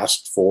I'd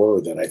asked for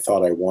or that I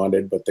thought I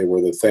wanted, but they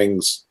were the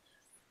things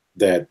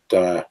that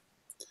that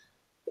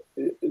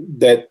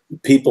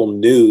people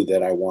knew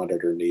that I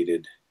wanted or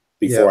needed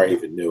before I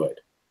even knew it.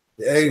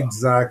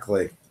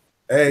 Exactly.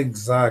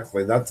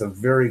 Exactly. That's a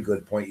very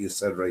good point you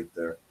said right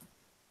there.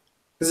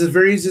 Because it's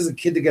very easy as a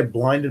kid to get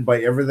blinded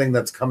by everything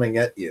that's coming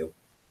at you.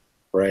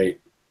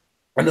 Right.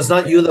 And it's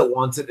not you that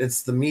wants it.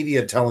 It's the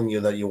media telling you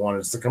that you want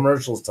it. It's the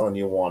commercials telling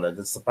you want it.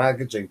 It's the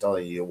packaging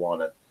telling you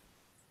want it.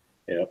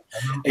 Yeah.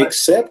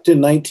 Except in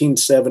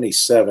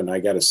 1977, I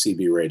got a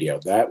CB radio.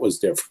 That was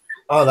different.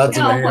 Oh, that's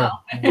amazing.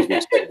 Well.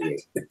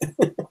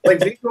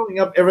 Like me growing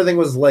up, everything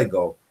was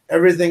Lego.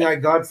 Everything I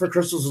got for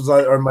Christmas was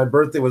or my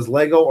birthday was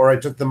Lego, or I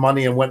took the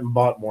money and went and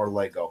bought more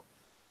Lego.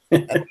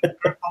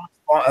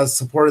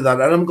 Supported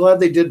that, and I'm glad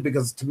they did,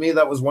 because to me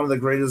that was one of the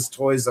greatest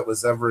toys that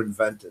was ever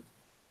invented.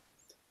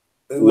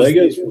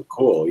 Legos were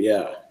cool,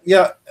 yeah.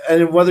 Yeah,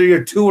 and whether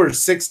you're 2 or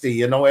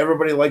 60,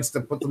 everybody likes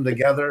to put them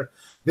together,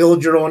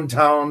 build your own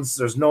towns.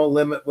 There's no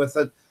limit with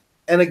it,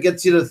 and it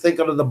gets you to think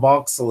out of the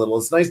box a little.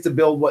 It's nice to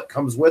build what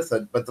comes with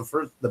it, but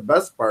the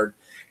best part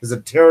is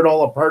to tear it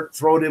all apart,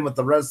 throw it in with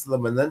the rest of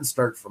them, and then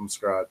start from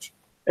scratch.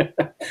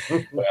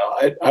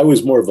 Well, I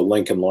was more of a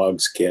Lincoln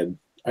Logs kid.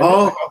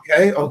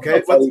 Okay.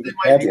 What's the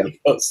idea?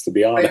 Legos, to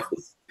be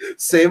honest.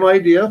 Same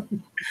idea.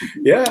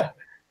 Yeah.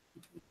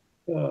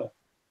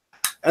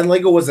 And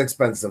Lego was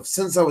expensive.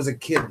 Since I was a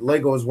kid,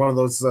 Lego was one of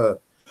those.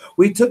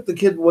 We took the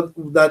kid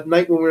that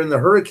night when we were in the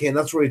hurricane.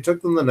 That's where we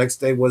took them. The next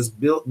day we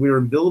were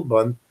in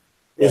Billabun,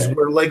 is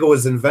where Lego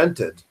was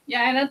invented.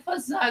 Yeah, and it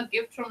was a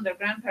gift from their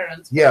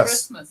grandparents for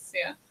Christmas.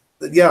 Yeah.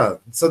 Yeah,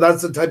 so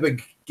that's the type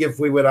of gift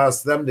we would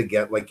ask them to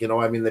get. Like, they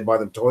buy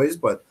them toys,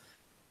 but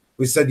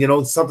we said,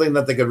 something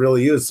that they could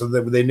really use. So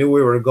they knew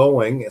we were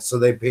going, so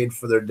they paid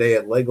for their day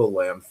at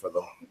Legoland for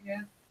them.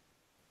 Yeah.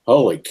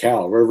 Holy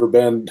cow,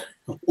 Riverbend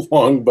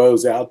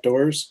Longbows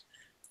Outdoors,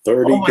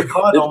 30. Oh my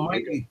God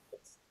almighty.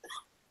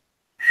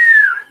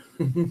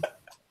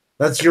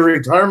 That's your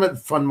retirement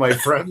fund, my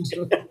friend.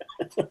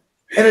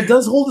 And it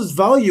does hold its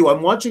value.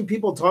 I'm watching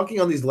people talking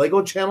on these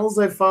Lego channels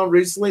I found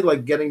recently,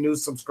 like getting new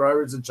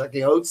subscribers and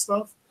checking out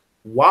stuff.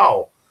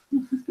 Wow.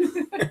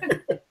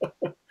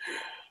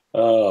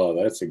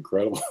 Oh, that's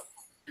incredible.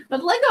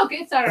 But Lego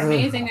kits are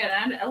amazing,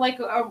 and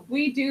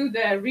we do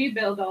the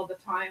rebuild all the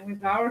time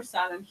with our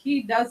son, and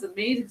he does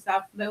amazing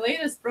stuff. The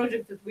latest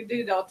project that we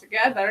did all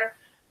together,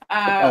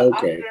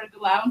 after the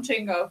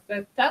launching of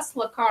the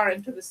Tesla car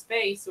into the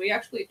space, we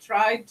actually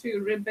tried to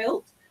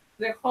rebuild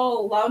the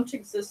whole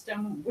launching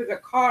system with a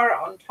car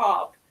on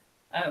top,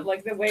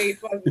 like the way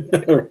it was.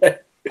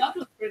 Right. That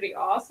was pretty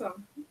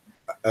awesome.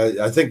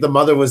 I think the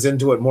mother was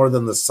into it more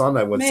than the son,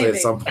 I would say at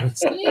some point.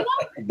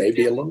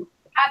 Maybe a little.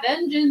 Had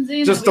engines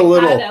in. Just a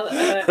little.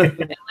 Had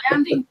a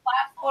landing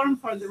platform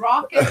for the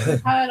rockets. We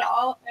had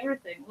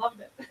everything.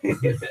 Loved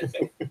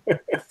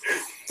it.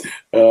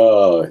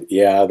 Oh,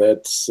 yeah,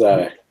 that's,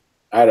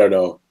 I don't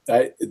know.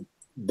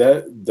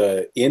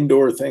 The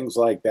indoor things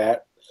like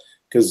that,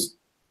 because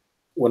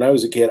when I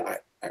was a kid,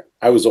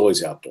 I was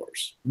always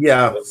outdoors.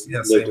 Yeah. I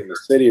lived in the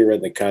city or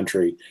in the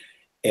country.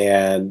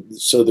 And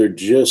so they're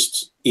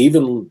just,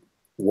 even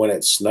when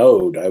it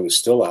snowed, I was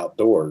still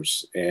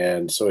outdoors.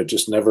 And so it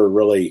just never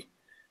really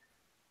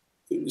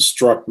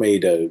struck me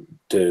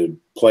to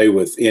play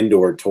with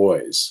indoor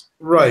toys.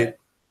 Right.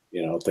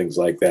 Things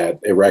like that.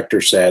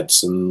 Erector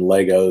sets and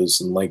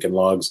Legos and Lincoln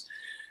Logs.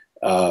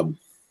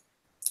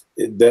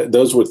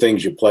 those were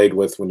things you played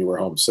with when you were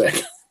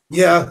homesick.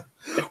 Yeah.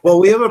 Well,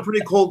 we have a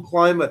pretty cold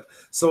climate,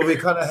 so we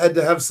kind of had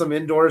to have some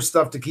indoor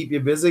stuff to keep you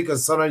busy,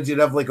 because sometimes you'd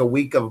have like a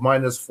week of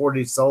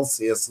 -40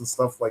 Celsius and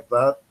stuff like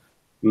that.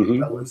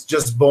 Mm-hmm. That was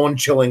just bone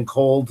chilling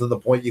cold to the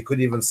point you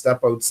couldn't even step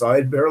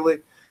outside barely.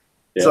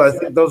 Yeah. So I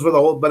think those were the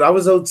whole, but I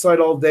was outside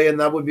all day, and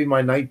that would be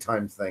my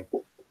nighttime thing.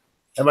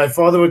 And my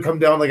father would come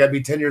down, like I'd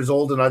be 10 years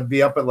old, and I'd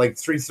be up at like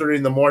 3:30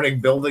 in the morning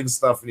building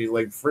stuff, and he'd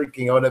like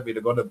freaking out at me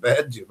to go to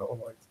bed, you know,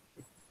 like.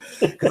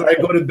 Because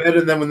I'd go to bed,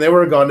 and then when they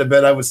were gone to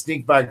bed, I would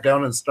sneak back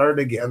down and start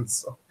again.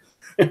 So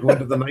go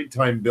into the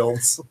nighttime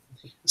builds.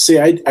 See,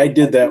 I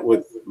did that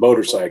with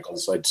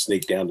motorcycles. I'd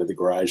sneak down to the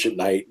garage at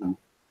night and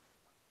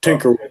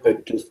tinker with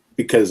it just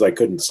because I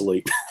couldn't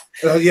sleep.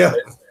 Yeah.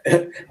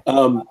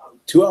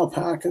 2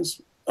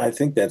 alpacas. I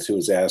think that's who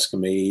was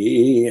asking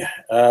me.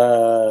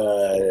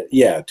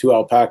 Yeah, 2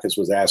 alpacas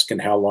was asking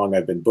how long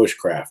I've been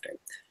bushcrafting.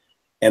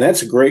 And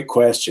that's a great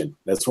question.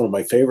 That's one of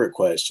my favorite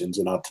questions,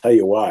 and I'll tell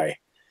you why.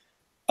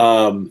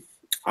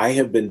 I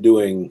have been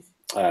doing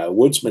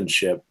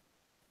woodsmanship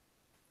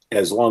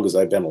as long as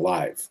I've been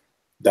alive.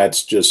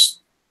 That's just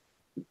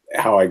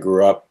how I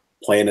grew up,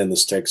 playing in the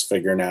sticks,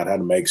 figuring out how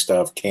to make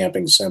stuff,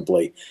 camping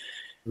simply.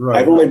 Right.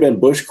 I've only been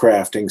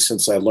bushcrafting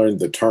since I learned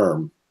the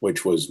term,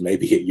 which was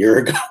maybe a year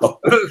ago.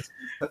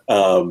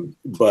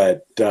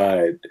 But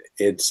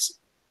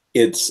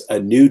it's a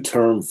new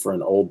term for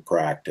an old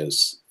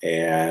practice.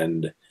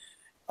 And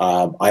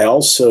I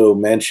also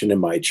mentioned in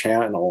my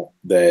channel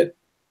that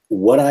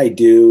what I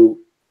do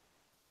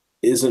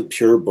isn't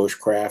pure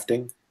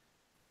bushcrafting.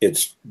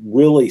 It's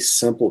really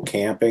simple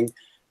camping,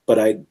 but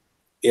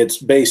it's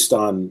based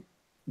on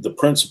the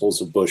principles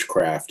of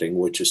bushcrafting,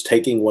 which is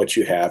taking what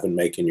you have and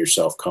making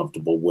yourself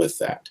comfortable with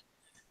that.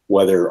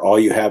 Whether all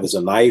you have is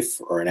a knife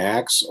or an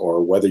axe,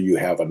 or whether you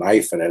have a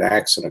knife and an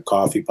axe and a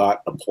coffee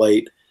pot and a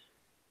plate,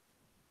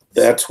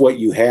 that's what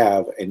you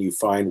have, and you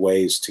find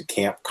ways to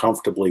camp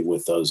comfortably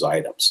with those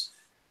items.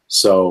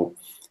 So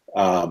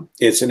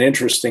it's an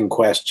interesting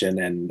question,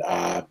 and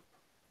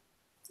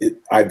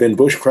I've been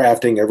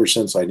bushcrafting ever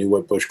since I knew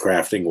what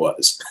bushcrafting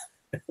was.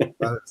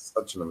 That is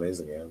such an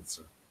amazing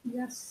answer.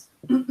 Yes.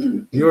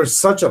 You're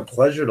such a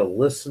pleasure to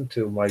listen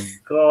to. My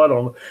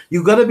God,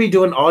 you got to be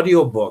doing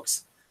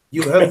audiobooks.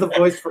 You have the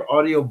voice for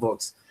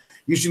audiobooks.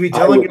 You should be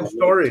telling your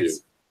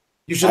stories.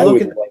 You should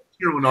look into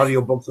your own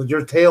audiobooks with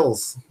your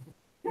tales.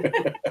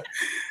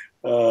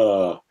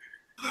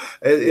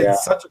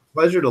 It's such a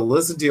pleasure to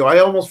listen to you. I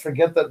almost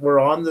forget that we're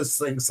on this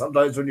thing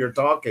sometimes when you're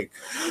talking.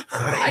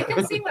 I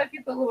can see why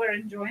people who are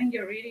enjoying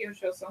your radio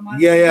show so much.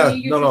 Yeah.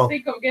 Maybe you should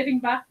think of getting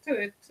back to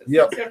it. Since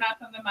you're not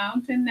on the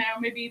mountain now,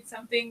 maybe it's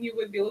something you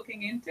would be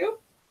looking into.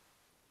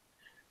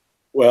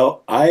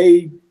 Well,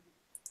 I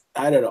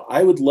don't know.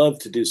 I would love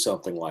to do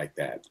something like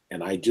that,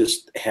 and I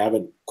just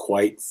haven't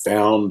quite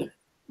found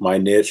my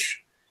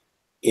niche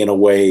in a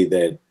way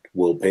that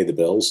will pay the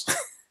bills.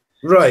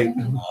 Right.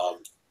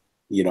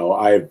 You know,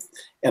 I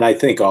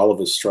think all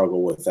of us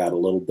struggle with that a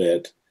little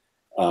bit.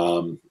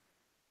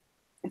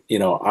 You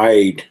know,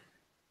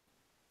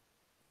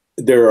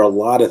 there are a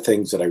lot of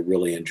things that I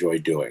really enjoy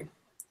doing,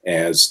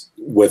 as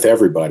with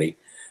everybody.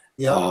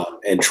 Yeah.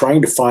 And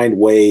trying to find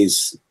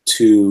ways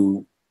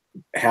to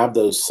have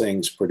those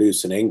things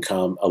produce an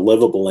income, a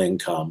livable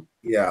income.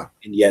 Yeah.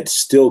 And yet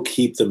still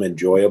keep them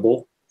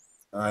enjoyable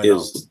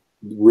is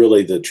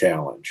really the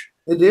challenge.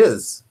 It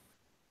is.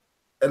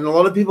 And a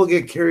lot of people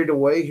get carried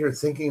away here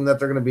thinking that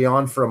they're going to be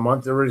on for a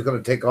month, everybody's going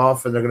to take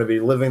off, and they're going to be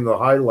living the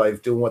high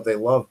life, doing what they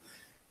love.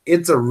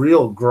 It's a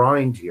real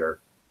grind here.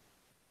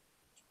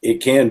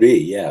 It can be,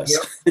 yes.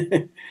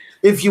 Yep.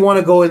 If you want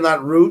to go in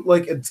that route,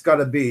 like, it's got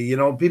to be. You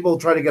know, people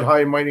try to get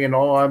high and mighty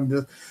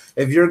and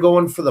if you're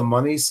going for the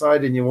money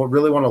side and you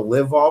really want to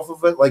live off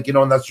of it, like, you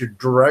know, and that's your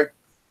direct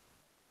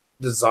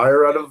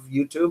desire out of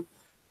YouTube,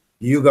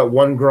 you got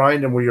one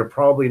grind and where you're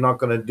probably not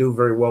going to do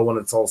very well when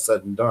it's all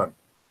said and done.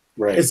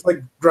 Right. It's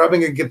like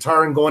grabbing a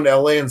guitar and going to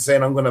LA and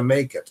saying, I'm going to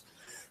make it.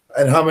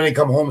 And how many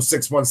come home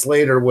 6 months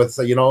later with,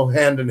 you know,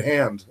 hand in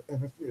hand?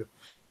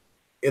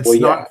 It's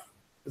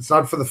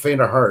not for the faint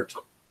of heart.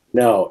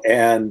 No.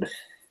 And,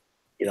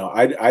 you know,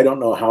 I don't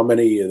know how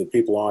many of the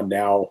people on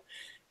now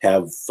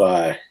have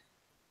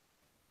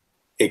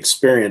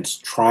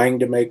experienced trying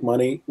to make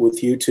money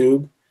with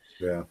YouTube.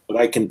 Yeah. But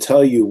I can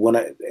tell you,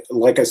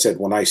 like I said,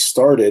 when I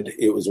started,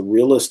 it was a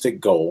realistic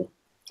goal.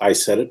 I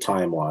set a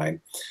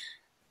timeline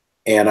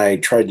and I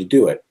tried to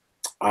do it.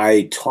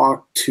 I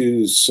talked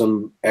to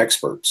some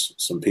experts,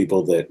 some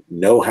people that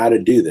know how to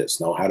do this,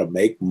 know how to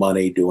make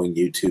money doing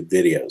YouTube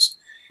videos.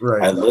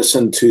 Right. I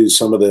listened to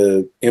some of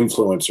the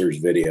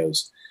influencers'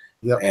 videos.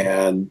 Yep.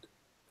 And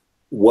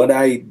what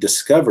I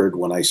discovered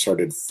when I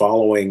started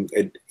following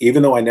it,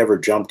 even though I never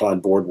jumped on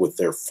board with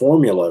their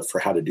formula for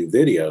how to do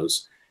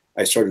videos,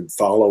 I started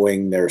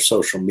following their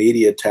social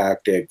media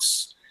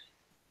tactics.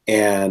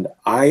 And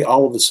I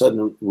all of a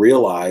sudden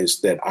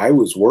realized that I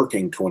was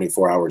working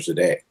 24 hours a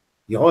day.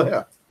 Oh,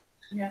 yeah.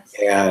 Yes.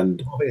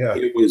 And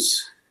it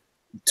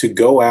to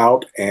go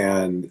out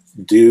and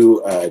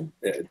do a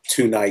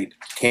 2-night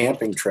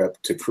camping trip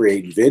to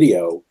create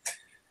video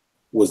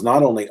was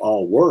not only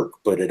all work,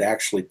 but it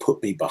actually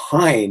put me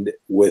behind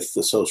with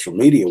the social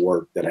media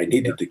work that I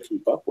needed to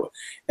keep up with.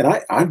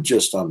 And I'm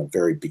just on the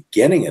very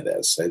beginning of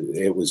this.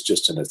 It was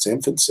just in its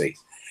infancy.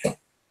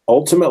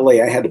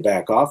 Ultimately, I had to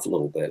back off a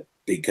little bit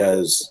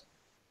because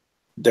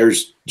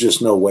there's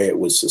just no way it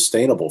was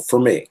sustainable for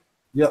me.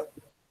 Yep.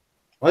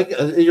 Like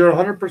you're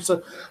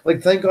 100%.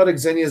 Like, thank God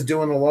Xenia is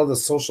doing a lot of the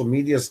social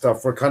media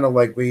stuff. We're kind of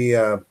like we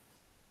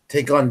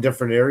take on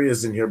different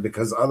areas in here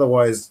because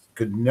otherwise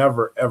could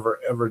never, ever,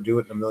 ever do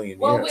it in a million years.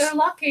 Well, we're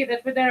lucky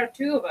that there are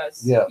two of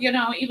us. Yeah. You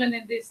know, even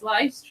in these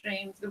live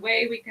streams, the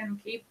way we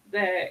can keep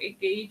the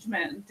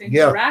engagement,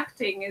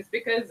 interacting is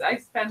because I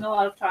spend a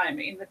lot of time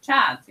in the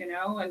chat, you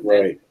know, and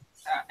right.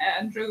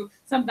 Andrew,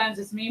 sometimes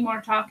it's me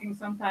more talking,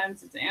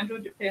 sometimes it's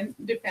Andrew,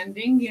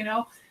 depending, you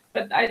know,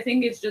 but I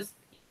think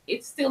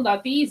it's still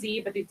not easy,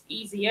 but it's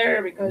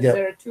easier because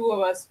there are two of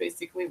us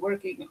basically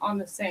working on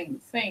the same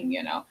thing,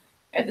 you know.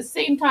 At the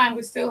same time,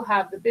 we still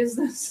have the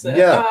business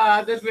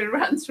that we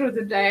run through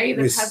the day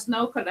that has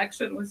no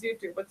connection with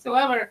YouTube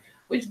whatsoever,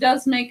 which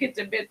does make it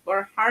a bit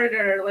more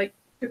harder, like,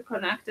 to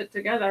connect it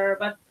together.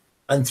 But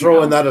and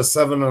throw in that a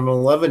 7 and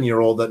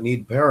 11-year-old that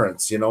need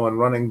parents, you know, and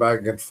running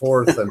back and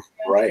forth. And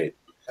right.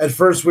 At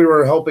first, we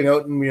were helping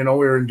out, and you know,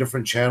 we were in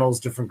different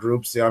channels, different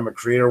groups. The I'm a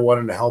Creator one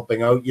and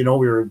helping out. You know,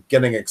 we were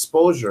getting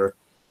exposure.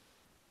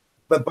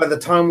 But by the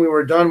time we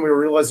were done, we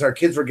realized our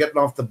kids were getting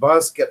off the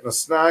bus, getting a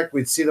snack.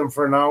 We'd see them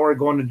for an hour,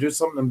 going to do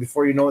something, and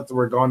before you know it, they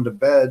were gone to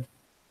bed.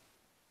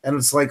 And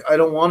it's like, I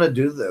don't want to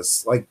do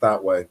this like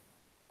that way.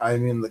 I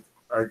mean,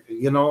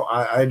 you know,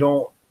 I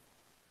don't.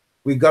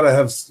 We got to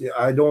have.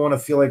 I don't want to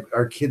feel like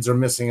our kids are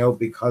missing out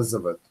because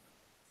of it.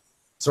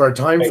 So our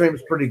time frame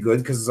is pretty good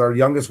because our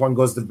youngest one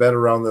goes to bed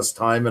around this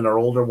time, and our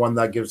older one,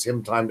 that gives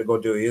him time to go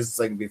do his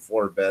thing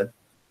before bed.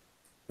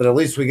 But at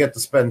least we get to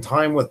spend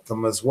time with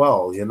them as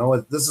well. You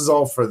know, this is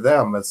all for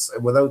them. It's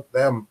without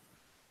them,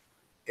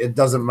 it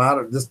doesn't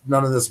matter.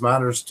 None of this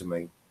matters to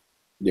me.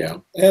 Yeah,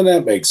 and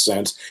that makes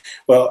sense.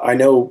 Well, I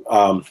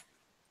know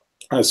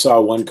I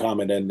saw one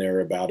comment in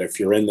there about if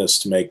you're in this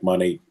to make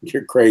money,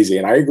 you're crazy,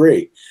 and I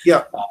agree.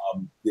 Yeah.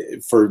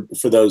 For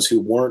those who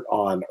weren't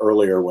on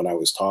earlier when I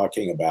was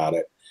talking about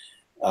it,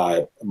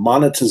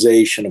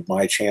 monetization of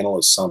my channel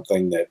is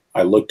something that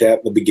I looked at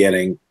in the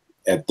beginning.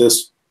 At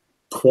this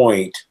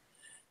point,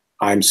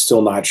 I'm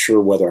still not sure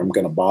whether I'm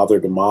going to bother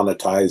to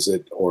monetize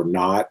it or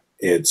not.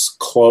 It's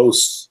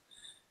close,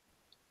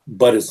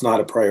 but it's not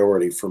a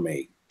priority for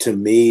me. To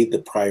me, the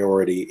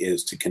priority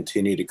is to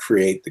continue to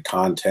create the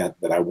content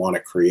that I want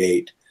to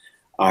create.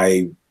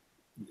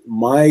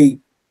 My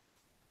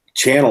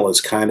channel is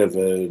kind of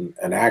an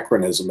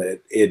anachronism.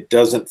 It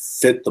doesn't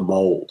fit the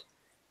mold.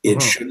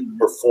 It shouldn't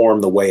perform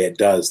the way it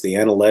does. The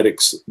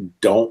analytics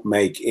don't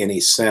make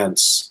any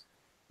sense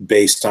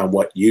based on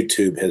what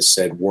YouTube has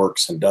said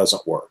works and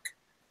doesn't work.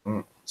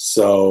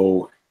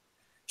 So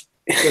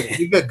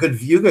you got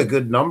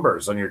good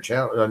numbers on your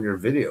channel, on your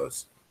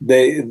videos.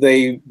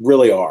 They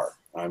really are.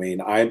 I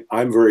mean,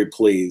 I'm very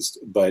pleased,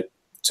 but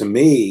to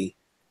me,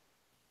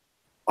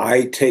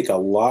 I take a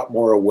lot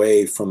more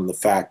away from the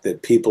fact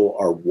that people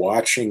are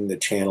watching the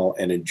channel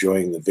and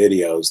enjoying the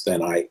videos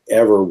than I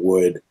ever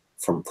would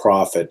from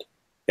profit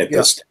at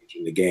this stage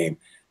in the game.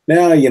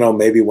 Now, you know,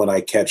 maybe when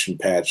I catch and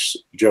patch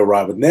Joe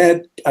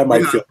Robinette, I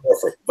might feel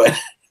different, but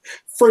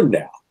for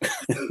now.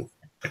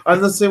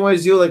 I'm the same way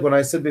as you. Like when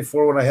I said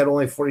before, when I had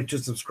only 42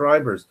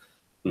 subscribers,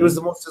 it was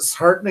the most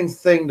disheartening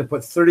thing to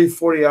put 30,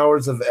 40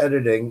 hours of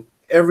editing,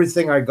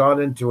 everything I got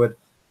into it,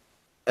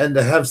 and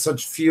to have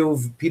such few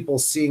people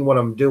seeing what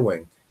I'm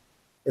doing.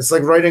 It's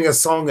like writing a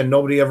song and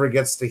nobody ever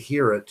gets to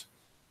hear it.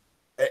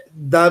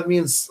 That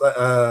means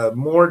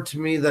more to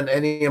me than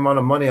any amount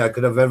of money I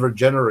could have ever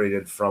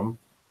generated from,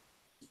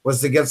 was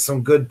to get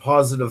some good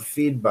positive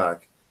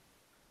feedback.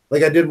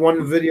 Like I did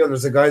one video, and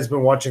there's a guy who's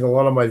been watching a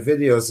lot of my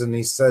videos, and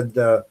he said,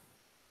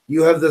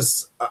 you have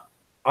this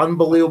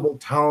unbelievable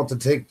talent to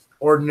take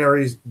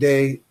ordinary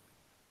day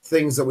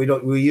things that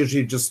we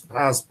usually just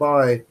pass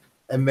by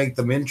and make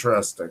them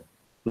interesting.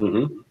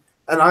 And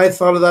I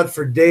thought of that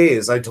for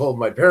days. I told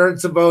my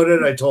parents about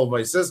it. I told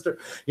my sister,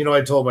 you know,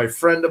 I told my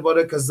friend about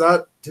it, because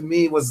that to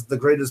me was the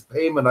greatest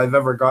payment I've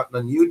ever gotten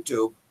on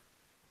YouTube,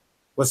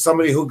 was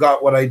somebody who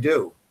got what I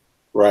do.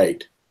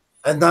 Right.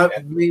 And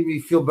that made me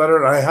feel better.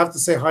 And I have to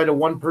say hi to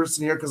one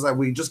person here, because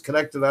we just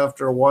connected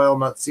after a while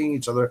not seeing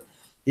each other.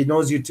 He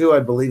knows you too,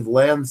 I believe,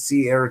 Land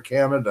Sea Air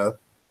Canada.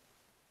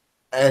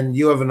 And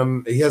you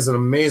have he has an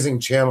amazing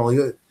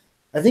channel.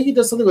 I think he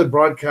does something with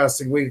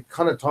broadcasting. We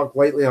kind of talk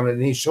lightly on it,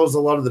 and he shows a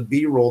lot of the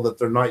B-roll that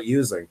they're not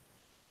using.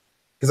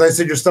 Because I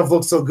said, your stuff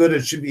looks so good,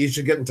 you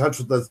should get in touch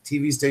with the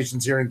TV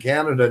stations here in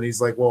Canada. And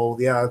he's like, well,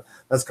 yeah,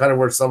 that's kind of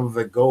where some of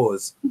it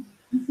goes.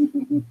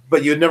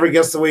 But you'd never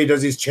guess the way he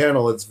does his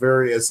channel.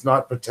 It's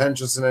not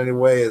pretentious in any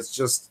way. It's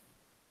just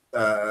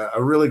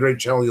a really great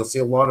channel. You'll see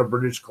a lot of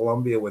British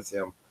Columbia with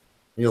him.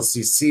 You'll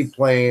see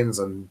seaplanes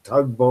and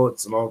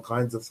tugboats and all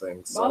kinds of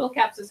things. So. Bottle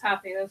Caps is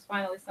happy. There's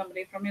finally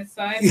somebody from his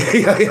side.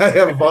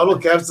 Yeah. Bottle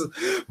Caps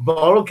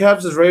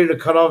is ready to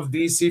cut off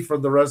BC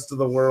from the rest of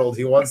the world.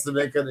 He wants to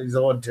make it his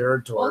own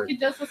territory. Well, he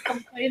just was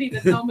complaining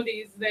that nobody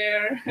is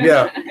there.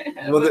 Yeah.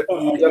 Well,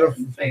 you gotta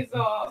face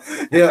off.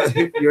 Yeah,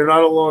 you're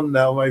not alone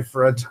now, my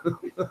friend.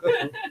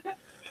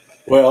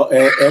 Well,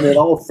 and in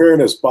all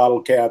fairness,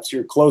 Bottle Caps,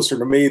 you're closer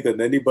to me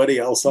than anybody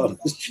else on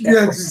this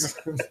channel. Yes.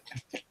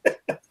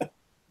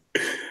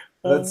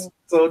 That's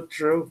so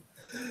true.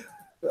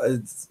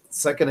 It's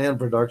secondhand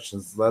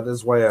productions. That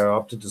is why I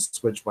opted to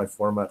switch my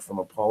format from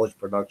a polished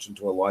production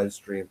to a live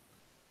stream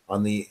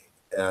on the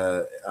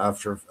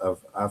After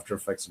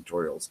Effects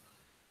tutorials.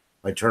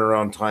 My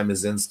turnaround time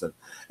is instant.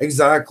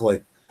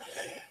 Exactly.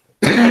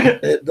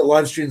 The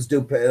live streams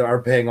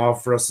are paying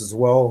off for us as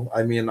well.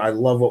 I mean, I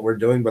love what we're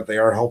doing, but they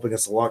are helping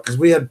us a lot because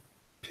we had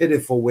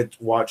pitiful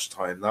watch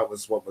time. That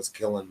was what was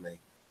killing me.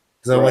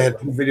 Because I only had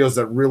 2 videos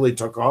that really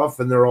took off,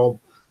 and they're all.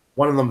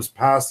 One of them is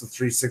past the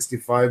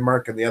 365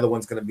 mark, and the other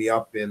one's going to be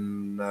up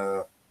in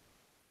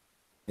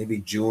maybe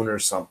June or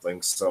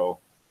something. So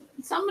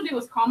somebody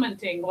was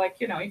commenting,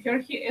 like, you know, if you're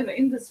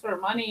in this for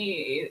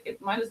money,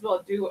 it might as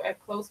well do a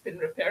clothespin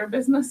repair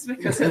business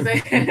because it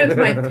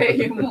might pay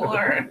you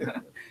more,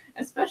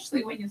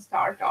 especially when you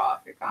start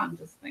off. You can't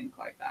just think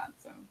like that.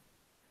 So,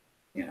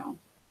 you know.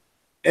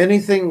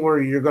 Anything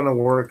where you're going to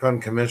work on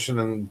commission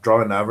and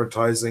draw in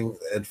advertising,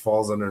 it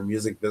falls under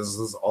music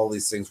business. All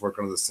these things work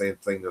under the same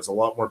thing. There's a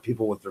lot more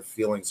people with their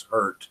feelings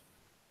hurt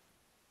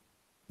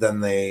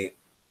than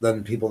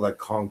people that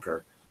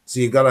conquer. So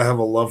you got to have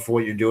a love for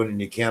what you're doing,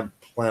 and you can't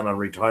plan on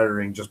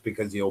retiring just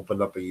because you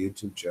opened up a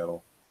YouTube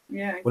channel.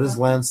 Yeah. Exactly. What is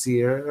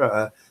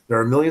Lancier? There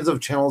are millions of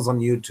channels on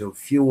YouTube.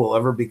 Few will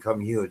ever become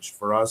huge.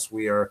 For us,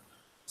 we are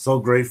so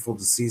grateful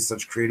to see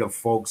such creative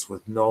folks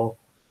with no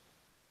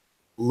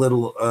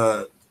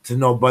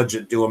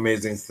budget do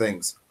amazing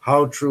things.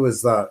 How true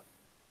is that?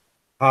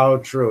 How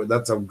true.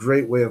 That's a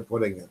great way of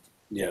putting it.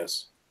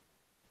 Yes.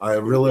 I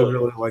really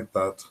like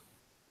that.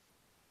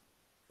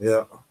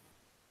 Yeah.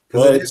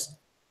 Well,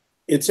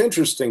 it's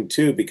interesting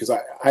too, because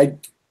I've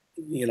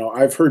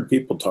heard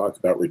people talk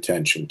about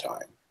retention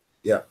time.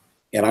 Yeah.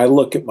 And I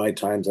look at my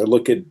times, I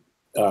look at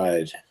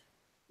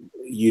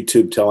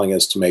YouTube telling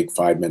us to make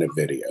 5-minute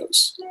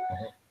videos.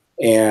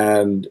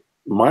 And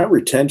my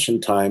retention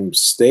time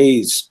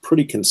stays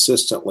pretty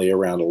consistently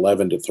around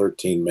 11 to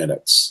 13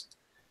 minutes.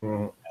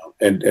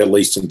 And at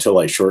least until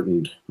I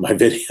shortened my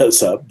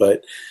videos up,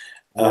 but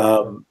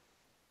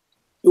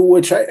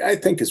which I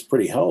think is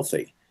pretty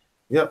healthy.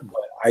 Yeah.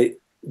 But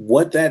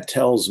what that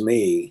tells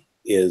me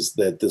is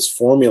that this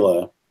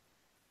formula,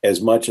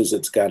 as much as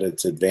it's got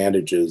its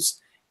advantages,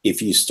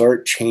 if you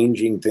start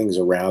changing things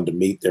around to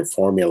meet their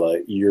formula,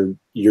 you're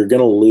going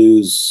to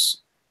lose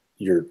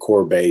your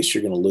core base.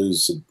 You're going to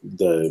lose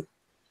the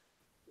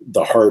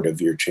heart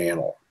of your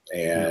channel.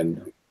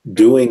 And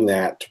doing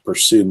that to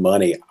pursue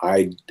money,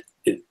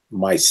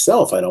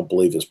 myself, I don't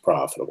believe is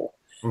profitable.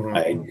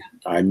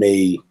 I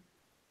may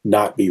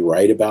not be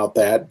right about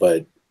that,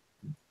 but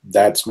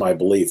that's my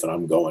belief, and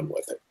I'm going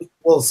with it.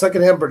 Well,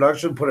 Secondhand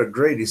Production put it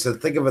great. He said,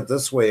 think of it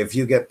this way. If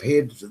you get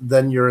paid,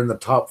 then you're in the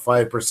top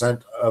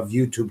 5% of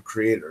YouTube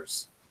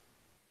creators.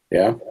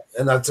 Yeah.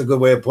 And that's a good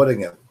way of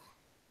putting it.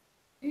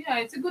 Yeah,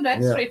 it's a good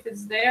extra if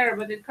it's there,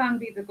 but it can't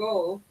be the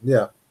goal.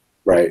 Yeah.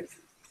 Right.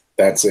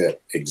 That's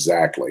it.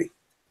 Exactly.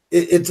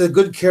 It's a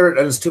good carrot,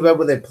 and it's too bad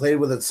when they played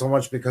with it so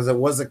much because it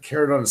was a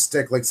carrot on a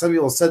stick. Like some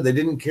people said, they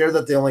didn't care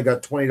that they only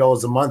got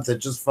 $20 a month. It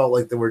just felt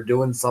like they were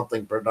doing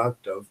something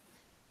productive.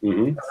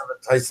 Kind of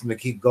entice them to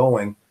keep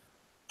going.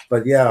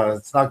 But yeah,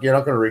 it's not. You're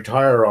not going to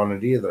retire on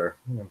it either.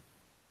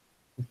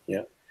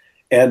 Yeah.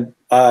 And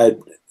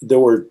there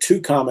were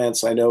 2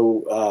 comments. I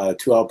know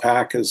 2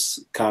 alpacas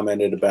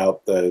commented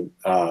about the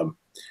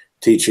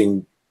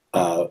teaching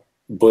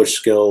bush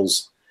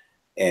skills,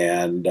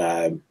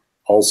 and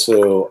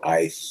also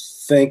I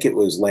think it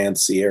was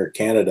Lancier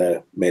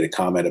Canada made a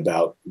comment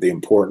about the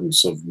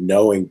importance of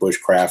knowing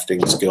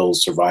bushcrafting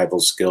skills,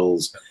 survival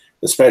skills,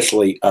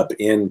 especially up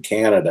in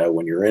Canada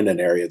when you're in an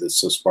area that's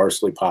so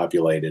sparsely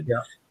populated.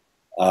 Yeah.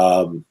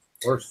 Of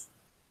course.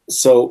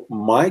 So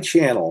my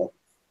channel,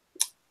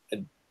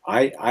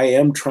 I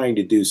am trying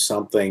to do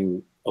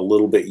something a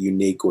little bit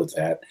unique with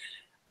that.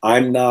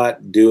 I'm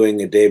not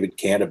doing a David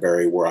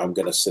Canterbury where I'm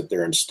going to sit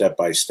there and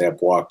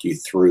step-by-step walk you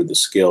through the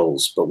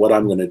skills. But what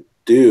I'm going to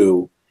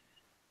do,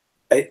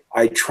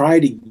 I try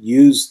to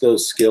use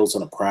those skills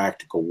in a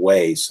practical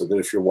way so that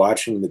if you're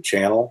watching the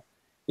channel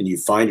and you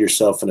find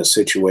yourself in a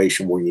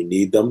situation where you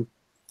need them,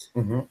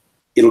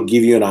 it'll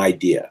give you an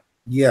idea.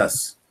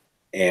 Yes.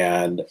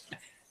 And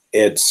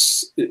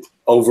it's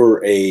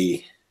over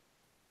a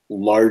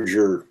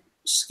larger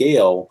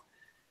scale.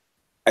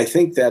 I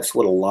think that's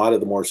what a lot of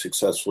the more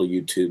successful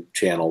YouTube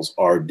channels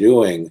are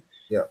doing.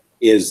 Yeah.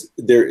 Is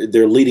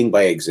they're leading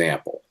by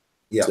example.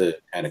 Yeah. To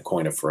kind of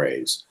coin a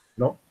phrase.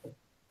 No.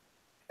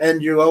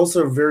 And you're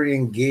also very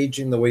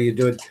engaging the way you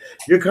do it.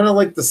 You're kind of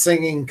like the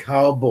singing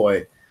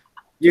cowboy.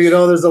 You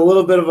know, there's a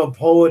little bit of a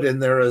poet in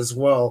there as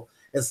well.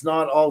 It's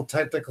not all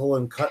technical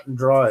and cut and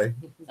dry.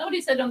 Somebody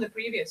said on the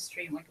previous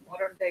stream, like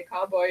modern day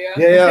cowboy.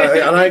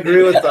 Yeah, and I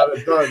agree with that.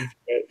 It does.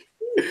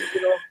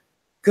 You know,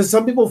 because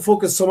some people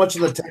focus so much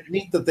on the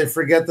technique that they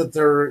forget that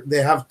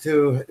they have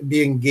to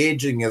be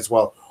engaging as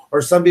well.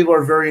 Or some people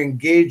are very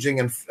engaging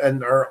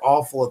and are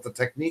awful at the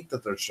technique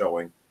that they're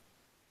showing.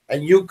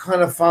 And you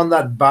kind of found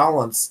that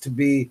balance to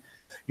be,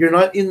 you're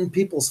not in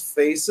people's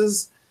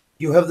faces.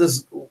 You have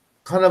this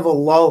kind of a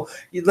lull,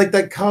 like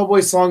that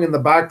cowboy song in the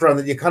background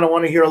that you kind of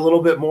want to hear a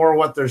little bit more of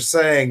what they're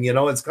saying. You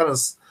know, it's kind of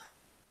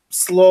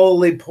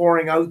slowly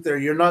pouring out there.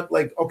 You're not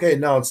like, okay,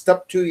 now it's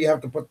step 2, you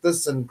have to put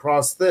this and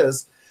cross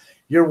this.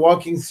 You're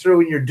walking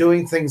through and you're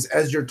doing things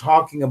as you're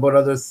talking about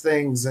other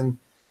things. And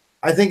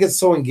I think it's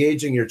so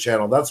engaging, your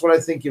channel. That's what I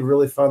think you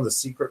really found the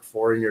secret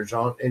for in your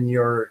genre, in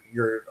your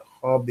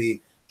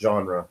hobby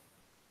genre.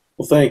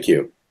 Well, thank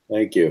you.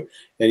 Thank you.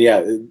 And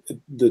yeah,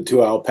 the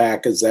 2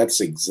 alpacas,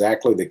 that's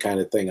exactly the kind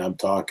of thing I'm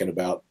talking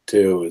about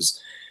too,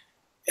 is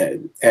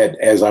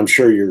as I'm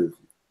sure you're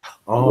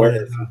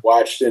aware, if you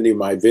watched any of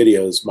my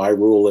videos, my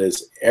rule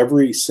is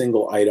every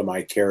single item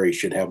I carry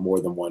should have more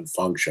than one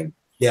function.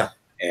 Yeah.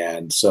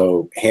 And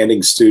so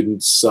handing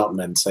students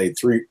something and say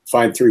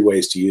find 3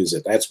 ways to use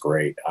it. That's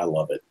great. I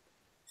love it.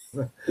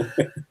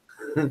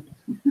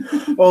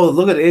 Oh,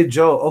 look at it,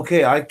 Joe.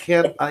 Okay, I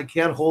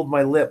can't hold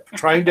my lip.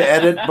 Trying to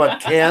edit, but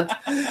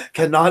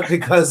cannot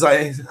because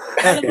I'm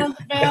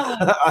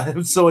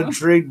so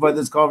intrigued by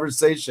this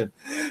conversation.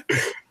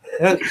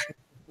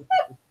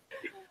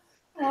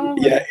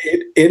 Yeah,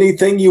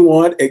 anything you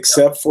want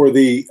except for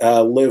the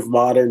live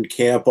modern,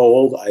 camp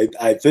old.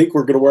 I think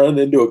we're going to run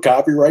into a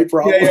copyright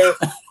problem. Yeah.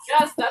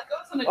 Yes, that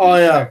goes on a Oh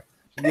yeah,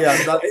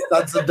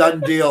 that's a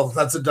done deal.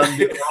 That's a done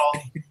deal.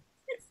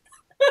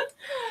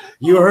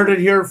 You heard it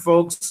here,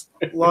 folks.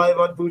 Live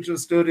on Puša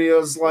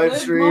Studios live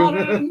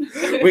stream.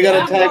 We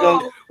got to tag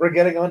on. We're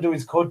getting onto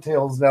his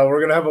coattails now.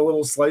 We're gonna have a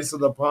little slice of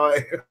the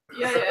pie.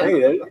 Yeah.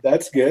 Hey,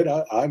 that's good.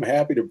 I'm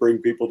happy to bring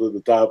people to the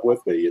top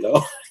with me. You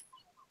know.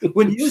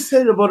 When you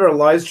said about our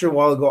live stream a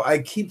while ago, I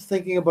keep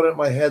thinking about it in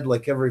my head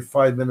like every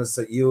 5 minutes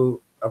that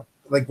you,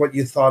 like what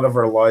you thought of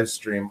our live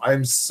stream.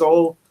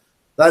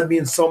 That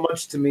means so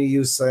much to me,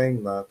 you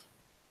saying that.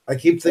 I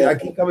keep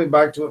coming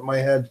back to it in my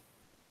head.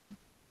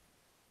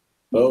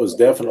 Well, it was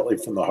definitely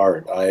from the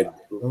heart. I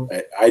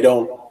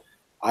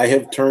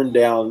have turned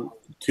down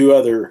 2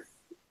 other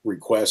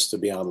requests to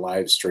be on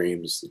live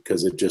streams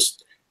because it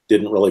just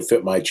didn't really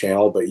fit my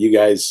channel. But you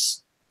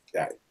guys,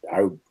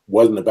 I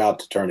wasn't about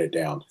to turn it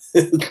down.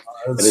 And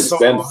it's so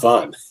been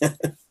fun.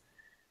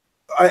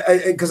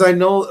 Because I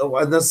know,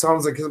 and that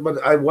sounds like,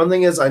 but one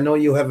thing is, I know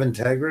you have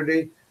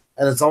integrity,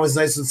 and it's always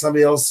nice when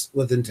somebody else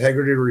with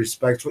integrity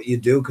respects what you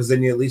do, because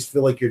then you at least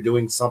feel like you're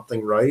doing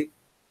something right.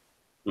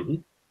 Mm-hmm.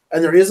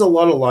 And there is a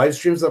lot of live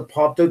streams that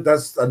popped out.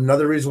 That's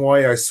another reason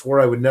why I swore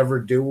I would never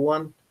do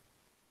one,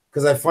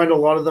 because I find a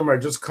lot of them are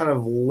just kind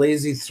of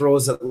lazy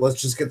throws at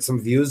let's just get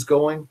some views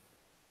going.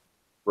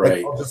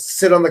 Right. Like, I'll just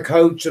sit on the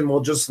couch and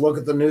we'll just look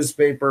at the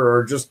newspaper,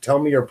 or just tell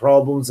me your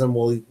problems and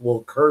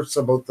we'll curse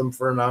about them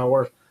for an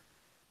hour.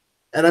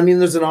 And I mean,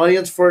 there's an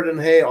audience for it, and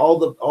hey, all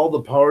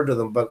the power to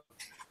them. But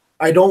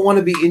I don't want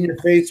to be in your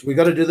face. We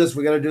got to do this.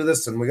 We got to do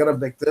this, and we got to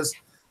make this.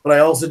 But I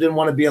also didn't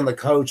want to be on the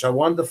couch. I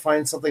wanted to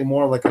find something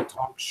more like a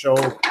talk show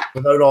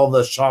without all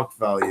the shock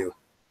value,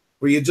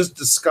 where you just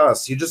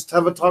discuss. You just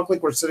have a talk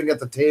like we're sitting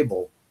at the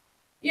table.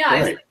 Yeah,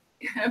 right.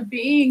 It's like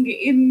being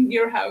in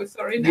your house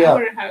or in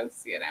our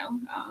house, you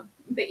know,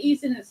 the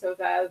easiness of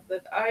that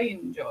I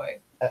enjoy.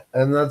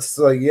 And that's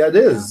like, yeah, it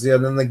is. Yeah,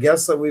 and then the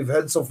guests that we've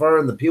had so far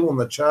and the people in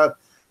the chat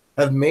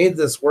have made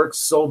this work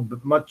so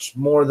much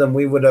more than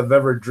we would have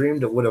ever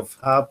dreamed it would have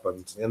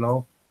happened, you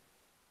know?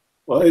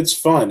 Well, it's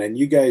fun, and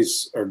you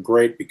guys are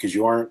great because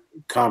you aren't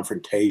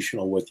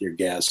confrontational with your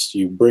guests.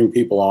 You bring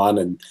people on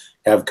and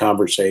have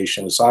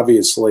conversations.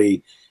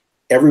 Obviously,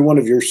 every one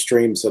of your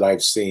streams that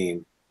I've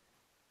seen,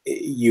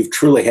 you've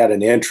truly had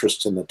an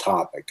interest in the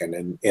topic and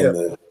in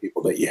the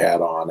people that you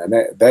had on,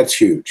 and that's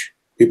huge.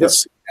 People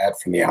see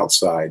that from the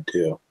outside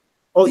too.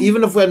 Oh,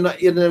 even if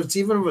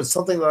it's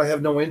something that I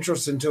have no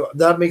interest into,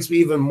 that makes me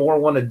even more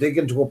want to dig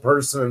into a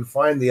person and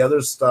find the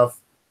other stuff.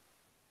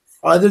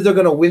 Either they're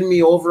going to win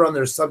me over on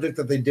their subject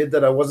that they did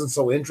that I wasn't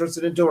so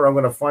interested into, or I'm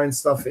going to find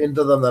stuff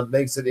into them that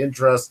makes it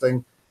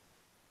interesting.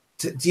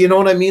 Do you know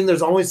what I mean?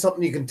 There's always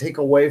something you can take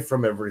away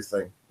from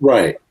everything.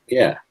 Right.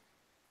 Yeah.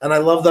 And I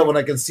love that when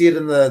I can see it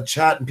in the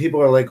chat and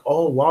people are like,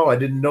 oh, wow, I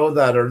didn't know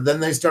that. Or then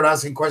they start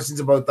asking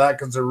questions about that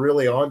because they're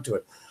really onto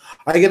it.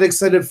 I get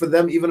excited for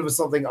them, even if it's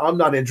something I'm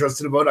not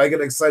interested about. I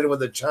get excited when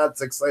the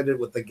chat's excited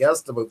with the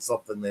guest about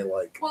something they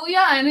like. Well,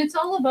 yeah, and it's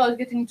all about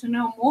getting to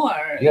know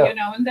more, you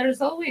know, and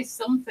there's always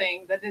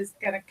something that is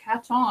going to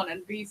catch on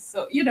and be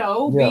so, you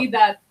know, be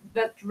that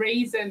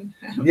raisin.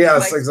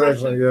 Yes,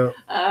 exactly,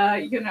 yeah.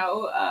 You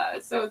know,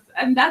 so,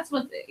 and that's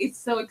what it's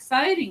so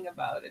exciting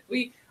about it.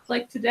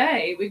 Like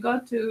today, we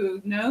got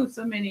to know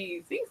so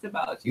many things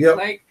about you.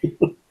 Like,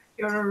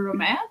 you're a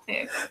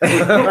romantic.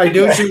 I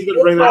do. She's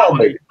gonna bring that up.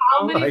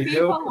 how many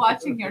people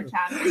watching your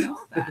channel know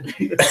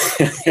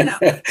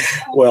that.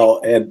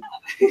 Well, and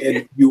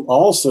you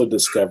also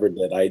discovered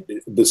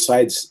that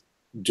besides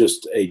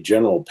just a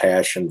general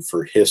passion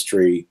for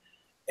history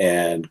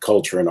and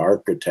culture and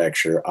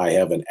architecture, I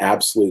have an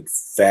absolute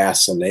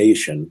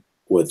fascination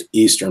with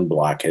Eastern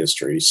Bloc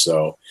history.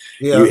 So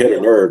you hit a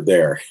nerve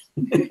there.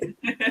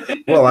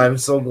 Well, I'm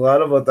so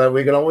glad about that.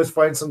 We can always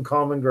find some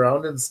common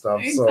ground and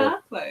stuff.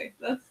 Exactly.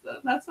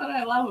 That's what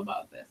I love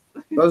about this.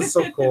 That's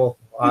so cool.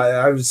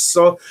 I was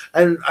so,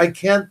 and I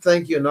can't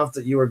thank you enough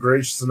that you were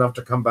gracious enough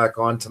to come back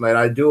on tonight.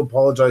 I do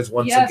apologize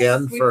once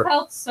again for. We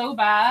felt so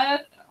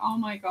bad. Oh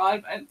my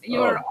God.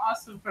 You're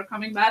awesome for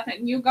coming back.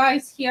 And you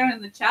guys here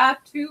in the chat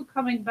too,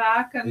 coming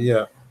back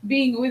and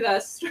being with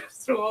us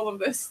through all of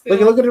this.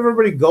 Like, look at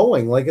everybody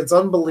going. Like, it's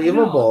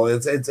unbelievable.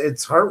 It's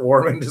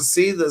heartwarming to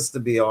see this,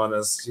 to be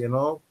honest, you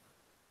know?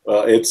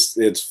 Well,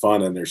 it's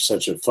fun, and there's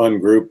such a fun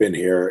group in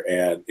here,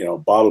 and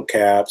Bottle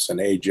Caps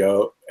and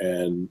Joe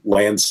and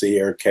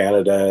Landseer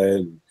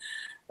Canada,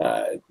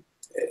 and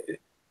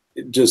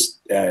just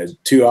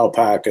Two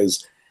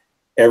Alpacas.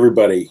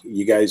 Everybody,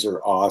 you guys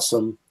are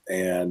awesome,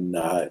 and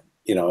a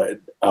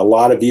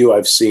lot of you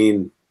I've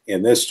seen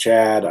in this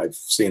chat. I've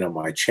seen on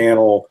my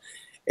channel.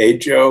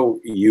 Joe,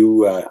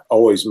 you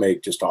always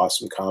make just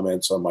awesome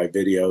comments on my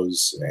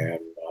videos, and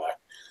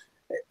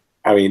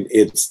I mean,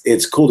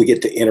 it's cool to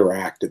get to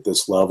interact at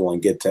this level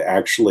and get to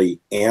actually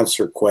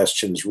answer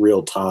questions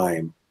real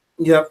time.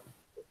 Yep.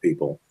 With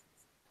people.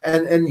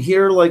 And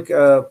here, like,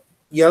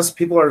 yes,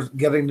 people are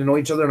getting to know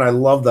each other, and I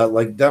love that.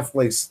 Like,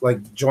 definitely,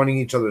 like, joining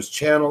each other's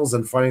channels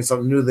and finding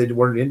something new they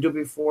weren't into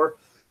before.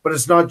 But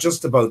it's not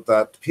just about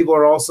that. People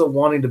are also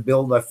wanting to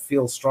build, I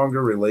feel,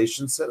 stronger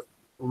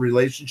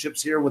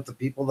relationships here with the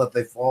people that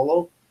they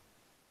follow.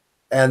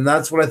 And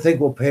that's what I think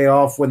will pay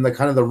off when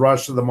the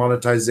rush of the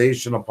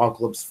monetization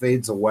apocalypse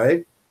fades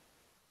away.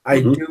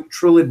 I do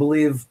truly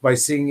believe, by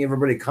seeing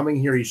everybody coming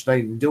here each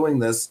night and doing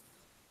this,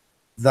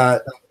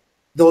 that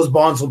those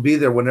bonds will be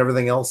there when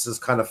everything else is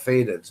kind of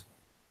faded.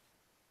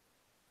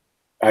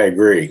 I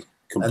agree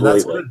completely. And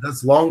that's good.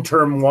 That's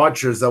long-term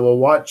watchers that will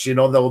watch, that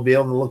will be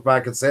able to look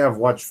back and say, I've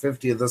watched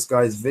 50 of this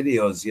guy's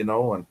videos,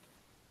 and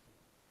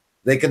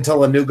they can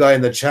tell a new guy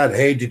in the chat,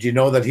 hey, did you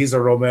know that he's a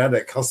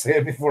romantic? I'll say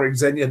it before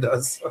Xenia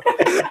does.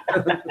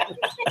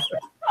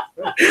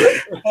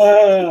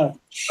 I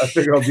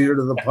figure I'll beat her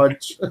to the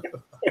punch.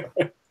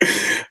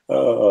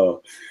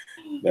 Oh,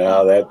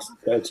 no,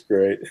 that's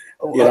great.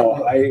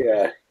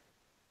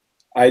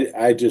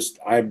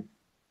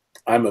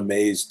 I'm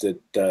amazed at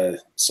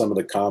some of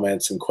the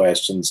comments and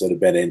questions that have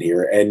been in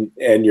here,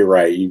 and you're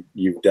right.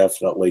 You've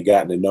definitely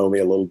gotten to know me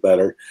a little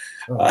better.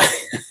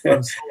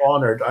 I'm so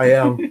honored. I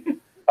am.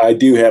 I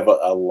do have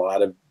a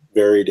lot of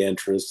varied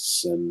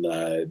interests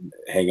and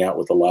hang out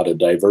with a lot of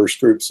diverse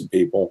groups of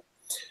people.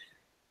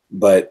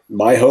 But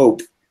my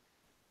hope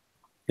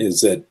is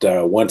that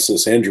once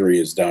this injury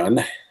is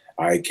done,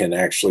 I can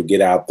actually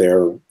get out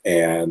there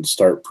and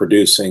start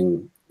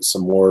producing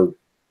some more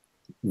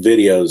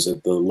videos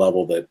at the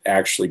level that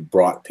actually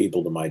brought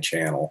people to my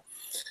channel.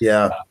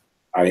 Yeah.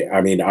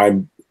 I mean,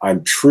 I'm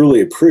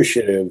truly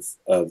appreciative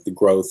of the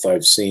growth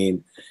I've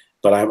seen,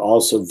 but I'm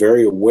also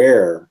very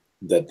aware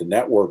that the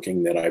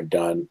networking that I've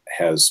done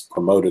has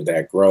promoted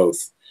that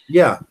growth.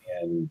 Yeah.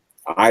 And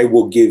I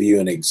will give you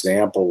an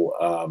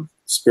example.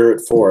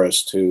 Spirit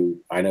Forest, who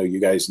I know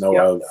you guys know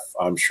of,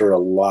 I'm sure a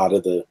lot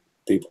of the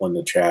people in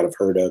the chat have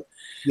heard of.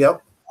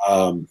 Yep.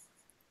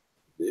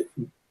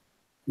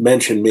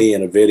 Mentioned me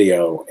in a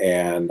video,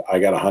 and I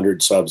got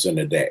 100 subs in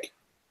a day.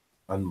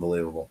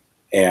 Unbelievable.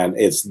 And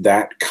it's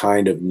that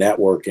kind of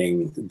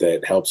networking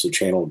that helps the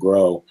channel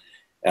grow.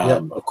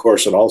 Of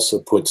course, it also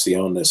puts the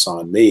onus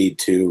on me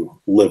to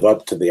live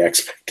up to the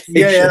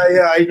expectation.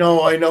 Yeah, I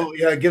know.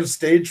 Yeah, it gives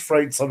stage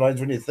fright sometimes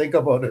when you think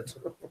about it.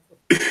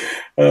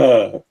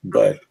 But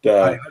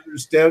I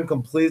understand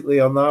completely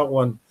on that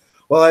one.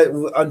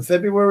 Well, on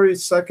February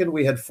 2nd,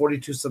 we had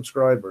 42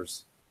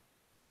 subscribers.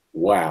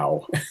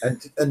 Wow.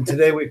 And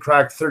today we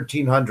cracked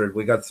 1,300.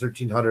 We got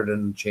 1,300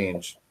 and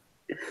change.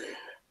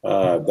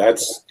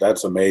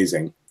 That's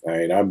amazing. I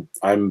mean,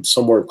 I'm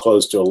somewhere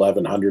close to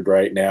 1,100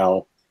 right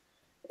now.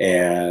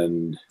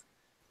 And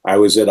I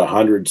was at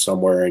 100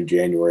 somewhere in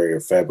January or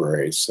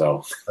February.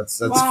 So that's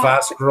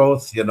fast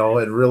growth. It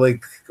really,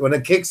 when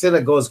it kicks in,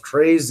 it goes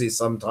crazy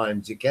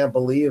sometimes. You can't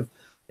believe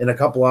in a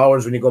couple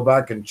hours when you go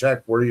back and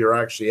check where you're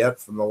actually at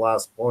from the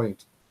last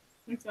point.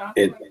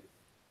 Exactly.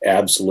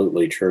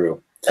 Absolutely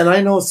true. And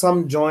I know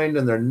some joined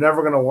and they're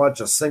never going to watch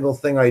a single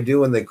thing I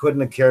do, and they couldn't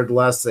have cared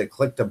less. They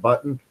clicked a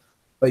button.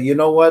 But you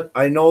know what?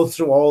 I know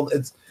through all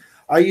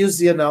I use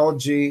the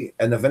analogy,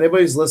 and if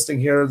anybody's listening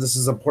here, this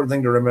is an important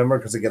thing to remember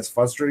because it gets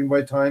frustrating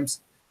by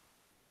times.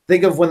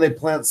 Think of when they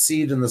plant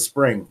seed in the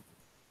spring.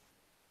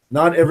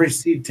 Not every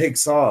seed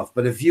takes off,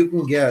 but if you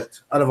can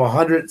get out of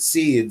 100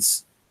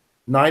 seeds,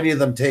 90 of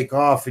them take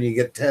off and you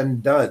get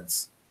 10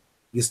 duds,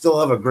 you still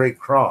have a great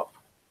crop.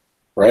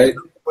 Right.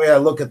 That's the way I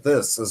look at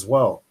this as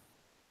well.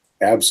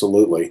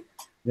 Absolutely.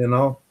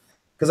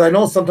 Because Because I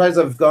know sometimes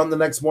I've gone the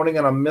next morning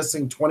and I'm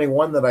missing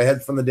 21 that I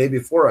had from the day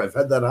before. I've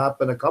had that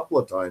happen a couple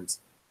of times.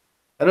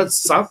 And it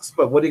sucks,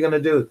 but what are you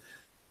going to do?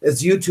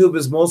 It's YouTube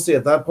is mostly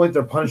at that point,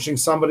 they're punishing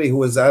somebody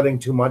who is adding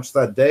too much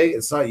that day.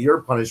 It's not your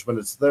punishment,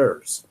 it's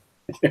theirs.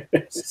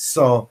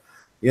 So,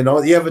 you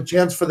know, you have a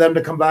chance for them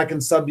to come back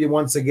and sub you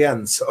once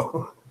again.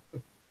 So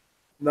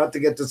not to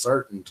get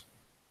disheartened.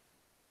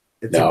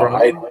 It's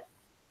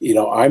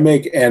I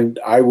make, and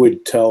I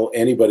would tell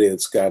anybody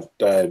that's got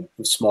a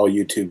small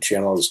YouTube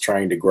channel is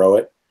trying to grow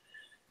it,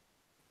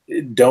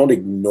 don't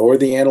ignore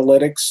the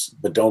analytics,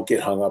 but don't get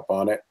hung up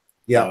on it.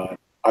 Yeah.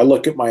 I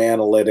look at my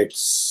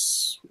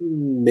analytics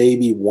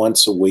maybe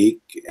once a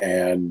week.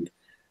 And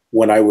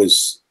when I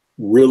was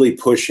really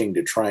pushing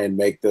to try and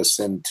make this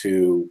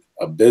into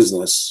a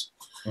business,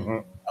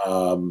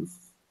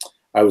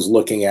 I was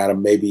looking at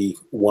them maybe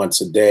once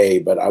a day,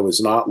 but I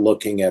was not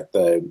looking at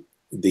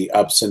the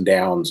ups and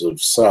downs of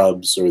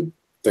subs or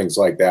things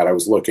like that. I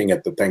was looking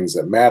at the things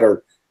that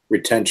matter: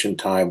 retention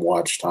time,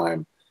 watch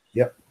time.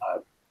 Yep.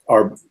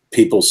 Are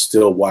people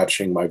still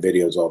watching my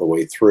videos all the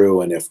way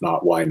through? And if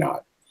not, why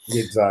not?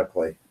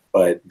 Exactly.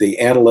 But the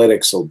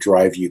analytics will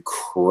drive you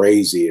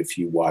crazy if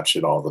you watch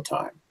it all the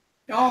time.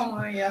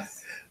 Oh,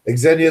 yes.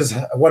 Xenia's,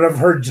 one of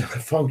her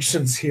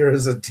functions here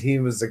as a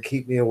team is to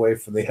keep me away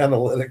from the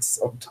analytics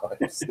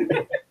sometimes.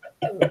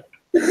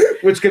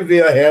 Which can be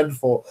a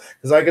handful,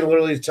 because I can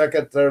literally check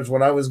it. There's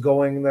when I was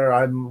going there,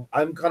 I'm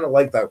kind of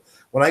like that.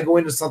 When I go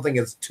into something,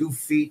 it's 2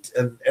 feet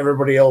and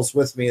everybody else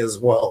with me as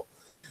well.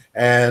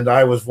 And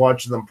I was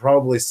watching them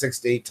probably 6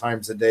 to 8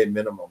 times a day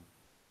minimum.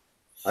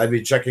 I'd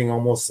be checking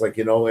almost like,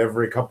 you know,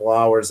 every couple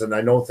hours, and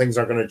I know things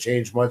aren't going to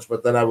change much,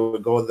 but then I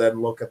would go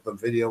then look at the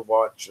video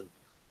watch. And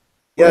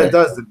yeah, right. It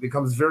does. It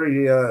becomes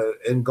very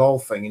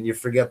engulfing, and you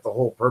forget the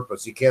whole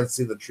purpose. You can't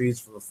see the trees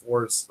from the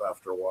forest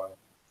after a while.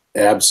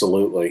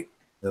 Absolutely.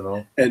 You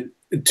know, and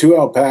Two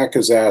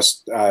Alpacas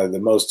asked the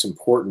most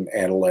important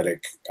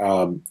analytic.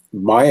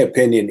 My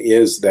opinion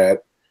is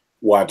that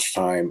watch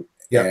time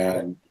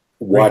and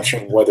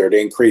watching whether it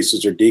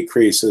increases or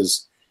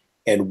decreases,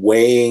 and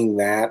weighing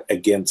that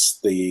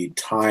against the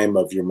time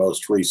of your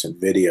most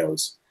recent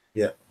videos.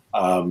 Yeah.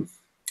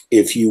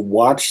 If you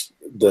watch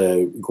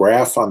the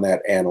graph on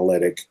that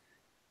analytic,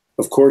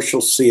 of course,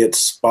 you'll see it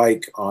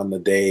spike on the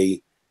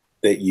day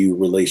that you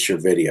release your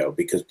video,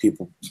 because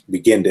people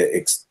begin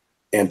to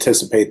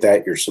anticipate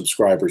that. Your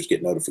subscribers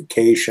get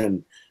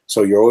notification.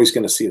 So you're always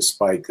going to see a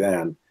spike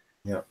then.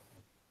 Yeah.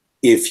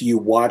 If you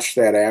watch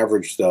that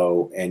average,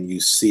 though, and you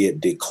see it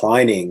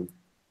declining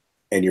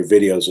and your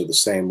videos are the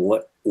same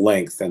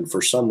length, and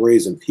for some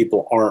reason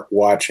people aren't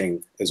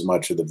watching as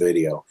much of the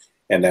video,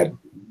 and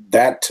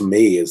that to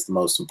me is the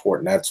most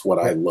important. That's what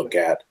I look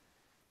at,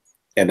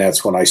 and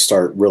that's when I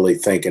start really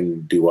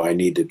thinking, do I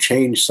need to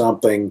change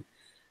something?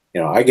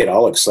 You know, I get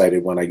all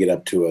excited when I get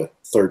up to a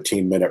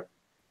 13-minute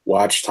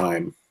watch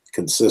time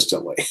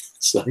consistently.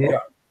 So yeah,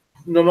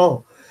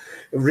 no,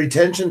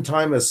 retention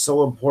time is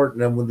so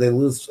important, and when they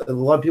lose, a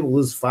lot of people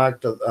lose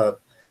fact of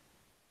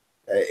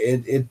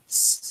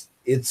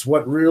it's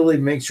what really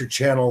makes your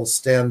channel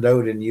stand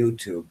out in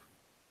YouTube.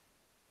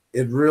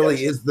 It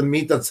really is the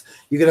meat. That's,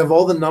 you can have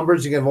all the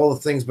numbers, you can have all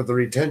the things, but the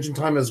retention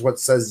time is what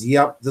says,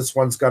 yep, this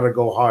one's got to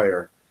go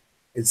higher.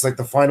 It's like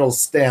the final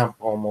stamp,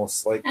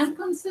 almost like. And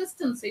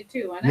consistency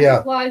too, and it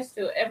applies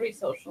to every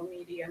social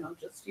media, not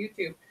just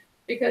YouTube.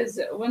 Because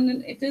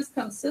when it is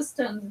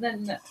consistent,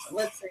 then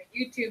let's say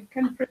YouTube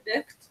can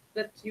predict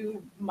that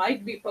you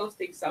might be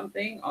posting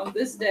something on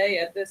this day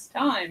at this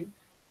time,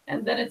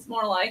 and then it's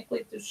more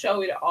likely to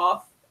show it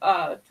off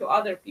to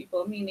other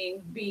people,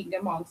 meaning being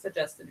among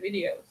suggested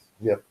videos.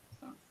 Yep.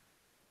 So.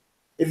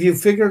 If you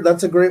figure,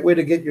 that's a great way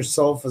to get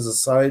yourself as a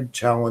side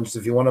challenge.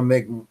 If you want to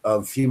make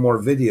a few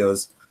more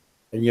videos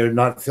and you're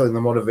not feeling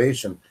the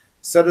motivation,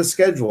 set a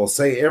schedule.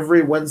 Say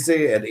every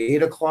Wednesday at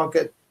 8 o'clock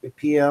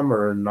p.m.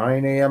 or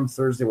 9 a.m.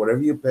 Thursday,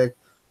 whatever you pick,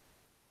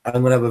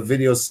 I'm going to have a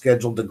video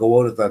scheduled to go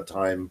out at that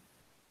time.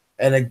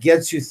 And it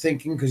gets you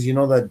thinking, because you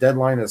know that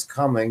deadline is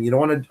coming. You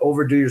don't want to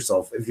overdo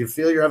yourself. If you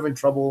feel you're having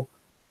trouble,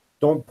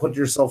 don't put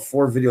yourself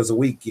 4 videos a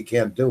week. You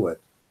can't do it.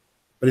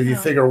 But if you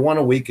figure 1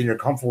 a week and you're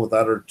comfortable with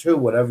that, or 2,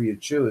 whatever you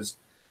choose,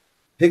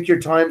 pick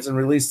your times and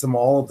release them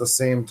all at the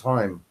same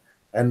time.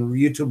 And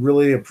YouTube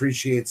really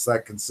appreciates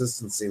that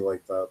consistency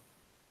like that.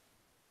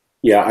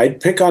 Yeah, I'd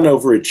pick on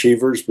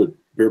overachievers, but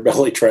Beer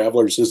Belly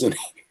Travelers isn't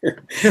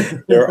here.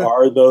 There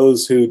are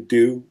those who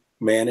do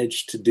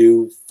manage to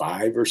do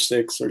 5 or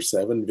 6 or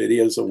 7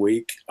 videos a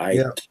week. I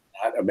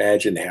cannot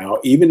imagine how,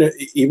 even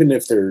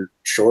if they're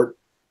short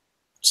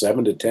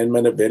 7 to 10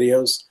 minute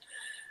videos,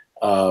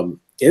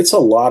 it's a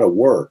lot of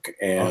work.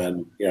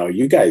 And you know,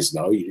 you guys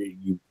know,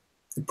 you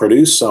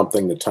produce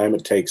something, the time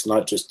it takes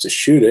not just to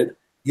shoot it,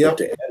 but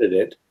to edit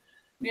it.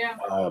 Yeah.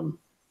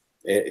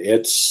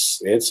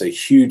 It's a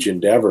huge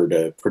endeavor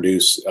to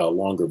produce a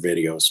longer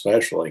video,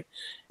 especially.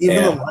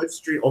 Even the live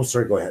stream. Oh,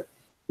 sorry. Go ahead.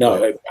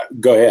 No,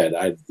 go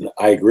ahead.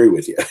 I agree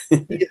with you.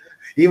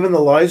 Even the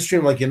live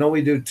stream, like, you know,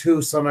 we do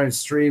 2,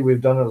 sometimes 3.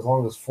 We've done it as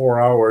long as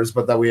 4 hours,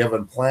 but that we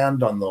haven't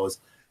planned on those.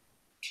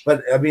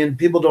 But I mean,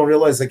 people don't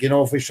realize, like, you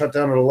know, if we shut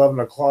down at 11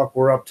 o'clock,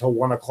 we're up till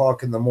 1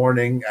 o'clock in the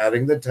morning,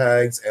 adding the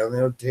tags and the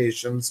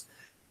notations,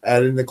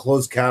 adding the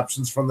closed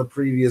captions from the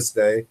previous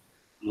day.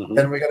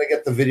 Then we got to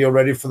get the video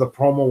ready for the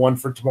promo one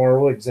for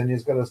tomorrow.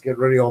 Xenia's got to get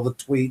ready all the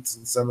tweets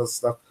and send us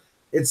stuff.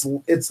 It's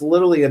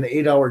literally an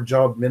 8-hour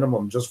job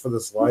minimum just for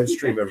this live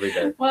stream every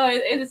day. Well,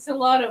 it's a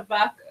lot of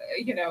back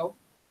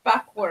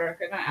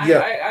work, and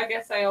I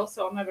guess I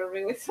also never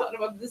really thought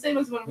about it. The same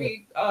as when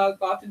we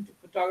got into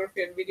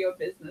photography and video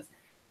business.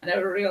 I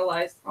never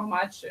realized how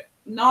much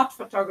not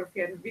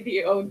photography and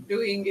video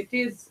doing it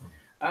is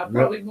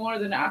probably more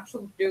than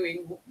actual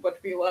doing what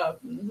we love.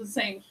 The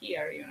same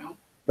here, you know.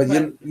 But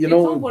you it's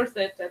know, all worth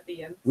it at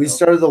the end. We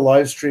started the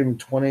live stream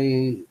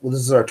this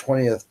is our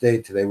 20th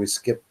day today. We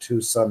skipped 2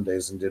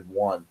 Sundays and did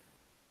 1.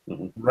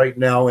 Right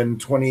now, in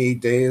 28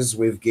 days,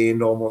 we've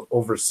gained almost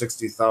over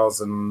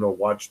 60,000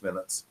 watch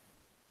minutes.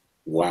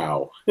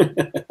 Wow.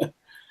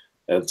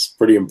 That's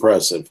pretty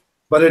impressive.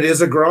 But it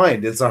is a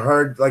grind. It's a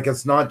hard, like,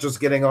 it's not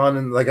just getting on.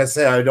 And like I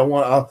say, I don't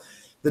want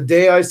the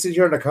day I sit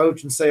here on the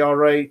couch and say, all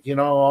right, you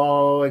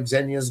know,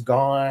 Xenia's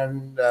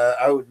gone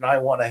out and I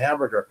want a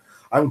hamburger,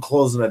 I'm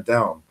closing it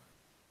down.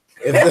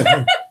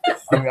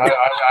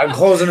 I'm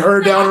closing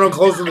her down, and I'm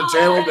closing the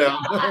channel down.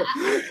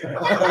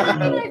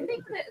 I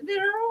think that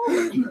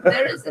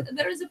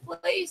there is a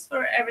place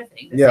for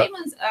everything. The same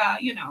as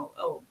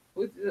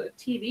with the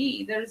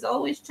TV, there's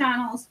always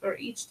channels for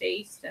each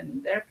taste,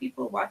 and there are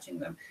people watching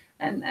them.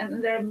 And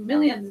there are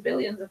billions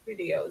of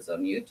videos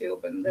on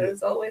YouTube, and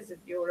there's always a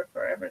viewer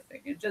for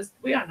everything. It's just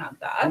we are not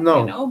that, you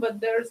know. But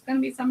there's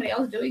gonna be somebody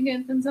else doing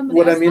it, and somebody.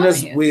 What else I mean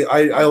is,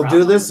 I'll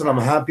do this, and I'm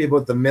that. happy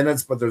about the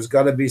minutes. But there's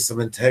got to be some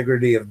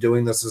integrity of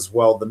doing this as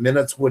well. The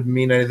minutes wouldn't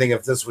mean anything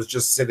if this was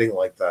just sitting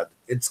like that.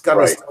 It's got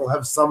to still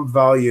have some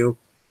value.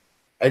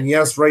 And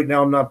yes, right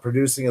now I'm not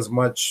producing as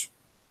much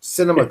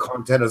cinema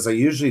content as I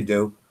usually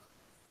do,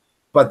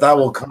 but that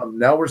will come.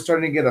 Now we're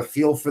starting to get a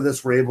feel for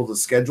this. We're able to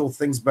schedule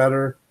things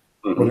better.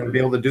 We're going to be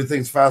able to do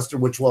things faster,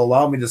 which will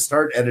allow me to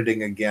start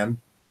editing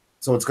again.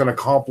 So it's going to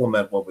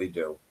complement what we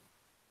do.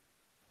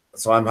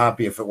 So I'm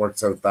happy if it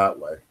works out that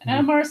way.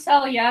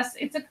 Marcel, yes,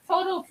 it's a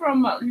photo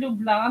from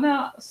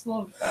Ljubljana,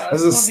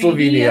 This is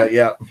Slovenia,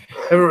 yeah.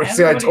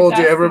 See, I told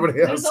you,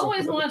 everybody else. There's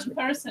always one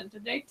person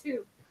today,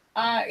 too.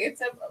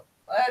 It's a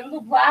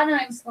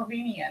Ljubljana in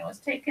Slovenia. It was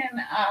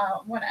taken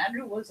when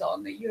Andrew was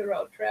on the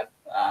Euro trip,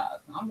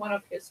 on one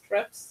of his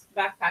trips,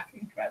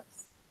 backpacking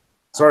trips.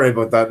 Sorry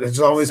about that. There's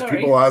always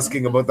people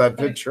asking about that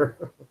picture.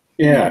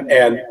 Yeah,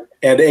 and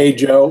hey,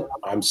 Joe,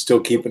 I'm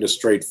still keeping a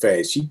straight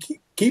face. You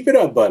keep it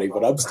up, buddy,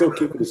 but I'm still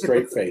keeping a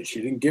straight face.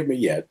 You didn't get me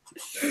yet.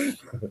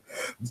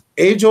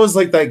 Joe is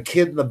like that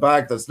kid in the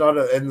back that's not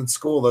in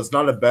school. That's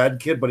not a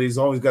bad kid, but he's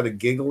always got a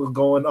giggle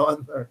going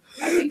on there.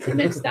 I think he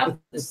mixed up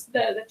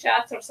the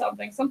chats or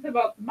something. Something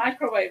about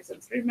microwaves in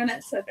 3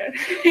 minutes.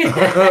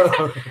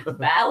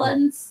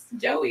 Balance,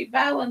 Joey,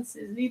 balance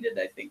is needed,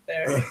 I think,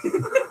 there.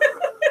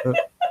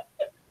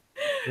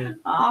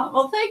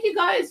 Well, thank you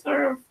guys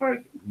for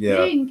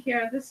being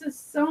here. This is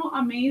so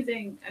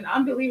amazing and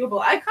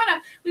unbelievable.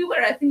 We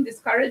were, I think,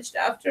 discouraged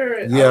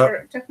after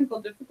our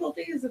technical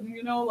difficulties, and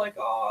you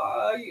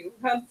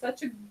had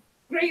such a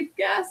great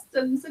guest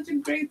and such a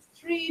great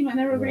stream, and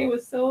everybody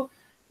was so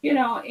in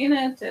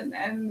it,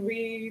 and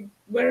we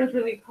weren't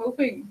really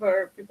hoping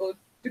for people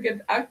to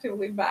get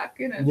actively back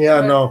in it.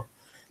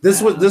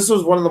 This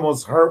was one of the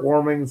most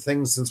heartwarming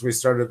things since we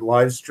started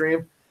live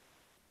stream.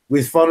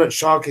 We found it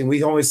shocking.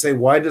 We always say,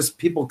 why does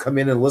people come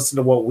in and listen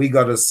to what we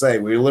got to say?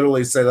 We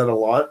literally say that a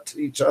lot to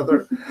each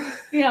other.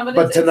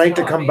 But tonight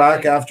to come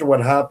back after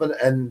what happened,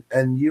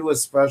 and you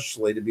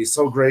especially, to be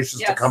so gracious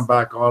to come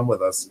back on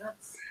with us.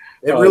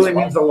 It really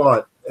means a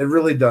lot. It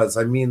really does.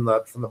 I mean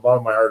that from the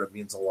bottom of my heart. It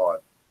means a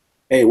lot.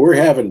 Hey, we're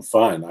having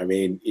fun. I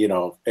mean,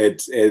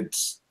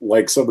 it's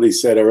like somebody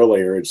said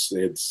earlier,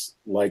 it's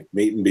like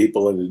meeting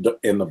people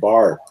in the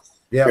bar.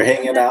 Yeah. You're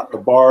hanging out in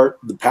the bar,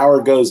 the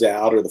power goes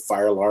out or the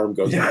fire alarm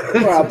goes out.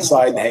 Go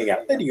outside and hang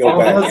out. Then you go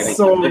back in. That's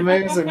so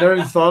amazing.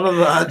 Never thought of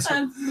that.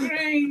 That's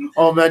great.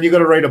 Oh, man, you got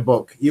to write a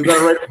book. You got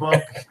to write a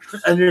book.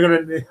 And you're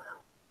going to,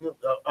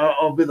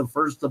 I'll be the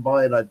first to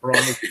buy it, I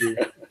promise you.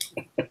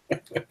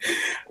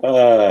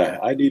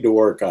 I need to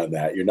work on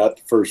that. You're not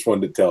the first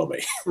one to tell me.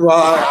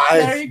 Well,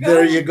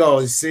 there you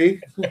go. See?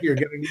 You're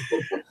getting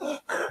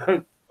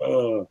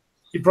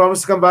You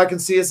promise to come back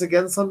and see us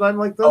again sometime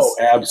like this? Oh,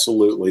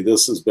 absolutely.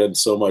 This has been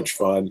so much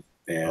fun.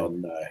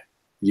 And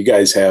you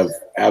guys have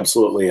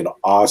absolutely an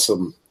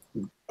awesome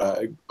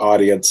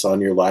audience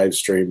on your live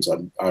streams.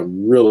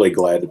 I'm really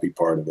glad to be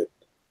part of it.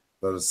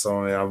 That is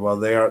so, yeah. Well,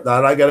 they are.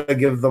 That I got to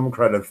give them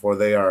credit for.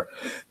 They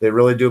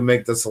really do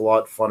make this a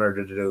lot funner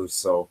to do.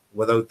 So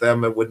without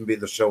them, it wouldn't be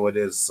the show it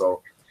is.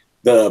 So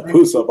the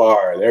Pusa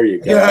bar. There you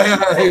go. Yeah.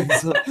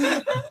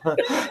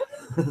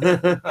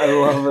 I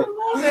love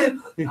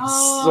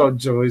it.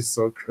 Joey's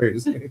so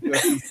crazy.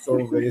 It's so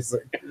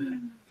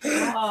amazing.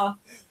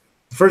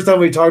 First time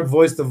we talked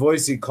voice to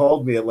voice, he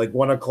called me at like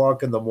 1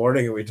 o'clock in the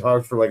morning, and we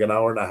talked for like an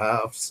hour and a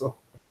half. So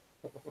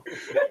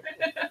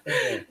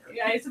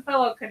Yeah, he's a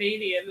fellow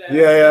Canadian.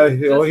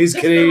 Well, he's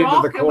Canadian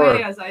to the core.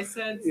 Away, as I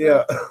said. So.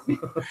 Yeah.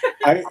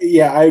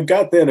 I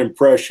got that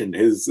impression.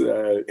 His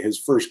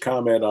first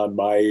comment on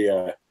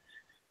my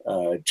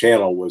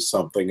channel was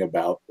something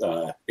about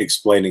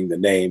explaining the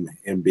name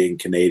and being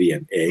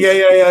Canadian.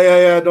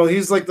 Yeah. No,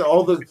 he's like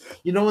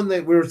you know, when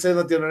we were saying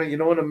that the other night, you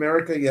know, in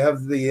America you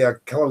have the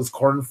Kellogg's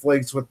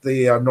cornflakes with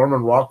the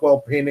Norman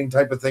Rockwell painting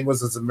type of thing,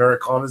 was as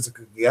American as it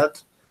could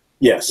get.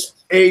 Yes.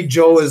 Hey,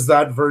 Joe is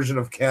that version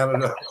of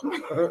Canada.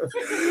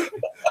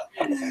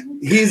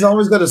 He's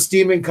always got a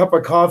steaming cup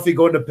of coffee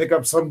going to pick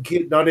up some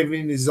kid, not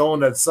even his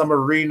own, at some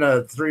arena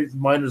at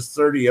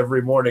 -30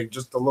 every morning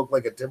just to look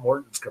like a Tim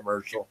Hortons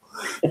commercial.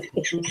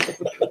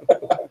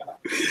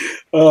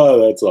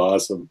 Oh, that's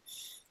awesome.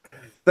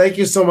 Thank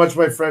you so much,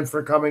 my friend,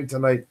 for coming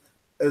tonight.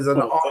 It's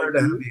an honor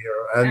to have you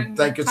here. And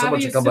thank you so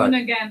much for coming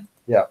back. Again.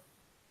 Yeah.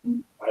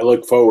 I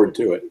look forward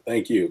to it.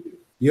 Thank you.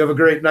 You have a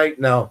great night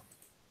now.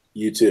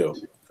 You too.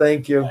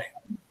 Thank you. Bye.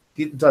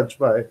 Keep in touch.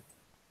 Bye.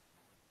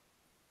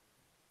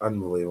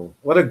 Unbelievable.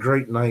 What a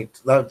great night.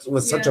 That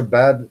was such a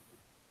bad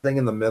thing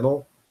in the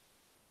middle.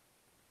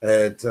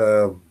 This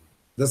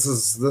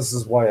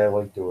is why I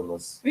like doing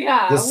this.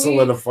 Yeah. This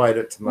solidified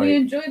it tonight. We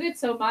enjoyed it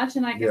so much,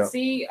 and I can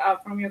see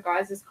from your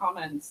guys'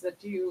 comments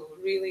that you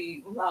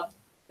really loved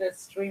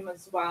this stream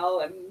as well,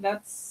 and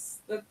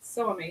that's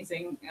so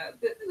amazing.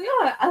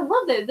 I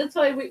loved it. That's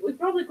why we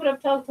probably could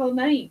have talked all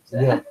night.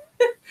 Yeah.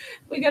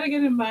 We gotta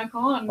get him back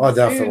on. Oh,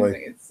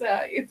 definitely.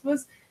 It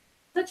was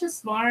such a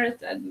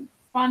smart and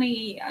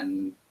funny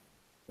and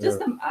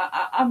just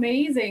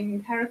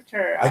amazing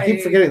character. I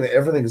keep forgetting that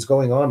everything is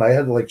going on. I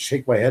had to like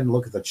shake my head and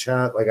look at the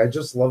chat. Like I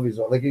just love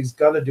he's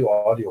got to do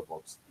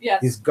audiobooks.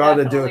 Yes, he's got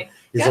to do it.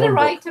 He's got to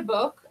write a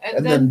book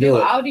and then do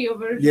audio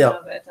version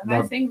of it. And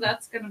I think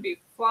that's going to be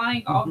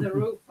flying off the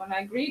roof. And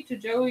I agree to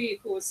Joey,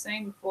 who was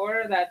saying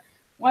before that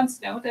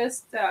once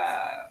noticed,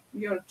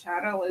 your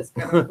channel is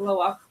going to blow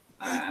up.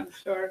 I'm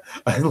sure.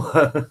 I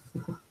love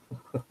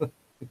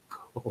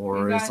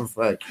glorious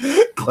effect.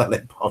 Glad I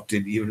popped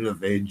in even if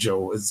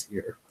Joe was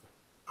here.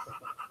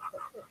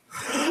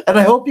 And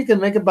I hope you can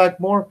make it back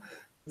more.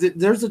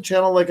 There's a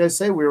channel, like I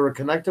say, we were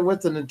connected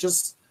with, and it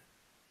just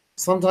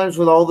sometimes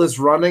with all this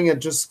running, it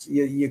just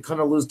you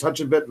kind of lose touch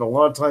a bit. And a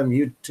lot of time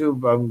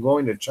YouTube, I'm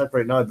going to check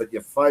right now, I bet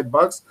you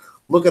 $5.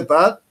 Look at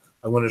that.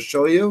 I'm going to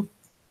show you.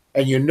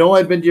 And you know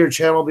I've been to your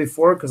channel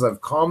before because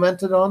I've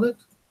commented on it.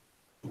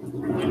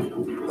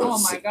 Oh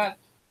my God.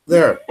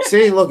 There.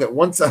 See, look at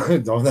one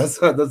side. Oh,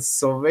 that's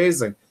so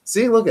amazing.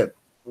 See, look at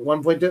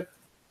 1.2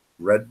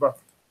 red bar.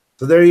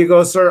 So there you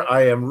go, sir.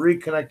 I am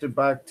reconnected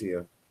back to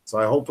you. So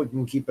I hope we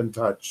can keep in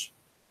touch.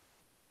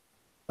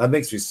 That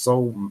makes me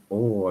so.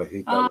 Oh, I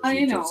hate that.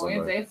 I know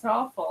it's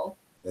awful.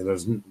 And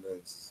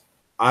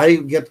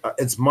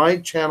it's my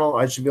channel.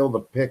 I should be able to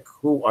pick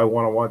who I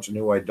want to watch and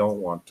who I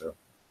don't want to.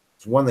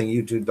 It's one thing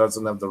YouTube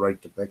doesn't have the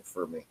right to pick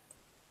for me.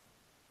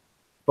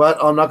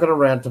 But I'm not going to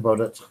rant about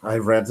it. I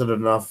ranted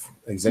enough.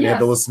 You had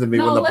to listen to me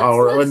when the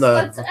power.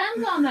 Let's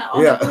end on that.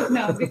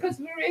 No, because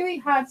we really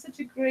had such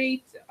a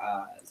great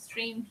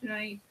stream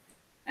tonight,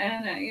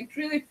 and it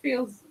really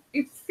feels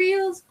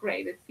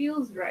great. It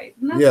feels right.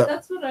 And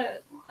that's what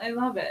I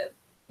love it.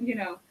 You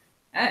know,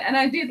 and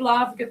I did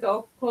love get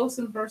all close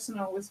and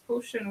personal with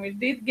Push, and we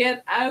did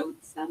get out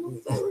some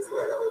of those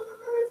little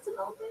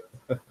personal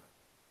bits.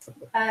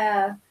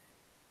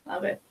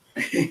 Love it.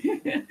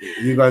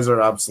 You guys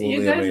are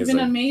absolutely amazing. You guys have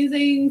been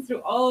amazing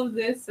through all of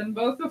this and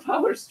both of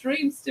our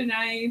streams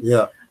tonight.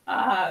 Yeah.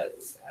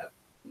 It's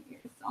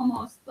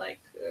almost like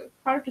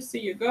hard to see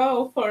you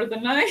go for the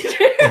night.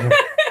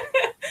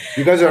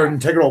 You guys are an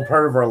integral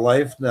part of our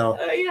life now.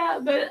 Yeah,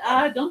 but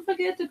don't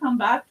forget to come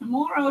back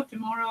tomorrow.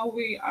 Tomorrow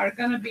we are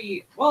gonna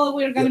be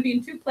we're gonna be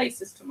in two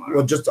places tomorrow.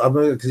 Well,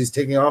 because he's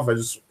taking off.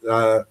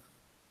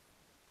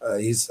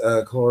 He's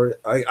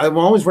I'm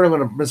always worried I'm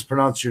going to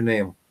mispronounce your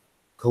name.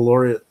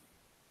 Coriolis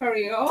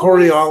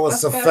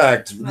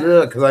effect.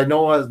 Yeah, because I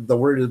know the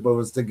word is, but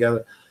it's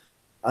together.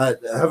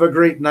 Have a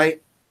great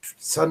night.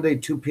 Sunday,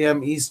 2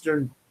 p.m.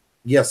 Eastern.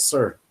 Yes,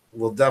 sir.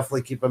 We'll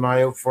definitely keep an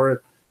eye out for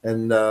it,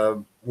 and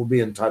we'll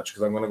be in touch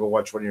because I'm going to go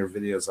watch one of your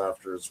videos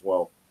after as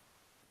well.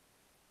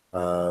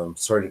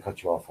 Sorry to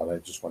cut you off, hon. I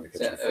just want to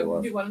get you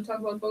full. Do you want to talk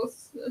about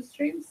both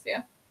streams?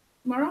 Yeah,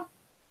 tomorrow.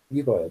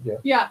 You go ahead. Yeah.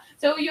 Yeah.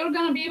 So you're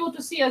going to be able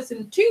to see us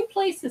in two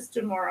places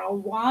tomorrorow.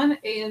 One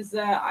is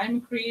I'm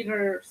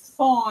creator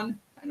Fawn.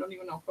 I don't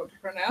even know how to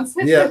pronounce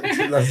it. Yeah.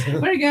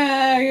 We're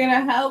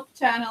gonna help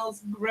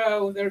channels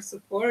grow their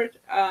support.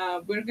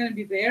 We're gonna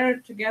be there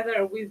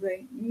together with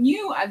a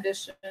new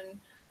addition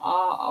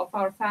of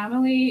our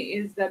family.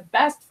 Is the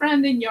best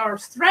friend in your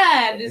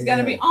thread is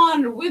gonna be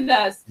on with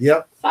us.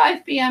 Yep.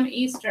 5 p.m.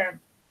 Eastern.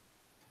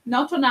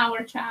 Not on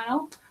our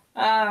channel.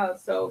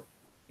 So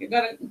you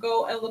gotta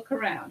go and look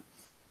around.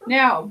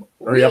 Now,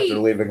 hurry up, they're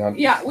leaving on.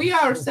 Yeah, we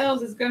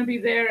ourselves is going to be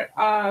there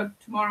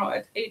tomorrow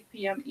at 8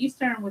 p.m.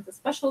 Eastern with a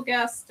special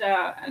guest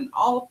and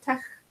all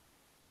tech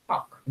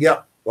talk.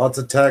 Yep, lots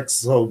of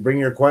text. So bring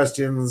your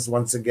questions.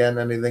 Once again,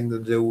 anything to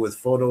do with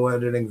photo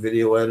editing,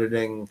 video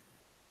editing,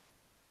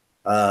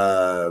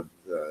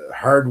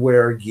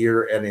 hardware,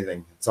 gear,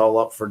 anything. It's all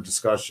up for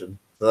discussion.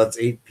 So that's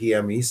 8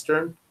 p.m.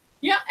 Eastern.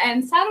 Yeah,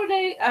 and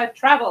Saturday,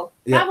 travel.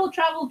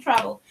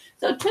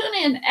 So tune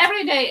in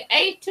every day,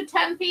 8 to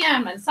 10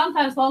 p.m. and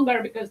sometimes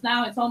longer because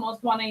now it's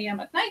almost 1 a.m.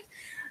 at night.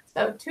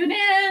 So tune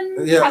in,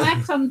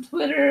 connect on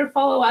Twitter,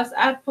 follow us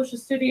at Puša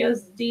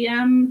Studios,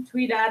 DM,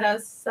 tweet at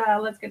us.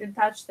 Let's get in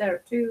touch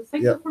there too.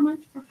 Thank you so much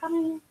for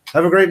coming.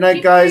 Have a great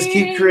night, guys.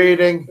 Keep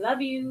creating.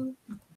 Love you.